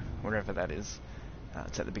Robolocolo, wherever that is.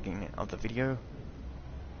 It's at the beginning of the video.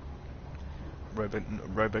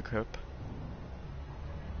 Robocop.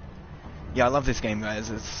 Yeah, I love this game, guys.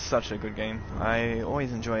 It's such a good game. I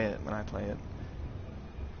always enjoy it when I play it.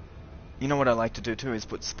 You know what I like to do too is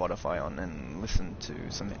put Spotify on and listen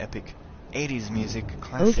to some epic 80s music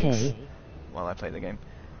classics while I play the game.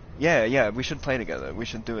 Yeah, we should play together. We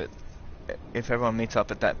should do it. If everyone meets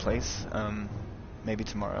up at that place, maybe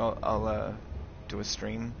tomorrow I'll do a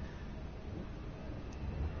stream.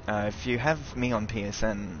 If you have me on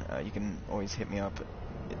PSN, you can always hit me up.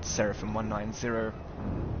 It's Seraphim 190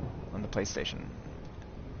 on the PlayStation.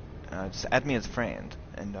 Just add me as a friend,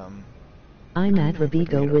 and I'm at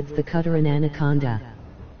Rabigo with the cutter and anaconda.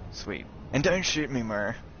 Sweet. And don't shoot me,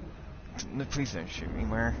 Mer. No, please don't shoot me,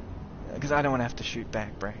 Mer. Because I don't want to have to shoot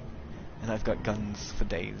back, bro. And I've got guns for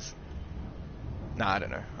days. Nah, I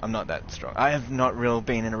don't know. I'm not that strong. I have not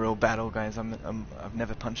been in a real battle, guys. I've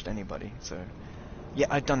never punched anybody, so... Yeah,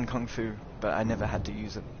 I've done Kung Fu, but I never had to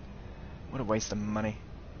use it. What a waste of money.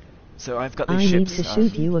 So I've got these I ships... need to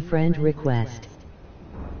shoot you a friend request.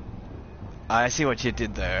 I see what you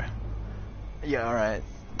did there. Yeah, alright.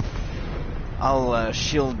 I'll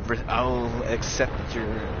I'll accept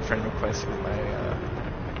your friend request with my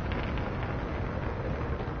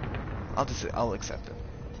I'll accept it.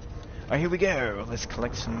 Alright, here we go. Let's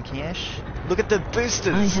collect some cash. Look at the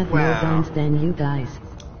boosters! I have wow. more guns than you guys.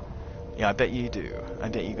 Yeah, I bet you do. I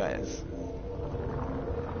bet you guys.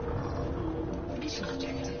 Mission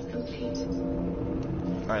objective complete.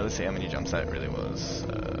 Alright, let's see how many jumps that really was.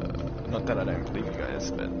 Not that I don't believe you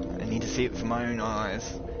guys, but I need to see it with my own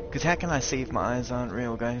eyes. Because how can I see if my eyes aren't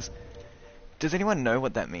real, guys? Does anyone know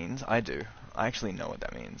what that means? I do. I actually know what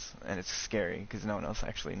that means. And it's scary, because no one else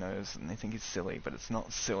actually knows, and they think it's silly, but it's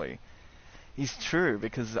not silly. It's true,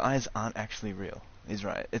 because the eyes aren't actually real. He's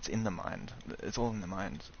right. It's in the mind. It's all in the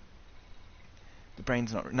mind. The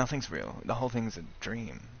brain's not... Nothing's real. The whole thing's a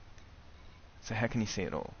dream. So how can you see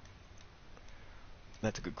it all?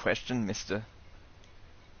 That's a good question, mister.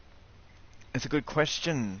 It's a good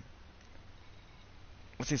question.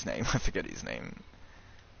 What's his name? I forget his name.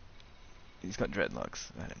 He's got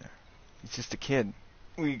dreadlocks. I don't know. He's just a kid.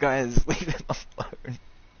 You guys, leave him alone.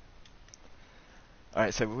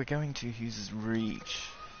 Alright, so we're going to use reach.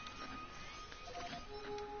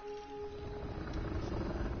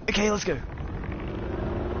 Okay, let's go.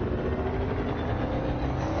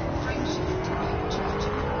 Frameshift drive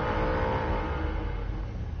charging.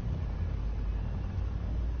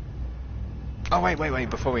 Oh, wait,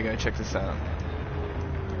 before we go, check this out.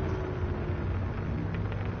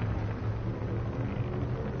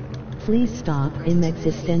 Please stop, I'm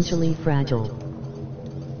existentially fragile.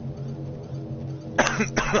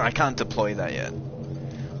 I can't deploy that yet.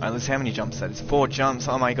 Alright, let's see how many jumps that is. 4 jumps,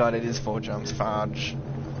 oh my god, it is 4 jumps, fudge.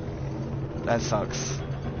 That sucks. 3, 2,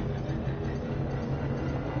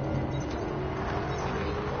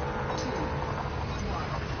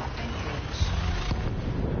 1. Engage.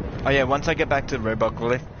 Oh yeah, once I get back to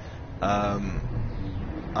Robocop, I'm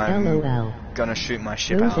LOL. gonna shoot my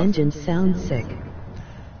ship Those out. engines sound sick.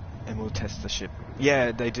 And we'll test the ship.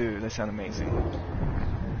 Yeah, they do. They sound amazing.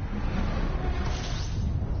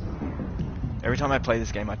 Every time I play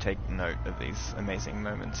this game, I take note of these amazing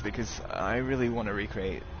moments because I really want to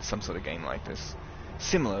recreate some sort of game like this.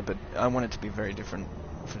 Similar, but I want it to be very different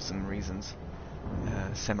for some reasons.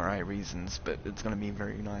 Samurai reasons, but it's going to be a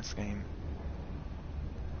very nice game.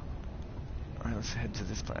 Alright, let's head to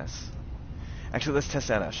this place. Actually, let's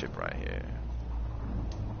test out our ship right here.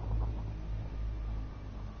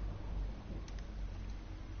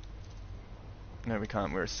 No, we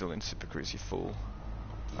can't. We're still in Super Cruise, you fool.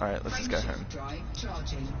 Alright, let's just go home. Drive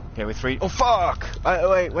charging. Okay, we're 3. Oh, fuck!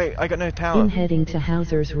 Wait, I got no power. In heading to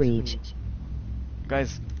Hauser's Reach.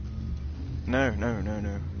 Guys. No.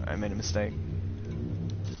 I made a mistake.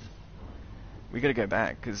 We gotta go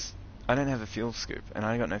back, because I don't have a fuel scoop, and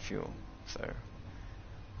I got no fuel. So,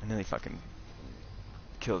 I nearly fucking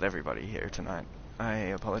killed everybody here tonight. I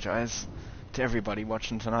apologize to everybody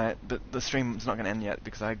watching tonight, but the stream's not gonna end yet,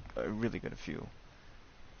 because I really got a fuel.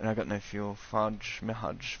 And I got no fuel. Fudge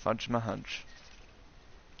mahudge.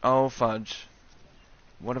 Oh, fudge.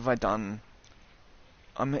 What have I done?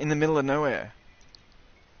 I'm in the middle of nowhere.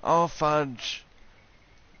 Oh, fudge.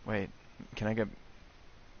 Wait, can I go...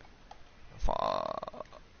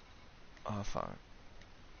 Oh, fuck.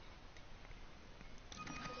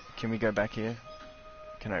 Can we go back here?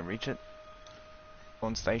 Can I reach it?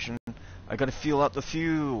 On station? I gotta fuel up the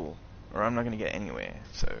fuel! Or I'm not gonna get anywhere,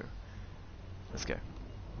 so... Let's go.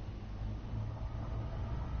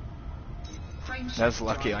 That's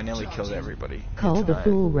lucky, I nearly killed everybody. Call the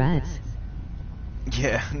fool rats.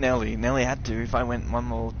 Yeah, Nelly had to. If I went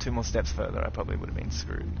 2 more steps further, I probably would have been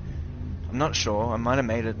screwed. I'm not sure, I might have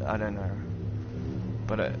made it, I don't know.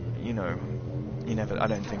 But, you know, I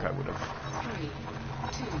don't think I would have. 3,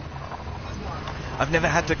 2, 1. I've never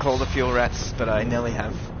had to call the fuel rats, but I nearly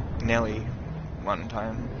have. Nearly one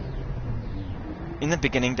time. In the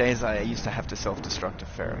beginning days, I used to have to self-destruct a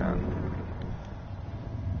fair amount.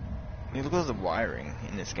 I mean, look at all the wiring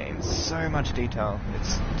in this game. So much detail.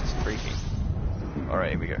 It's just freaky.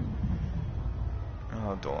 Alright, here we go.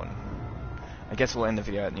 Oh, Dawn. I guess we'll end the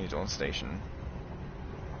video at New Dawn Station.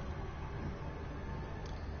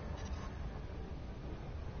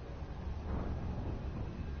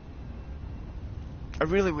 I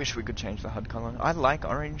really wish we could change the HUD color. I like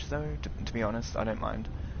orange though, to be honest, I don't mind.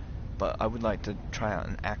 But I would like to try out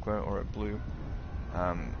an aqua or a blue.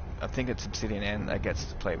 I think it's Obsidian N that gets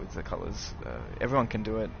to play with the colors. Everyone can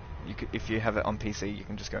do it. If you have it on PC, you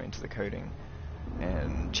can just go into the coding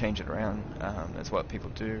and change it around. That's what people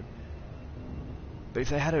do. But if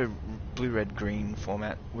they had a blue, red, green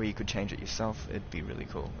format where you could change it yourself, it'd be really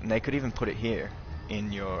cool. And they could even put it here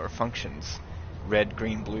in your functions. Red,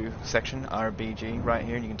 green, blue section, RBG, right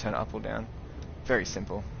here, and you can turn it up or down. Very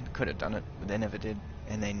simple. Could have done it, but they never did,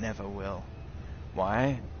 and they never will.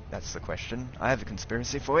 Why? That's the question. I have a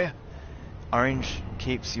conspiracy for you. Orange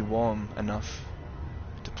keeps you warm enough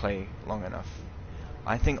to play long enough.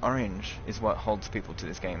 I think orange is what holds people to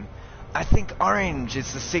this game. I think orange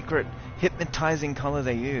is the secret hypnotizing color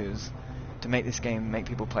they use to make this game make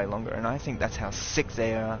people play longer, and I think that's how sick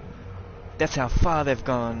they are. That's how far they've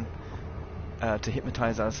gone. To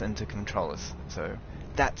hypnotize us and to control us. So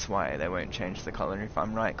that's why they won't change the color. And if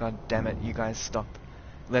I'm right, god damn it, you guys stop.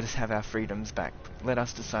 Let us have our freedoms back. Let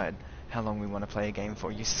us decide how long we want to play a game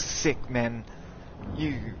for. You sick men.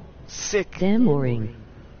 You sick Damn boring.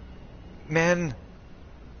 men.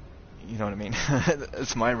 You know what I mean?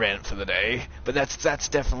 It's my rant for the day. But that's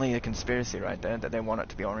definitely a conspiracy right there, that they want it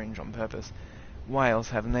to be orange on purpose. Why else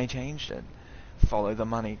haven't they changed it? Follow the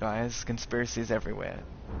money, guys. Conspiracies everywhere.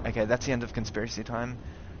 Okay, that's the end of conspiracy time.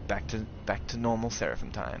 Back to normal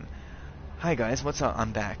Seraphim time. Hi guys, what's up?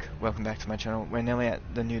 I'm back. Welcome back to my channel. We're nearly at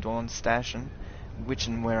the New Dawn station, which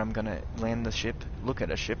and where I'm gonna land the ship, look at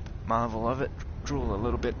a ship, marvel of it, drool a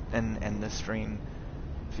little bit, and end the stream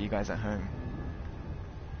for you guys at home.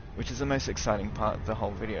 Which is the most exciting part of the whole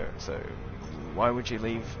video, so why would you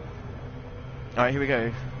leave? Alright, here we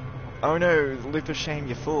go. Oh no, loop of shame,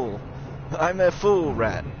 you fool. I'm a fool,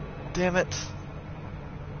 rat. Damn it.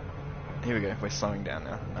 Here we go, we're slowing down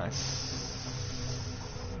now. Nice.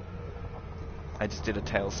 I just did a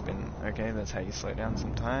tailspin. Okay, that's how you slow down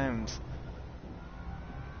sometimes.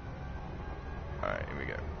 Alright, here we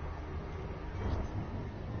go.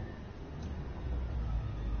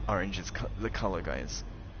 Orange is the color, guys.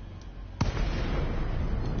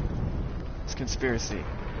 It's conspiracy.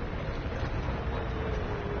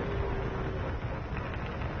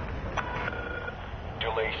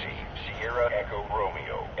 DeLacy, Sierra Echo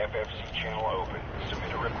Romeo, FFC channel open.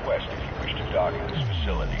 Submit a request if you wish to dock at this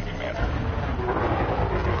facility, Commander. For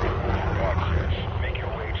access, make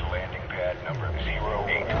your way to landing pad number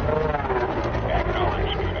 08.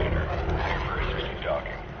 Acknowledged, Commander. Clear for assisted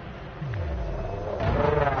docking.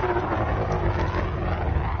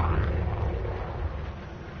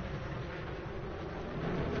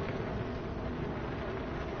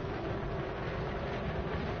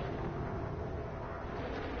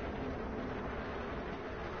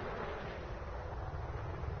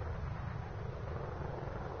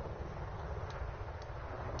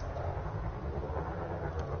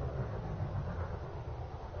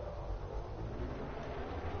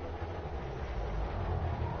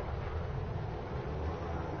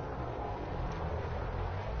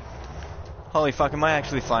 Holy fuck, am I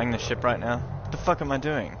actually flying the ship right now? What the fuck am I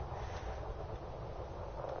doing?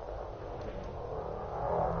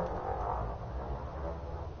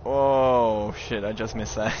 Oh shit, I just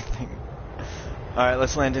missed that thing. Alright,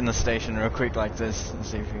 let's land in the station real quick like this and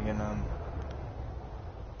see if we can,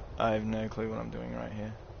 I have no clue what I'm doing right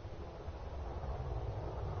here.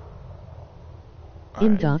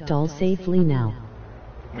 Docked all safely now.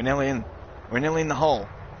 We're nearly in. We're nearly in the hole.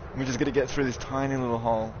 We're just gonna get through this tiny little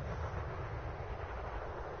hole.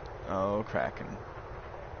 Oh, Kraken.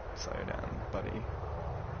 Slow down, buddy.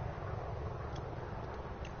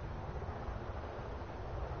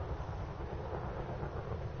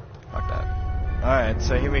 Fuck that. Alright,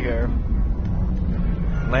 so here we go.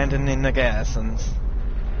 Landing in the Garsons.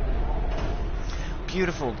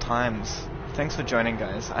 Beautiful times. Thanks for joining,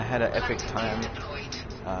 guys. I had an epic time.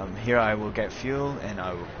 Here I will get fuel and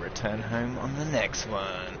I will return home on the next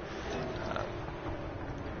one.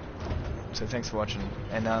 So thanks for watching.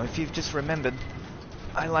 And if you've just remembered,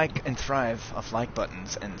 I like and thrive off like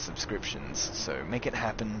buttons and subscriptions. So make it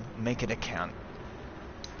happen, make it a count.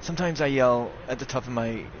 Sometimes I yell at the top of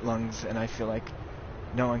my lungs and I feel like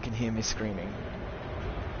no one can hear me screaming.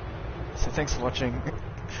 So thanks for watching.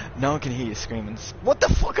 No one can hear you screaming. What the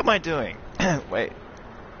fuck am I doing? Wait.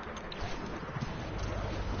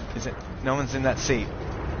 Is it? No one's in that seat.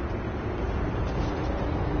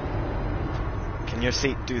 Can your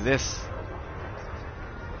seat do this?